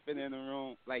the elephant in the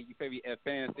room. Like you feel me? If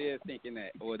fans is thinking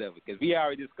that or whatever, because we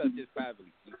already discussed this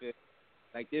privately. You feel?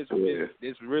 Like this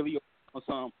really on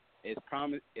some. It's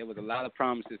promise. It was a lot of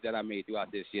promises that I made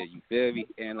throughout this year. You feel me?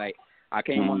 And like I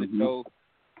came on the show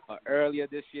earlier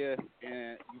this year,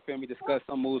 and you feel me? Discuss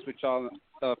some moves with y'all and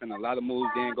stuff, and a lot of moves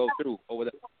didn't go through or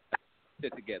whatever.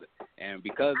 Sit together, and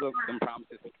because of them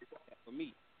promises for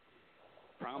me.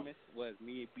 Promise was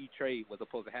me and B-Trade was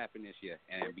supposed to happen this year.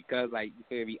 And because, like, you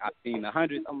feel me, I've seen the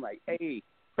 100s, I'm like, hey,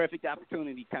 perfect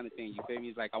opportunity kind of thing. You feel me?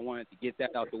 It's like I wanted to get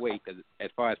that out the way because as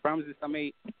far as promises I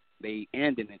made, they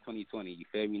ended in 2020. You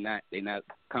feel me? They not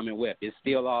coming with. It's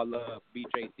still all love.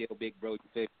 B-Trey still big bro. You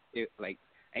feel me? Like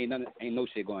ain't no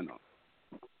shit going on.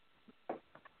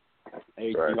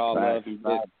 Hey, Right. all love and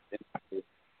Right. business.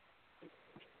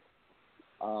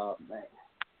 Man.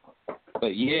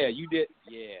 But yeah, you did.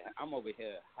 Yeah, I'm over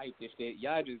here hyped this shit.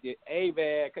 Y'all just did. Hey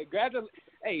man, congratulations.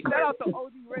 Hey, shout out to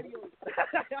OG Radio.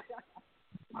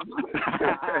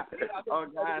 Oh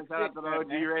God, shout out to the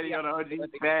OG Radio, the OG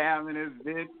fam and his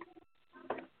bitch.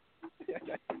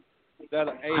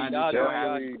 Hey, y'all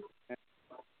definitely,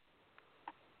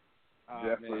 oh,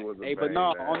 definitely man. was a Hey, but bang,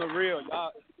 no, man. on the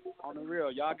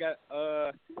real, y'all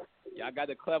got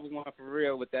the clever one for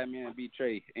real with that man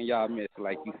B-Trey and y'all miss.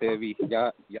 Like you feel me?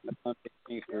 Y'all done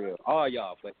things for real. All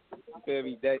y'all, but you feel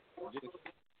me? That's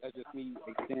just me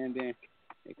extending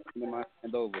my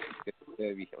hand over. You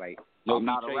feel me? Like no I'm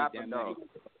not a B-Trey, rapper damn though.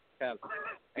 near.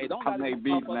 Hey, don't I make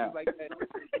beats now. like that.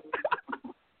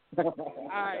 All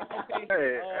right, okay.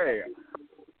 Hey,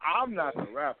 I'm not the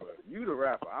rapper. You the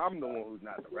rapper. I'm the one who's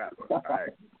not the rapper. All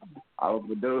right. I'm a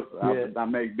producer. Yeah. I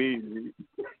make beats.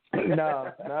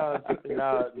 No,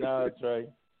 Trey.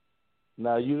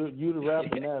 No, you the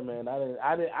rapper now, man.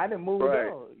 I didn't move Right.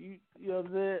 on. You know what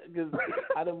I'm saying? Because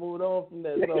I done moved on from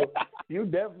that. So you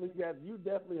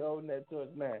definitely holding that torch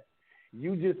now.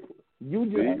 You just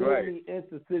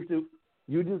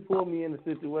put me into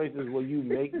situations where you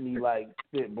make me like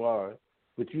spit bars.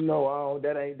 But you know,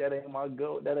 that ain't my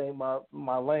go. That ain't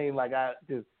my lane. Like I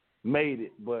just made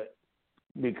it, but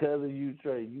because of you,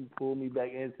 Trey, you pulled me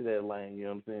back into that lane. You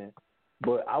know what I'm saying?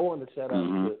 But I want to shout out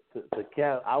to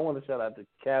Cal. I want to shout out to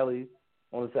Cali.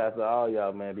 I want to shout out to all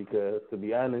y'all, man, because to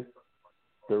be honest,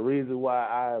 the reason why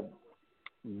I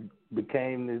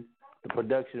became the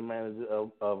production manager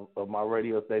of my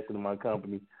radio station and my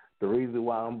company, the reason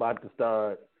why I'm about to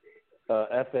start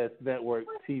FS Network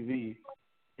TV,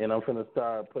 and I'm finna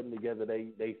start putting together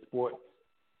they sports,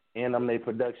 and I'm their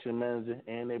production manager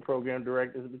and their program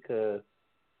directors, because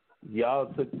y'all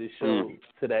took this show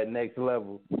to that next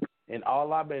level. And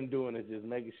all I've been doing is just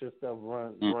making sure stuff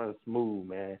runs smooth,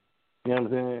 man. You know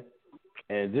what I'm saying?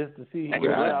 And just to see what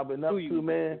y'all been up to,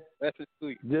 man.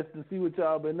 Just to see what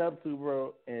y'all been up to,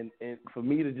 bro. And for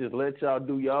me to just let y'all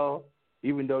do y'all,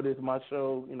 even though this is my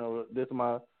show, this is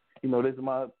my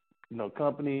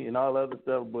company and all other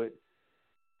stuff, but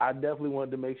I definitely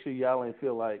wanted to make sure y'all ain't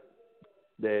feel like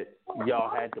that y'all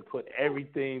had to put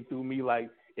everything through me. Like,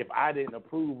 if I didn't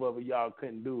approve of it, y'all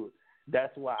couldn't do it.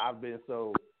 That's why I've been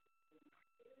so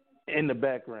in the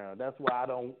background. That's why I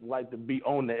don't like to be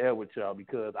on the air with y'all,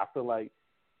 because I feel like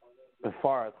as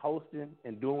far as hosting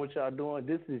and doing what y'all doing,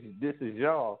 this is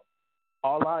y'all.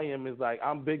 All I am is like,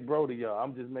 I'm big bro to y'all.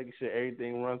 I'm just making sure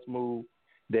everything runs smooth,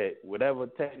 that whatever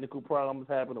technical problems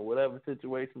happen or whatever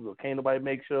situations or can't nobody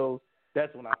make shows,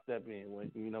 that's when I step in,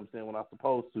 when when I'm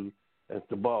supposed to, as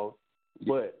the boss.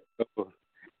 But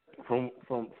from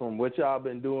what y'all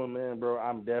been doing, man, bro,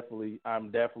 I'm definitely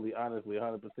honestly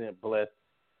 100% blessed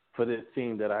for this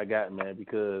team that I got, man,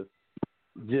 because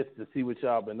just to see what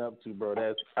y'all been up to, bro,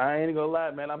 I ain't gonna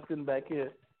lie, man, I'm sitting back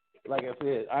here, like I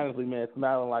said, honestly, man,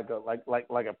 smiling like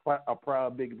a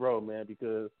proud big bro, man,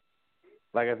 because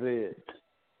like I said,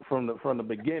 from the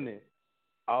beginning,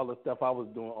 all the stuff I was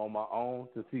doing on my own,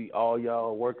 to see all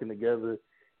y'all working together,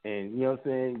 and you know what I'm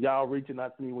saying, y'all reaching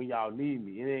out to me when y'all need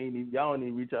me. Y'all don't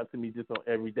even reach out to me just on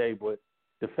every day, but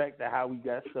the fact that how we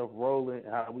got stuff rolling,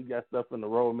 how we got stuff in the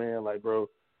road, man, like, bro,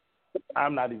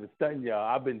 I'm not even stunting y'all.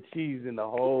 I've been cheesing the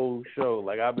whole show.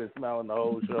 Like, I've been smiling the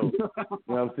whole show. You know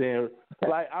what I'm saying?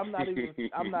 Like, I'm not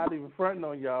even fronting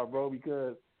on y'all, bro,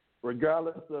 because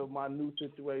regardless of my new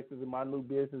situations and my new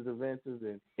business adventures,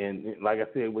 and like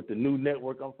I said, with the new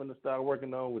network I'm finna start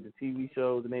working on, with the TV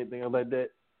shows and anything else like that,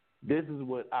 this is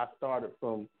what I started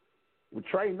from. With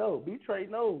Trey No, B-Trey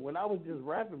No, when I was just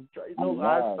rapping, Trey No,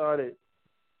 I started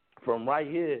from right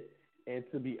here. And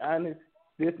to be honest,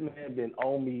 this man been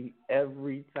on me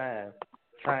every time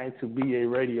trying to be a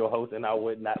radio host, and I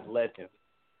would not let him,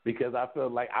 because I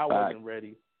felt like I wasn't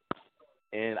ready.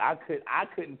 And I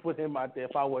couldn't put him out there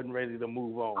if I wasn't ready to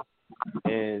move on.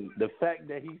 And the fact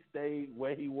that he stayed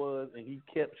where he was and he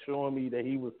kept showing me that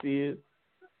he was serious,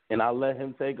 and I let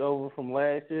him take over from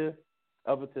last year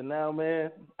up until now,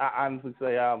 man, I honestly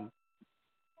say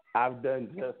I've done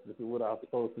justice to what I was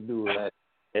supposed to do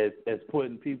as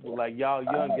putting people like y'all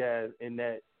young guys in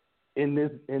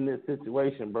this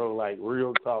situation, bro. Like,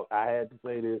 real talk. I had to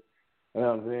say this, you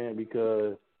know what I'm saying,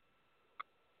 because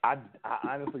I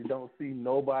honestly don't see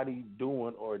nobody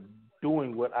doing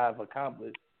what I've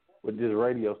accomplished with this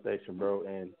radio station, bro.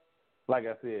 And like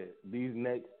I said, these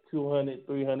next 200,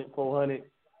 300, 400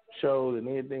 shows and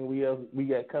anything we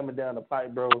got coming down the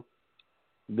pipe, bro.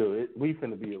 Dude, we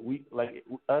finna be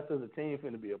us as a team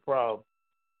finna be a problem.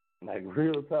 Like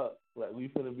real talk, like we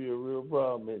finna be a real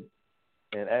problem.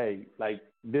 And hey, like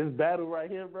this battle right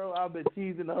here, bro. I've been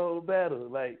teasing the whole battle.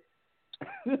 Like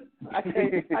I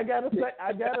gotta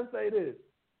say this.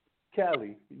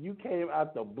 Kelly, you came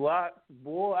out the block,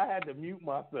 boy. I had to mute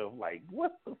myself. Like,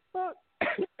 what the fuck?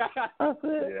 I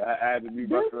had to mute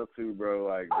myself too, bro.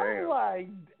 Like, damn.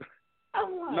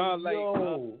 I'm like, no, like,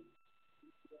 yo.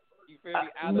 You feel me?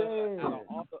 Out of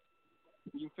all the,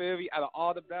 you feel me? Out of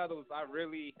all the battles, I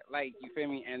really like. You feel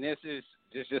me? And this is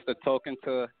just a token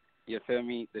to, you feel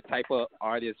me, the type of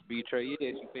artist B-Trey is.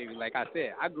 You feel me? Like I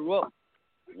said, I grew up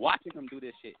watching him do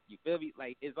this shit. You feel me?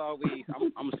 Like it's always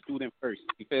I'm a student first.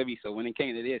 You feel me? So when it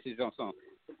came to this, it's on something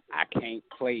I can't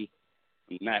play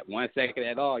not 1 second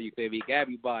at all. You feel me?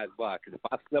 Gabby bar is bar. Because if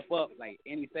I slip up like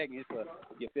any second, it's a,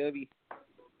 you feel me?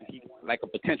 Like a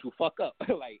potential fuck up.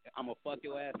 Like I'm gonna fuck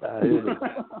your ass up. You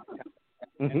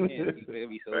feel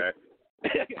me? So,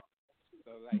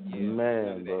 so like yeah,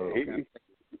 man, bro.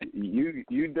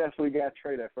 You definitely got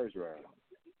Trey that first round.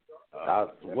 I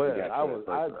swear, I was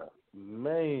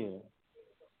man.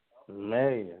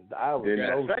 I was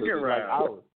so second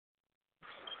round.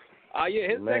 Oh yeah,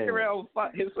 his second round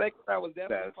was definitely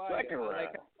that fire. second round. I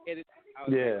was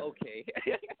like, okay,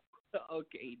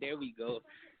 okay, there we go.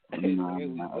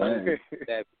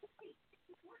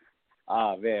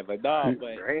 Oh man, but no,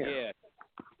 but yeah,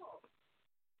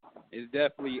 it's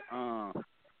definitely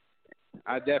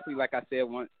I definitely, like I said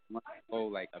once ago,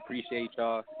 like appreciate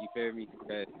y'all. You feel me?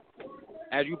 Because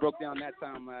as you broke down that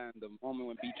timeline, the moment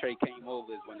when B-Trey came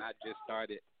over is when I just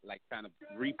started like trying to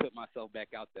re-put myself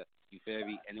back out there. You feel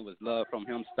me? And it was love from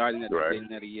him starting at the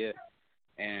beginning of the year.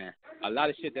 And a lot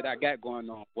of shit that I got going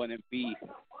on wouldn't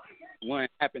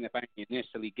happen if I didn't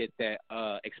initially get that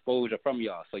exposure from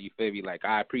y'all. So you feel me? Like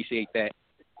I appreciate that.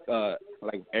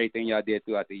 Like everything y'all did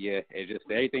throughout the year. It's just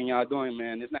everything y'all doing,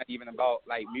 man. It's not even about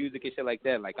like music and shit like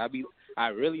that. Like I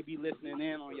really be listening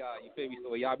in on y'all. You feel me?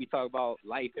 So y'all be talking about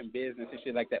life and business and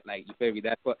shit like that. Like you feel me?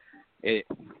 That's what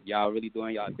y'all really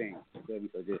doing y'all thing. You feel me?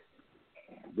 So just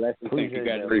blessings. Appreciate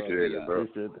it, bro.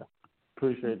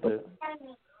 Appreciate that.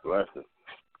 Blessings.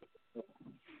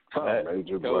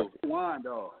 Major blessing. Who won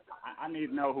though? I need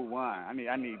to know who won. I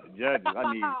need the judges.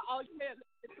 I need. Oh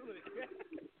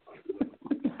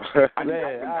yeah,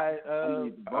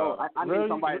 I need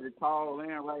somebody to call in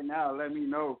right now. Let me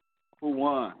know who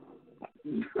won.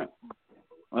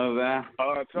 Number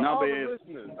is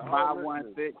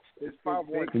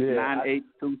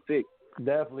 516-666-9826.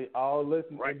 Definitely all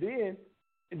listeners. Right. And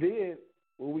then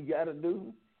what we gotta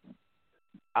do,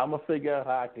 I'm gonna figure out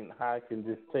how I can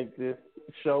just take this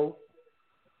show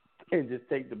and just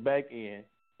take the back end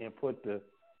and put the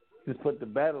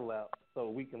battle out so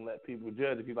we can let people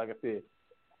judge it. Like I said,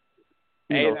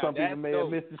 some people may have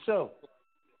missed the show.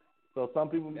 So some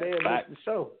people may have missed the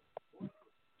show.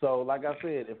 So like I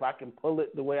said, if I can pull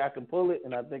it the way I can pull it,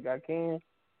 and I think I can,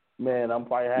 man, I'm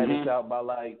probably having this out by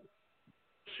like,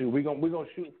 we're gonna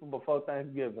shoot for before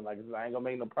Thanksgiving. Like I ain't gonna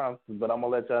make no promises, but I'm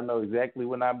gonna let y'all know exactly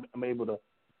when I'm able to,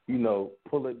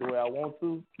 pull it the way I want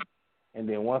to. And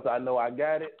then once I know I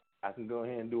got it, I can go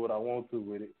ahead and do what I want to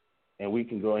with it. And we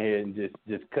can go ahead and just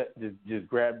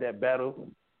grab that battle,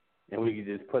 and we can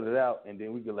just put it out, and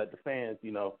then we can let the fans,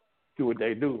 do what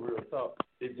they do. Real talk.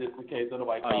 It's just in case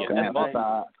nobody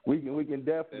calls. We can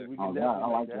definitely make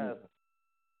that happen.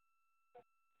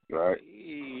 Right.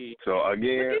 So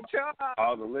again,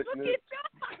 all the listeners,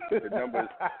 the number is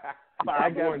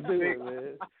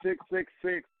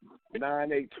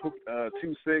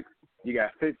 516-666-9826. You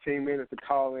got 15 minutes to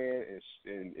call in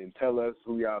and tell us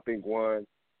who y'all think won.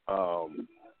 My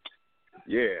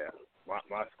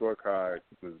scorecard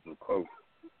was close.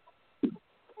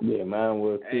 Yeah, mine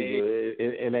was too.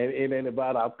 It ain't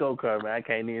about our scorecard, man. I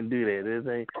can't even do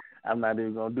that. I'm not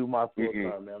even gonna do my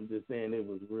scorecard, man. I'm just saying it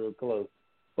was real close.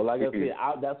 But like I said,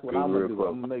 that's what I'm gonna do.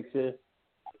 I'm gonna make sure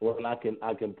when I can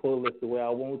pull it the way I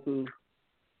want to,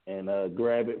 and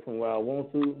grab it from where I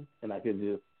want to, and I can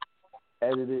just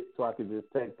edit it so I can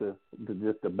just take the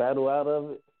battle out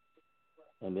of it,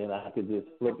 and then I could just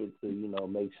flip it to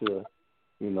make sure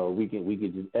we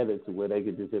can just edit to where they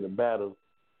could just hit a battle.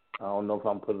 I don't know if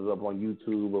I'm putting it up on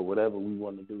YouTube or whatever we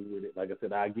want to do with it. Like I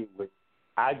said, I get with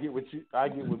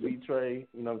B-Trey,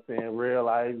 you know what I'm saying? Real,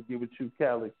 I get with you,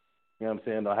 Kelly. You know what I'm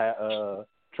saying? I'll have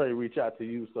Trey reach out to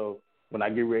you, so when I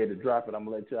get ready to drop it, I'm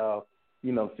going to let y'all,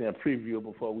 preview it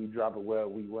before we drop it where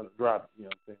we want to drop it, you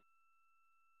know what I'm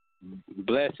saying?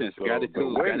 Blessings.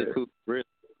 Gratitude. Really.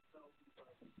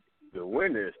 The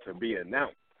winner is to be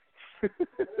announced.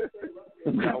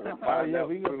 Oh yeah,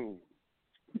 we go.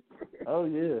 Oh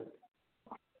yeah.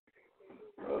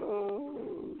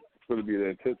 It's going to be the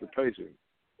anticipation.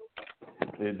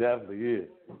 It definitely is.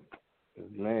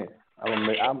 Man,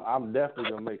 I'm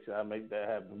definitely gonna make sure I make that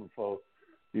happen before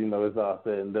it's all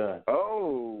said and done.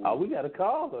 Oh, we got a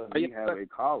caller. We have a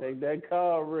caller. Take that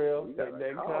call, real. Take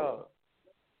that call.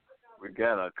 We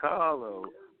got a caller.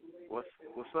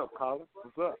 What's up, caller?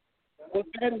 What's up? What's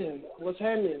happening? What's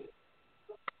up?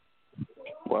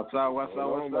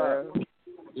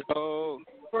 Yo.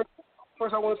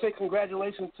 First, I want to say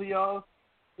congratulations to y'all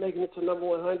making it to number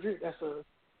 100. That's a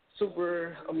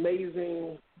super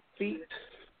amazing feat.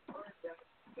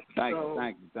 Thank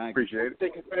you. Appreciate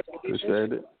it.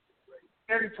 Appreciate it.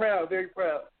 Very proud.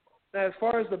 Now, as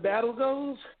far as the battle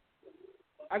goes,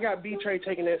 I got B-Trey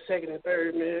taking that second and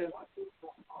third, man.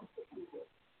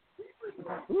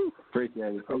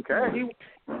 Appreciate it. Okay.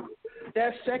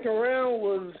 That second round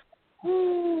was,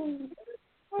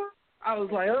 I was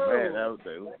like, oh. Man, that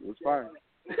was fire.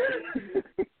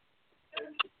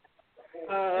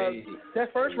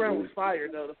 That first round was fire,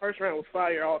 though. The first round was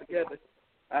fire altogether.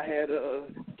 I had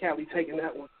Cali taking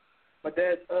that one. But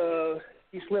that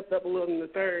he slipped up a little in the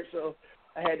third, so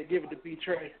I had to give it to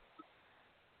B-Trey.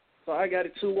 So I got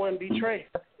it 2-1 B-Trey.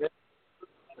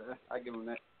 I give him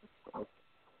that.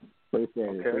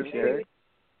 Appreciate it.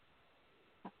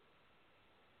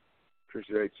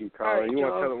 Appreciate you, Colin. Right, you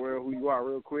want to tell the world who you are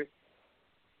real quick?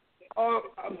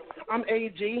 I'm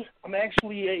AG. I'm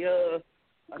actually a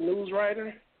news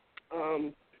writer.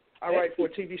 I write for a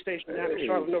TV station down in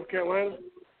Charlotte, North Carolina.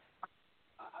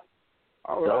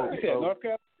 All right. North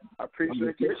Carolina. I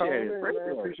appreciate you calling in, man.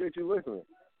 I appreciate you listening.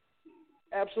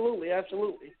 Absolutely.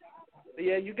 But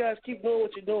yeah, you guys keep doing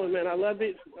what you're doing, man. I love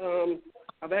it.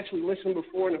 I've actually listened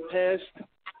before in the past,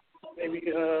 maybe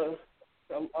a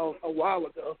while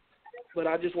ago. But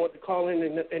I just want to call in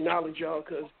and acknowledge y'all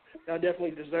because y'all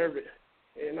definitely deserve it.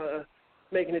 And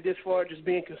making it this far, just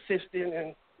being consistent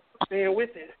and staying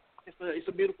with it. It's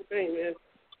a beautiful thing, man.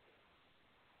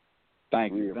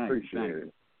 Thank you. Appreciate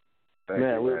it.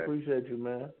 Man, we appreciate you,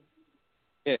 man.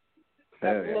 Yeah.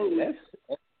 Absolutely.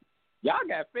 Y'all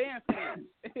got fans.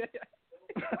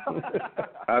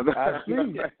 I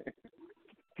see.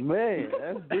 Man,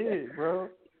 that's big, bro.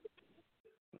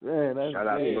 Man, that's shout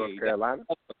out to North Carolina.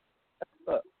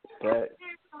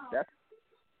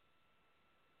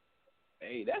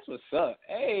 Hey, that's what's up.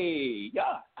 Hey,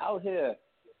 y'all out here.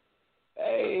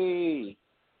 Hey.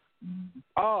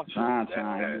 Oh, that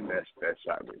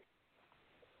shocked me.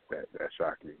 That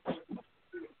shocked me.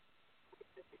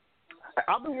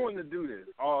 I've been wanting to do this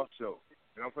all show,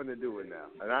 and I'm going to do it now.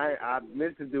 And I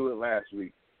meant to do it last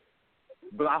week,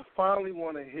 but I finally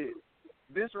want to hit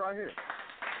this right here.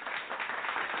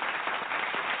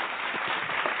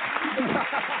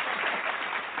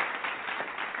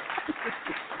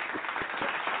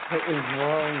 What is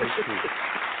wrong with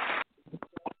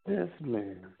you? Yes,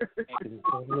 man.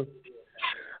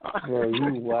 Bro,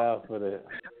 you wild for that.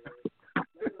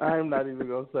 I'm not even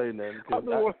gonna say nothing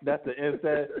because that's the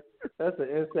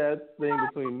inside thing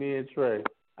between me and Trey.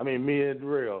 I mean, me and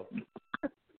Drill.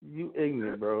 You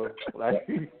ignorant, bro. Like,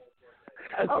 man.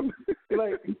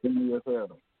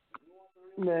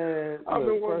 I've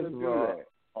been wanting first to of do all, that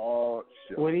all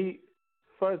show.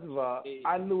 First of all,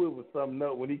 I knew it was something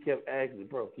up when he kept asking,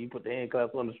 bro, can you put the hand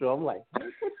claps on the show? I'm like,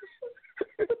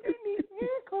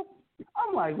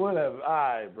 I'm like, whatever. All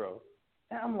right, bro.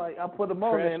 And I'm like, I put them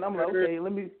on there, and I'm like, okay,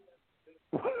 let me.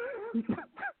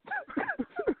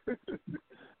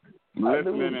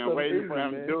 Listening and waiting for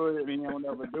him to do it, and he don't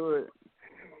ever do it.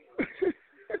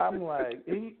 I'm like,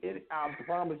 I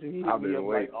promise you, he hit me up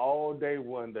like all day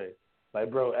one day.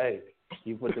 Like, bro, hey,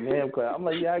 you put the hand clap. I'm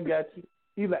like, yeah, I got you.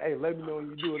 He's like, hey, let me know when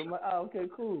you do it. I'm like, oh, okay,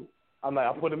 cool. I'm like,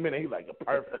 I put him in, and he's like,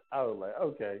 perfect. I was like,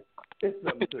 okay, it's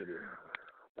something to this.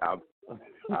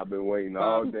 I've been waiting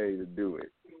all day to do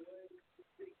it.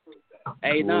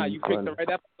 Hey, you picked the right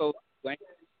episode.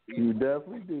 You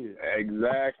definitely did.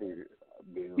 Exactly.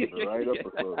 The right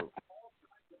episode.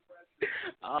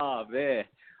 Oh, man.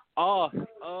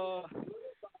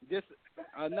 Just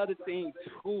another thing,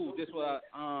 too, just what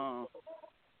I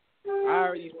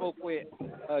already spoke with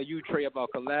you, Trey, about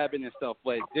collabing and stuff,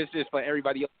 but just for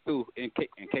everybody else, too, in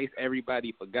case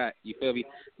everybody forgot, you feel me?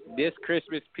 This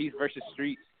Christmas, Peace versus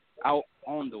Streets, out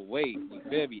on the way, you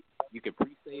feel me? You can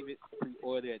pre-save it,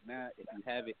 pre-order it now. If you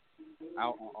have it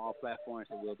out on all platforms,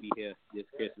 it will be here this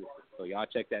Christmas. So y'all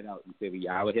check that out, you feel me?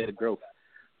 Y'all will hear the growth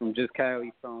from just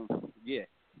Cali,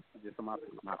 just some of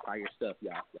my fire stuff,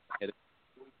 y'all.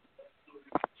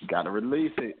 Gotta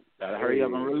release it. Gotta hurry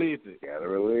up and release it. Gotta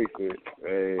release it.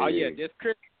 Hey. Oh yeah, just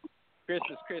Christmas.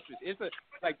 It's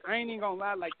like I ain't even gonna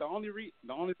lie. Like the only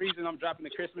reason I'm dropping the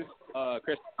Christmas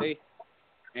Day,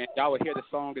 and y'all will hear the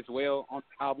song as well on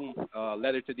the album,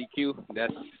 Letter to DQ. That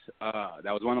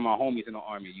was one of my homies in the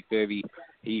Army. You feel me?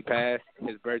 He passed.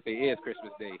 His birthday is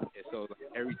Christmas Day, and so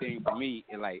everything for me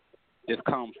it like just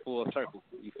comes full circle.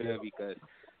 You feel me? Because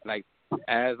like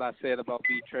as I said about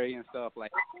B-Tray and stuff,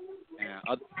 like and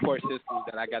other support systems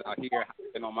that I got out here,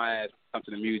 been on my ass when it comes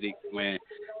to the music.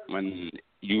 When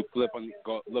you look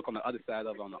on the other side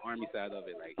of it, on the Army side of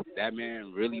it, like that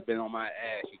man really been on my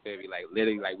ass. You feel me? Like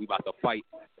literally, like we about to fight,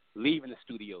 leaving the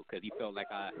studio because he felt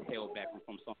like I held back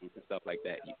from songs and stuff like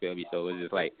that. You feel me? So it's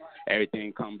just like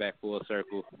everything come back full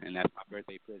circle, and that's my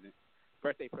birthday present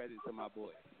to my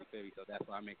boy. You feel me? So that's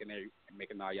why I'm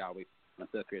making all y'all wait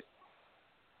until Christmas.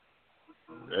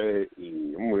 Hey,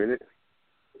 I'm with it.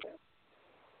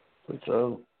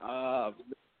 So,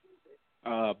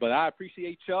 but I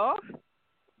appreciate y'all.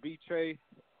 B-Tray,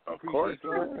 of course,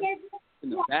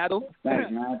 in the battle.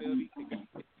 Thanks, man.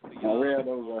 For real,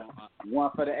 those are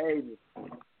one for the ages.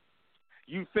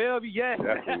 You feel me? Yes.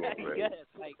 Definitely. Yes.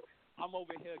 Like I'm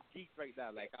over here geeked right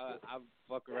now. Like I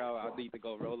fuck around. I need to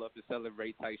go roll up and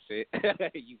celebrate type shit.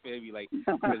 You feel me? Like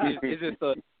 'cause it's just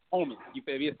a moment. You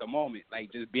feel me? It's a moment.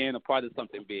 Like just being a part of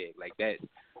something big like that.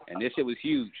 And this shit was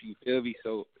huge. You feel me?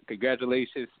 So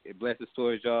congratulations. It blesses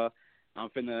towards y'all. I'm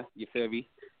finna, you feel me,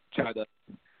 try to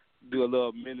do a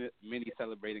little mini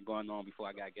celebrating going on before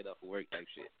I gotta get up for work type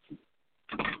shit.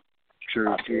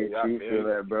 True. I feel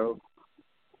that, bro.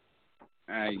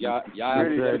 Y'all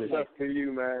really good stuff to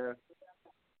you, man.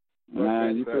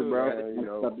 Man, you too, bro. Man, you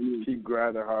know, keep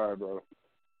grinding hard, bro.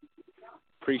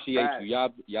 Appreciate you.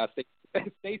 Y'all stay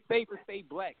safe and stay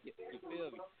black. You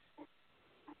feel me?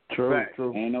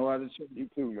 True. Ain't no other shit. You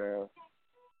too, man.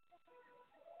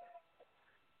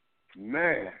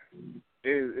 Man,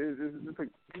 it's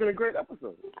been a great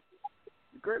episode.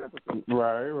 Great episode.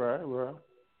 Right.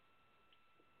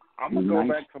 I'm going to go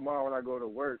back tomorrow when I go to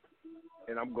work,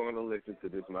 and I'm going to listen to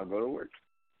this when I go to work.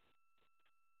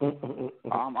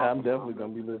 I'm definitely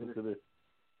going to be listening to this.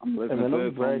 I'm listening to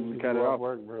this when we cut it off.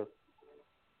 Work, bro.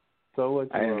 So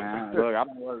what you Hey, man, look, I've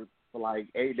been working for like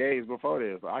 8 days before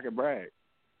this, so I can brag.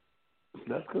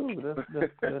 That's cool.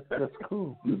 That's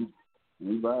cool.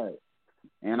 You brag.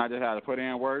 And I just had to put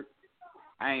in work.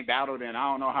 I ain't battled in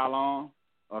I don't know how long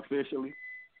officially.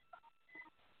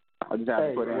 I just had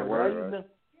to put in work.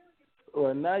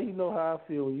 Well, now you know how I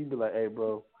feel when you be like, hey,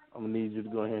 bro, I'm going to need you to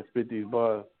go ahead and spit these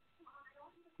bars.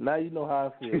 Now you know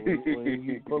how I feel when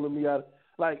you pulling me out.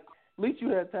 Like, at least you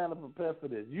had time to prepare for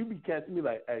this. You be catching me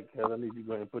like, hey, cuz, I need you to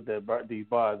go ahead and put these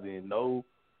bars in. No,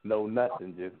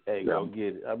 nothing. Just, hey, go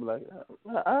get it. I be like,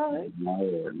 all right.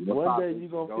 One day you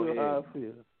going to feel how I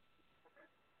feel.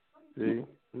 See?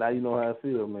 Now you know how I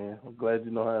feel, man. I'm glad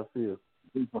you know how I feel.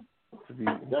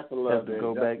 Just a little bit.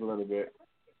 Go just back. a little bit.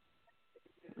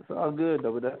 It's all good,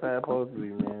 though, but that's how it's supposed to be,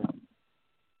 man.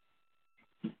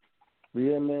 But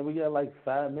yeah, man, we got like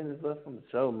 5 minutes left from the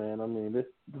show, man. I mean, this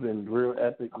has been real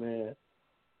epic, man.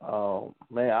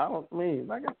 Man,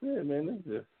 like I said, man,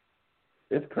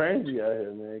 it's crazy out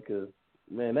here, man, because,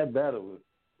 man, that battle was,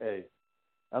 hey,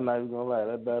 I'm not even going to lie,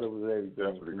 that battle was everything.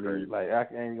 That's pretty crazy. Like, I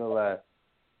ain't going to lie.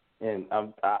 And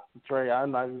Trey,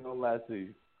 I'm not even going to lie to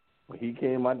you. When he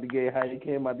came out the gate,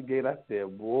 I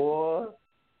said, boy,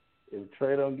 if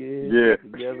Trey don't get his shit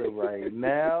together right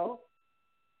now,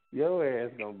 your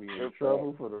ass gonna be in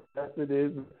trouble for the rest of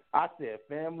this. I said,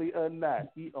 family or not,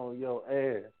 he on your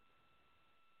ass.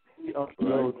 He on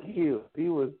your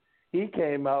heels. He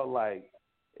came out like,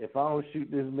 if I don't shoot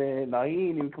this man, now he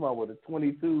ain't even come out with a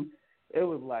 22. It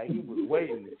was like he was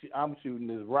waiting. I'm shooting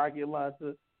this rocket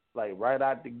launcher like right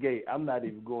out the gate. I'm not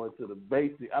even going to the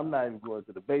basic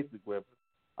weapon.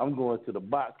 I'm going to the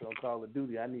box on Call of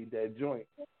Duty. I need that joint.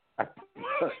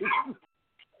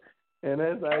 And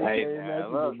that's how he came at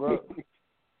you, bro.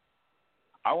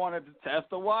 I wanted to test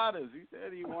the waters. He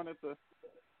said he wanted to.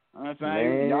 I'm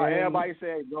saying, y'all, everybody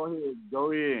said, go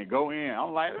in.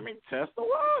 I'm like, let me test the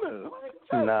waters.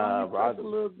 Nah, bro. Test a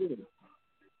little bit.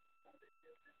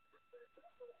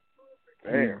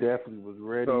 He definitely was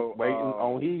ready,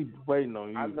 waiting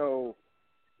on you.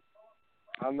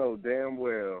 I know damn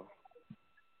well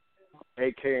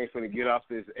AK ain't finna get off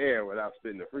this air without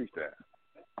spitting the freestyle.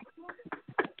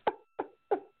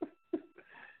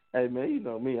 Hey, man, you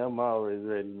know me. I'm always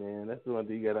ready, man. That's the one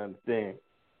thing you got to understand.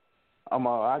 I can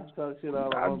talk shit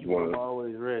all I want to. I'm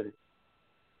always ready.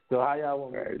 So how y'all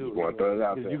want me to do it?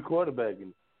 Because you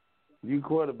quarterbacking.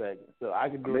 So I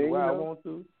can do it the way I want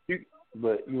to.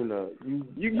 But you know, I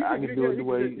can you do it the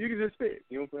way you can just spit.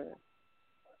 You know what I'm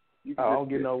saying? I don't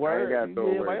get no word. I ain't got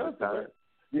to throw words. Word.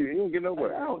 You don't get no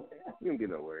word. You don't get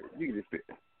no word. You can just spit.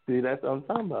 See, that's what I'm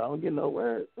talking about. I don't get no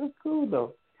word. That's cool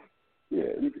though.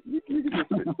 Yeah, you can just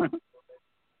spit.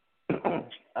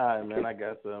 All right, man. I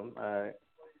got some. All right,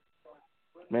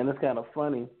 man. It's kind of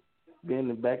funny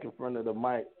being back in front of the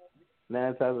mic. 9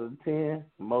 times out of 10,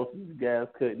 most of these guys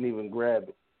couldn't even grab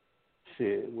it.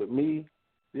 Shit, with me,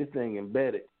 this thing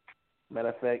embedded. Matter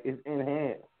of fact, it's in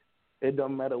hand. It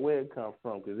don't matter where it comes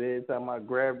from, because every time I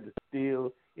grab the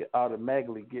steel, it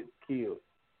automatically gets killed.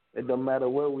 It don't matter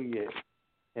where we at.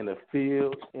 In the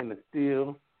field, in the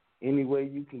steel, any way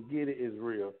you can get it is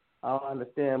real. I don't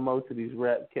understand most of these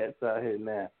rap cats out here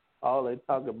now. All they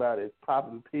talk about is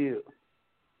popping pills.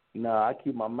 Nah, I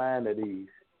keep my mind at ease.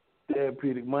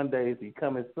 Therapeutic Mondays be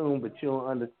coming soon, but you don't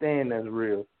understand that's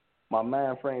real. My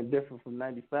mind frame different from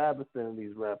 95% of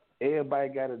these rappers. Everybody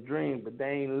got a dream, but they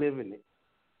ain't living it.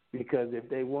 Because if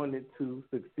they wanted to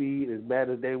succeed as bad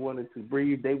as they wanted to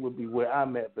breathe, they would be where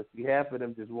I'm at. But see, half of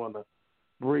them just want to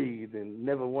breathe and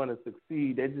never want to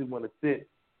succeed. They just want to sit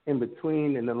in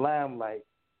between in the limelight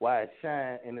while it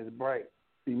shines and it's bright.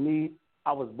 See, me,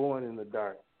 I was born in the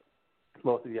dark.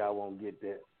 Most of y'all won't get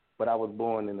that. But I was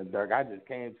born in the dark. I just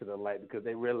came to the light because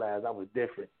they realized I was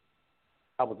different.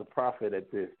 I was a prophet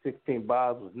at this. 16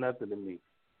 bars was nothing to me.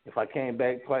 If I came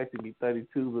back twice, it'd be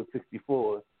 32 or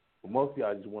 64. But most of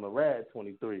y'all just want to ride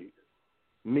 23.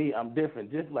 Me, I'm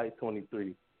different, just like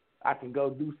 23. I can go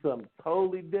do something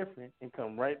totally different and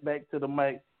come right back to the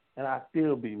mic, and I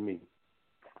still be me.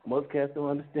 Most cats don't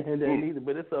understand that either,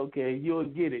 but it's okay. You'll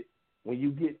get it when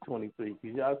you get 23,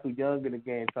 because y'all too young in the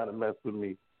game trying to mess with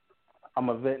me. I'm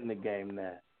a vet in the game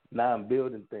now. Now I'm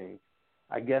building things.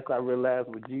 I guess I realized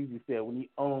what Jeezy said when he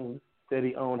said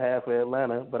he owned half of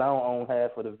Atlanta, but I don't own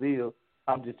half of the Ville.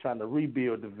 I'm just trying to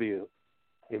rebuild the Ville.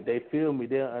 If they feel me,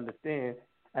 they'll understand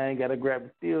I ain't got to grab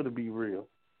the steel to be real.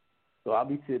 So I'll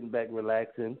be sitting back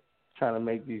relaxing, trying to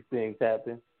make these things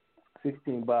happen.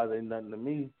 16 bars ain't nothing to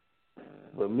me.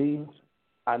 But me,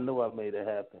 I know I've made it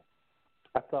happen.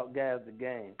 I taught guys the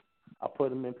game. I put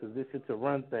them in position to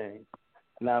run things.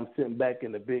 Now I'm sitting back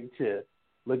in the big chair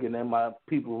looking at my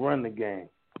people run the game.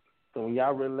 So when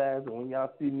y'all realize, when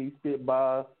y'all see me spit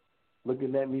bars,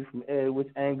 looking at me from every which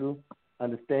angle,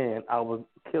 understand I was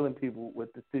killing people with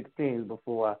the 16s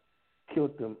before I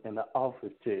killed them in the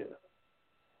office chair.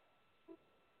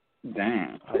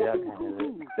 Damn.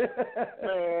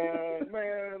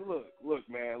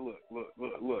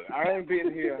 Look. I ain't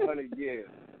been here 100 years.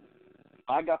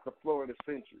 I got the floor of the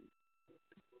century.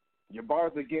 Your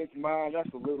bars against mine,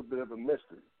 that's a little bit of a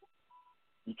mystery.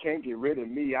 You can't get rid of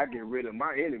me, I get rid of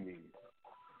my enemies.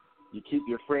 You keep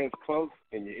your friends close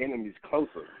and your enemies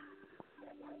closer.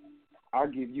 I'll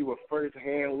give you a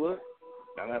first-hand look,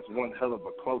 now that's one hell of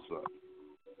a close-up.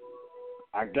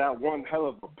 I got one hell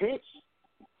of a pitch,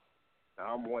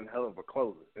 now I'm one hell of a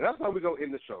closer. And that's how we go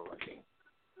end the show right there.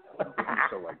 End the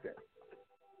show like that.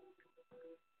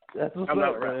 That's what's I'm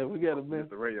up, man. We got to miss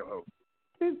the radio host.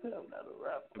 I'm not a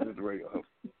rapper. I'm just the radio host.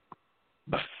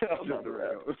 I'm not a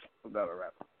rapper. I'm not a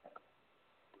rapper.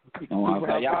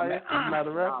 I'm not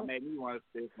a rapper. Y'all made me want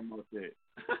to say some more shit.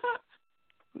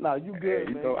 No, you good,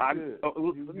 hey, man.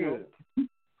 You good.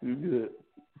 You good.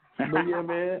 But yeah,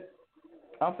 man,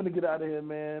 I'm finna get out of here,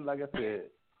 man. Like I said,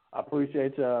 I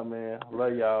appreciate y'all, man. I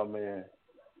love y'all, man.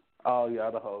 All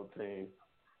y'all, the whole team.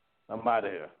 I'm out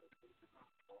of here.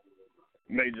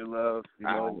 Major love.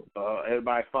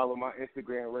 Everybody follow my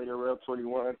Instagram,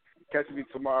 RadioRel21. Catch me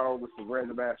tomorrow with some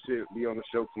random ass shit. Be on the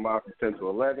show tomorrow from 10 to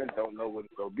 11. Don't know what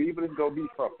it's going to be, but it's going to be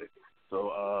something.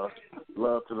 So,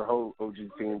 love to the whole OG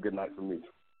team. Good night from me.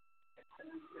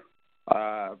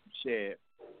 Shit.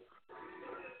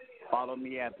 Follow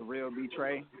me at The Real B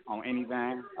Trey on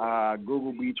anything.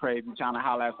 Google B Trey if you're trying to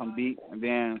holler at some beat. And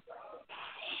then,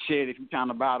 shit, if you're trying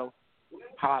to battle,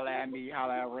 holler at me,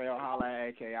 holler at Real, holler at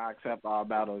AK. I accept all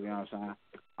battles, you know what I'm saying?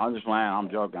 I'm just playing. I'm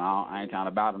joking. I ain't trying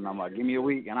to battle no more. Give me a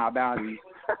week and I'll battle you.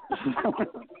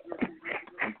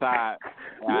 I'm tired.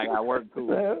 I got work too.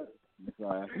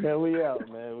 Man, we out,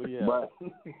 man. We out.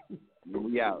 But,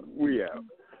 we out. We out.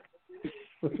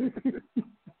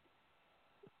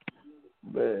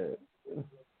 Man.